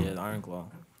 Iron yeah. Claw. Yeah, the Iron Claw.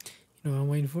 You know what I'm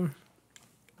waiting for?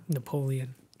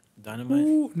 Napoleon. Dynamite.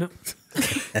 Ooh, no.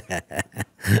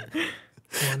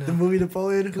 Come on now. The movie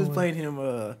Napoleon. Who's on. playing him?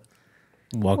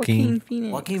 Walking.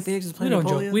 Phoenix. Joaquin Phoenix is We playing don't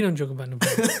Napoleon. joke. We don't joke about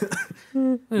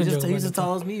Napoleon. He's as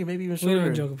tall as me, or maybe even We shorter.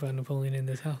 don't joke about Napoleon in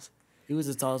this house. He was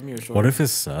as tall as me, or shorter. What if it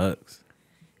sucks?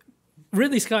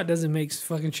 Ridley Scott doesn't make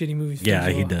fucking shitty movies. Yeah, first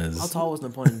of he all. does. How tall was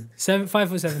Napoleon?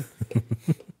 5'7".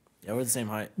 Yeah, we're the same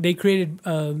height. They created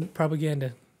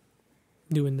propaganda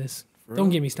doing this. For Don't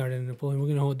real? get me started on Napoleon.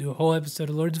 We're gonna do a whole episode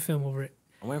of Lords of Film over it.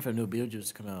 I'm waiting for a new Beetlejuice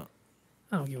to come out.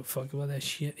 I don't give a fuck about that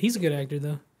shit. He's a good actor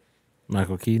though.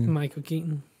 Michael Keaton. Michael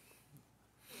Keaton.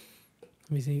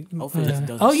 Let me see. Hopefully this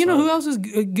doesn't oh, you know who suck. else is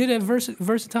good at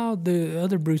versatile? The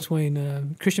other Bruce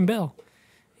Wayne, Christian Bale.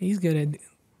 He's good at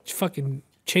fucking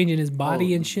changing his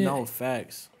body Oh, and shit. No,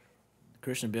 facts.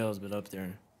 Christian Bale's been up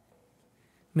there.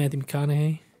 Matthew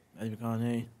McConaughey. Matthew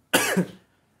McConaughey.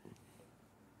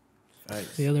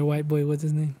 Facts. The other white boy, what's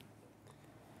his name?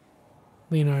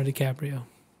 Leonardo DiCaprio.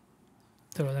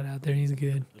 Throw that out there. He's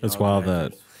good. It's All wild the that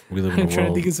actors. we live in I'm a trying to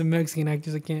world. think of some Mexican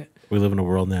actors. I can't. We live in a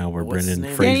world now where What's his Brendan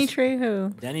name? Danny Fraser.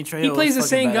 Trejo. Danny Trejo. He plays the was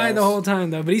same fucking guy the badass. whole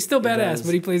time though, but he's still He badass. does.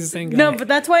 But he plays the same guy. No, but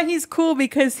that's why he's cool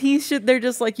because he should. They're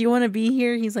just like, you want to be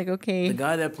here. He's like, The okay.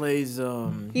 guy that plays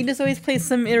He just always plays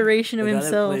some iteration the of guy that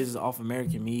himself. plays off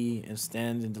American Me and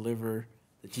Stand and Deliver,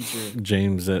 the teacher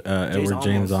James Edward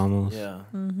James Olmos. Yeah,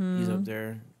 Mm-hmm. he's up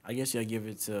there. I guess you gotta give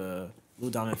it to Lou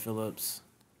Diamond Phillips.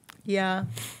 Yeah.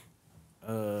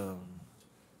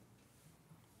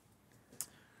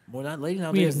 More not lady We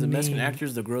nowadays. have The Mexican named-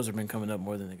 actors, the girls have been coming up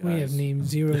more than the guys. We have named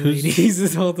 0 Who's- ladies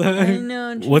this whole I time. know.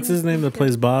 I'm What's trying his to name that think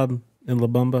plays Bob in La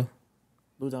Bamba?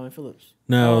 Lou Diamond Phillips.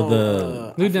 No, Oh, the Lou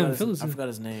I forgot Diamond his- Phillips. I forgot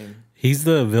his name. he's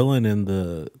the villain in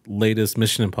the latest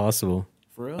Mission Impossible.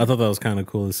 For real? I thought that was kind of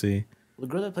cool to see. The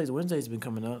girl that plays Wednesday's been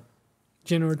coming up.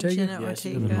 Jenna Ortega, Jenna Yeah,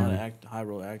 she's been in a lot Ortega. of high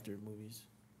role actor movies.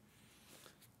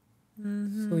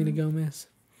 Selena Gomez,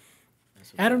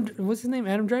 That's Adam. What's his name?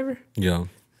 Adam Driver. Yeah.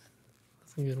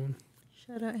 That's a good one.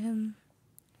 Shout out him.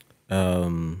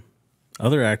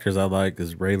 Other actors I like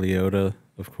is Ray Liotta,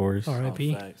 of course. All right.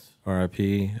 R.I.P. facts.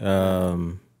 R.I.P.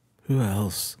 Who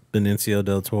else? Benicio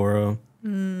del Toro.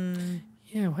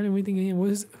 Yeah. Why didn't we think of him?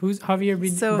 Who's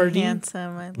Javier So Bardem?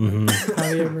 handsome. I love Mm-hmm.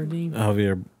 Javier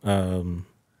Bardem. Javier.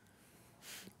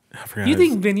 I forgot. You his-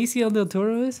 think Benicio del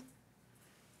Toro is?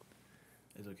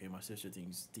 It's okay. My sister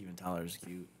thinks Steven Tyler is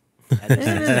cute. At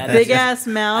Big ass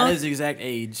At mouth. his exact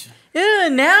age. Yeah,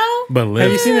 now? But Have you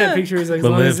Liv, seen that picture? He's like, as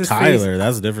but long as Liv this Tyler,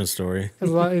 that's a different story. face,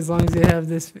 as long as they have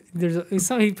this,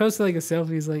 he posted like a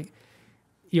selfie. He's like,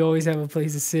 you always have a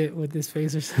place to sit with this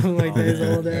face or something like that. His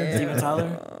old ass. Steven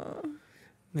Tyler?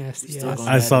 Nasty He's still ass. going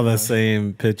I saw bad that now.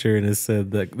 same picture and it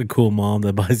said that the cool mom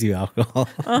that buys you alcohol.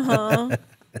 Uh-huh.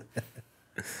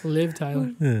 Liv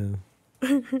Tyler. Yeah.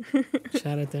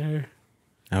 Shout out to her.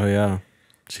 Oh yeah,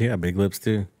 she got big lips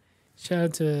too. Shout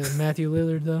out to Matthew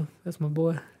Lillard though. That's my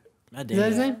boy. Matt Is that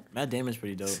his Damon. name? Matt Damon's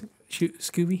pretty dope.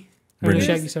 Scooby. Or no, Brendan.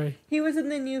 Shaggy. Sorry. He was in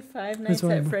the new Five Nights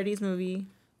what I at know. Freddy's movie.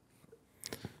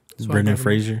 That's what I'm Brendan talking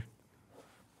Fraser.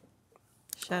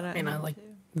 Shout out. And I him, like- too.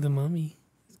 The Mummy.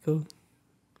 It's cool.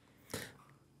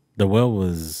 The Well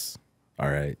was all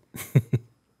right.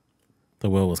 The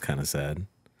Well was kind of sad.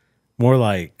 More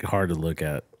like hard to look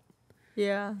at.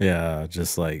 Yeah. Yeah,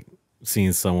 just like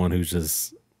seeing someone who's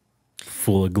just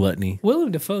full of gluttony.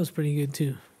 Willem Dafoe's pretty good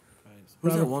too.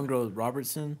 Who's that Robert- one girl?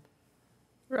 Robertson?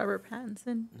 Robert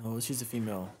Pattinson. No, she's a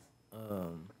female. I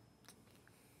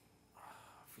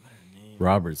forgot her name.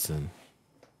 Robertson.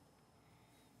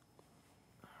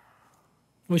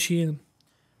 What's she in?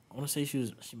 I want to say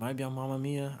she might be on Mamma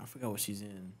Mia. I forgot what she's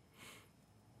in.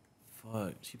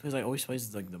 Fuck, she plays always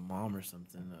plays like the mom or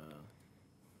something.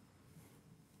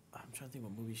 I'm trying to think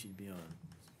what movie she'd be on.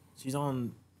 She's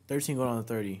on 13 going on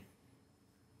 30.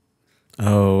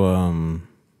 Oh,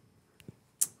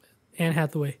 Anne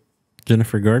Hathaway.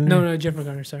 Jennifer Gardner. No, Jennifer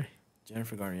Garner. Sorry.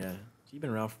 Jennifer Garner, yeah. She's been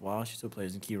around for a while. She still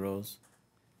plays in key roles.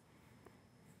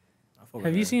 I fuck with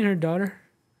Have you her. seen her daughter?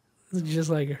 Looks just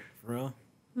like her. For real?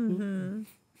 Mm-hmm.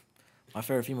 My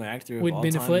favorite female actor With of all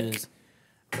Ben time Affleck? is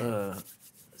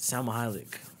Salma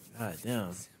Hayek. God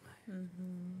damn.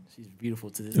 She's beautiful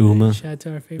to this day. Uma. Shout out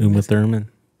to our favorite. Uma Miss-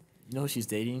 Thurman. You know who she's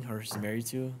dating or she's married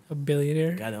to? A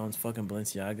billionaire. The guy that owns fucking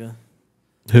Balenciaga.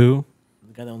 Who?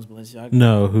 The guy that owns Balenciaga.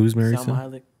 No, who's married Salma to?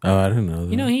 Hayek. Oh, I don't know.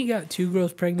 You know he got 2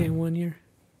 girls pregnant in 1 year.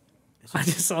 I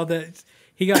just saw that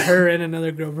he got her and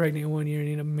another girl pregnant in 1 year and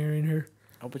ended up marrying her.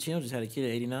 Al Pacino just had a kid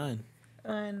at 89.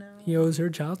 I know. He owes her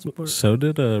child support. So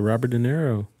did Robert De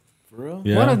Niro. For real?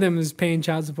 Yeah. One of them is paying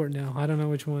child support now. I don't know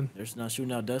which one. They're not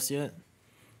shooting out dust yet?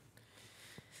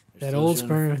 They're That still old shooting-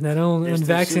 sperm, that old they're still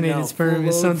shooting unvaccinated out sperm full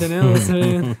is loads. something else,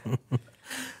 man.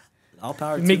 All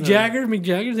power to Mick them.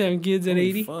 Jagger's having kids at Holy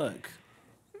 80. Fuck.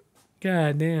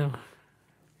 God damn.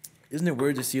 Isn't it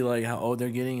weird to see like how old they're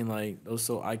getting and like those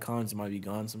so icons might be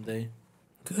gone someday?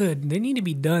 Good. They need to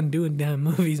be done doing damn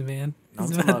movies, man. I'm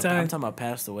It's talking, about about, I'm time. talking about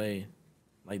passed away.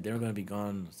 Like they're gonna be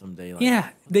gone someday. Like, Yeah,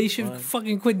 they the should fuck?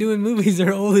 fucking quit doing movies.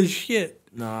 They're old as shit.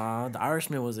 Nah, The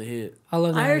Irishman was a hit. I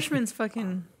love that. Irishman's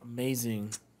fucking.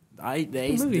 Amazing.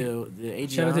 movie. The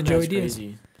age Shout out to on Joey that's Diaz.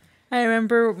 crazy. I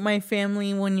remember my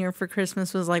family one year for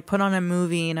Christmas was like, put on a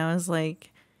movie, and I was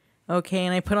like, okay.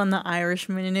 And I put on The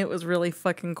Irishman, and it was really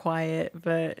fucking quiet.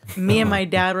 But me and my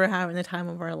dad were having the time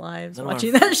of our lives None of my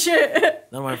watching that shit.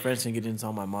 None of my friends can get into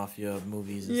all my mafia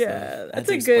movies. And Yeah, stuff. I had that's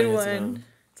to a explain good it to one. them.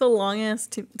 It's a long ass.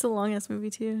 It's a long ass movie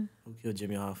too. Who killed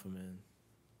Jimmy Hoffa, man?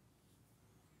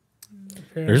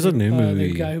 There's a new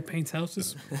movie. The guy who paints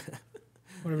houses.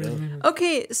 Whatever his name is.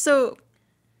 Okay, so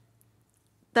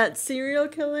that serial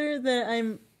killer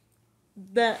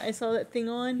that I saw that thing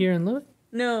on. Here in Lubbock?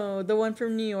 No, the one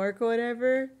from New York or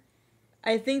whatever.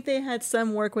 I think they had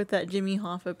some work with that Jimmy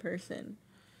Hoffa person.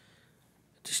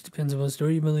 Just depends on what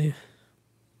story you believe.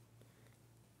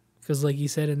 Because, like you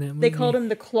said in that movie, They called him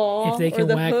the Claw. if they or can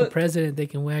the whack hook. a president, they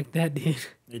can whack that dude.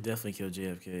 They definitely killed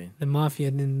JFK. The mafia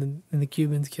and the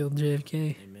Cubans killed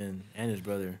JFK. Amen. And his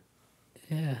brother.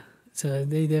 Yeah. So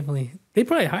they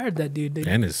probably hired that dude.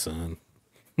 And his son.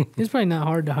 It's probably not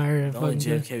hard to hire a The only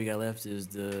fucking JFK we got left is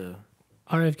the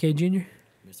RFK Jr.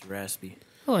 Mr. Raspy.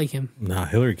 I like him. Nah,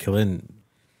 Hillary Clinton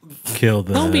killed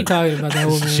the. Don't be talking about that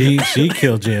woman. She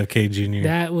killed JFK Jr.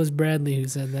 That was Bradley who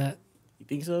said that. You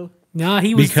think so? Nah,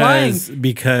 he was flying.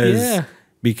 Yeah.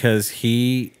 Because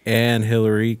he and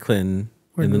Hillary Clinton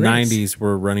Were in the in the race. 90s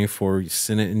were running for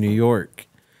Senate in New York,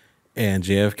 and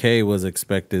JFK was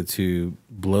expected to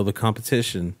blow the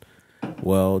competition.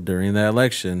 Well, during that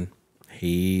election,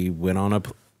 he went on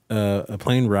a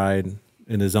plane ride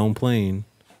in his own plane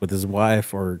with his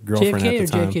wife or girlfriend JFK at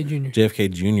the or time. JFK Jr.?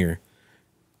 JFK Jr.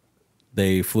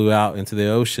 They flew out into the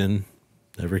ocean,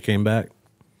 never came back.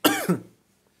 I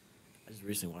just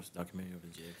recently watched a documentary over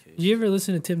JFK. Did you ever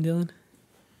listen to Tim Dillon?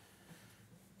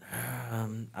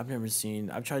 I've never seen.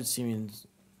 I've tried seeing.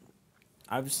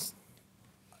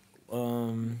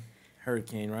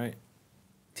 Hurricane, right?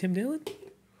 Tim Dillon?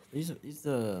 He's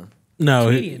the No,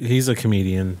 Comedian. he's a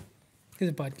comedian. He's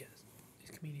a podcast. He's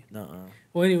a comedian. nuh-uh.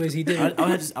 Well, anyways, he did. I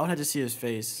would have to see his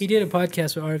face. He did a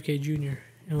podcast with RFK Jr.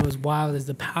 and it was wild as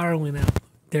the power went out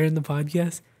during the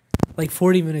podcast, like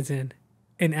 40 minutes in,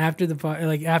 and after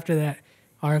after that,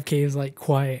 RFK was like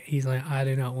quiet. He's like, I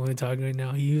do not want to talk right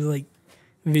now. He was like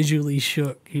visually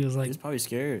shook. He was like, He's probably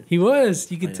scared. he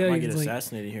was. You could Like, I tell. might He get was like,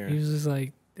 assassinated here. he was just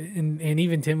like, and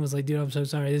even Tim was like, dude, I'm so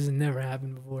sorry. This has never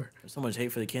happened before. There's so much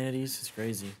hate for the Kennedys. It's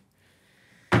crazy.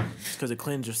 It's because the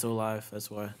Clintons are still alive. That's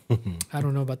why. I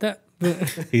don't know about that. But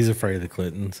He's afraid of the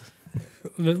Clintons.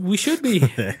 we should be.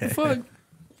 Fuck.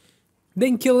 They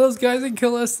can kill those guys. They can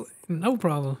kill us. No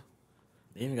problem.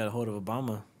 They even got a hold of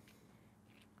Obama.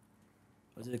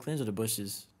 Was it the Clintons or the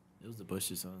Bushes? It was the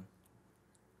Bushes, huh?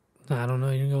 I don't know.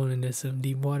 You're going into some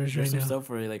deep waters There's right some now. stuff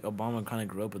where like Obama kind of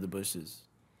grew up with the Bushes.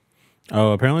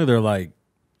 Oh, apparently they're like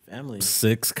Family.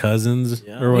 6 cousins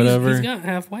Yeah. or whatever. He's got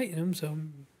half white in him, so.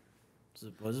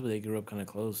 Supposedly they grew up kind of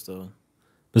close, though.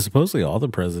 But supposedly all the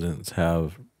presidents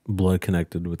have blood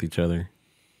connected with each other.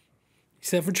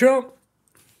 Except for Trump.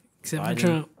 Except Biden. for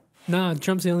Trump. Nah,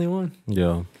 Trump's the only one.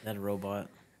 Yeah. That robot.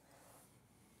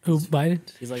 Who, Biden?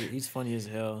 He's funny as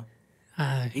hell.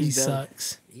 He He's better.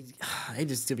 sucks. I hate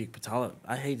to be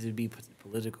I hate to be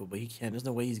political, but he can't. There's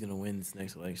no way he's gonna win this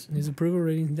next election. His approval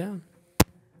rating's down. fact.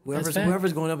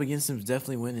 Whoever's going up against him is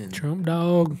definitely winning. Trump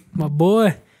dog, my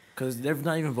boy. Because they're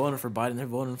not even voting for Biden. They're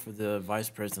voting for the vice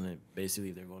president.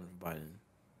 Basically, they're voting for Biden.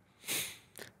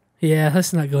 Yeah,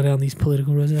 let's not go down these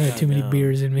political roads. I have too many know.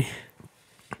 beers in me.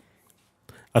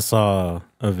 I saw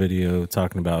a video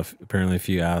talking about apparently if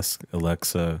you ask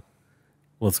Alexa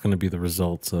what's going to be the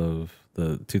results of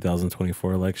the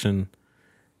 2024 election,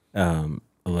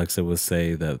 Alexa would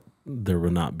say that there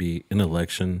will not be an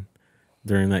election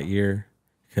during that year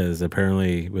because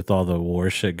apparently with all the war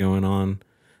shit going on,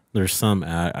 there's some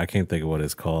act, I can't think of what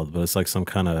it's called, but it's like some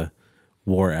kind of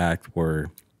war act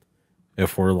where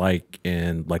if we're like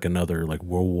in like another like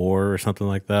World War or something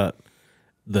like that,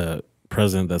 the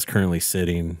president that's currently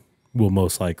sitting will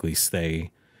most likely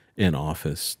stay in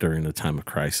office during the time of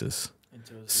crisis.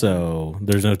 So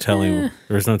there's no telling.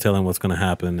 There's no telling what's going to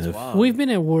happen if. Wow. We've been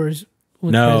at wars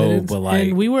with No, presidents, but like-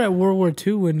 and we were at World War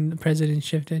II when the president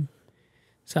shifted.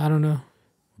 So I don't know.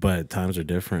 But times are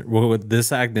different. Well,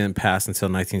 this act didn't pass until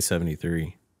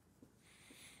 1973.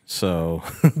 So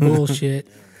Bullshit.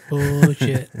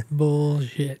 Bullshit.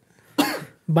 Bullshit.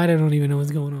 Biden don't even know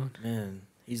what's going on. Man,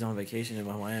 he's on vacation in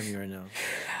Miami right now.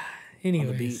 Anyways.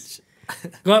 On the beach.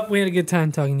 Go up. We had a good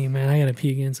time talking to you, man. I gotta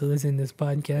pee again, so let's end this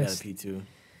I got a podcast.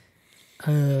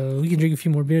 P2. We can drink a few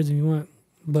more beers if you want,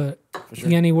 but For you sure.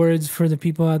 got any words for the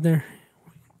people out there?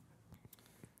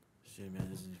 Shit, man.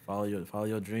 Just follow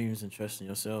your dreams and trust in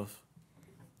yourself.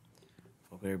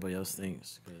 Fuck what everybody else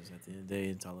thinks. Because at the end of the day,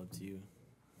 it's all up to you.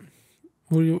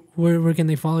 Where can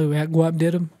they follow you at?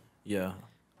 Guapdidem? Yeah.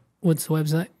 What's the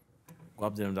website?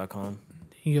 Guapdidem.com.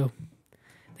 There you go.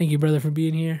 Thank you, brother, for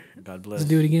being here. God bless. Let's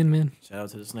do it again, man. Shout out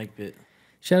to the Snake Pit.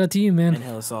 Shout out to you, man. And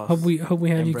Hella Sauce. Hope we have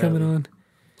And you coming Bradley. on.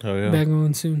 oh yeah, Back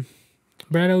on soon.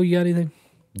 Brado, you got anything?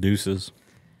 deuces.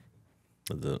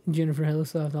 That's it. Jennifer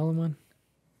Hellesoft, all of mine.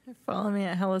 Follow me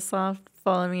at Hellasoft.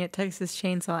 Follow me at Texas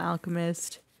Chainsaw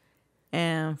Alchemist.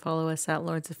 And follow us at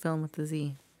Lords of Film with the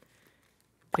Z.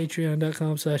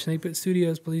 Patreon.com/SnakePit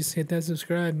Studios. Please hit that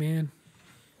subscribe, man.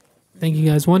 Thank you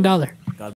guys. $1.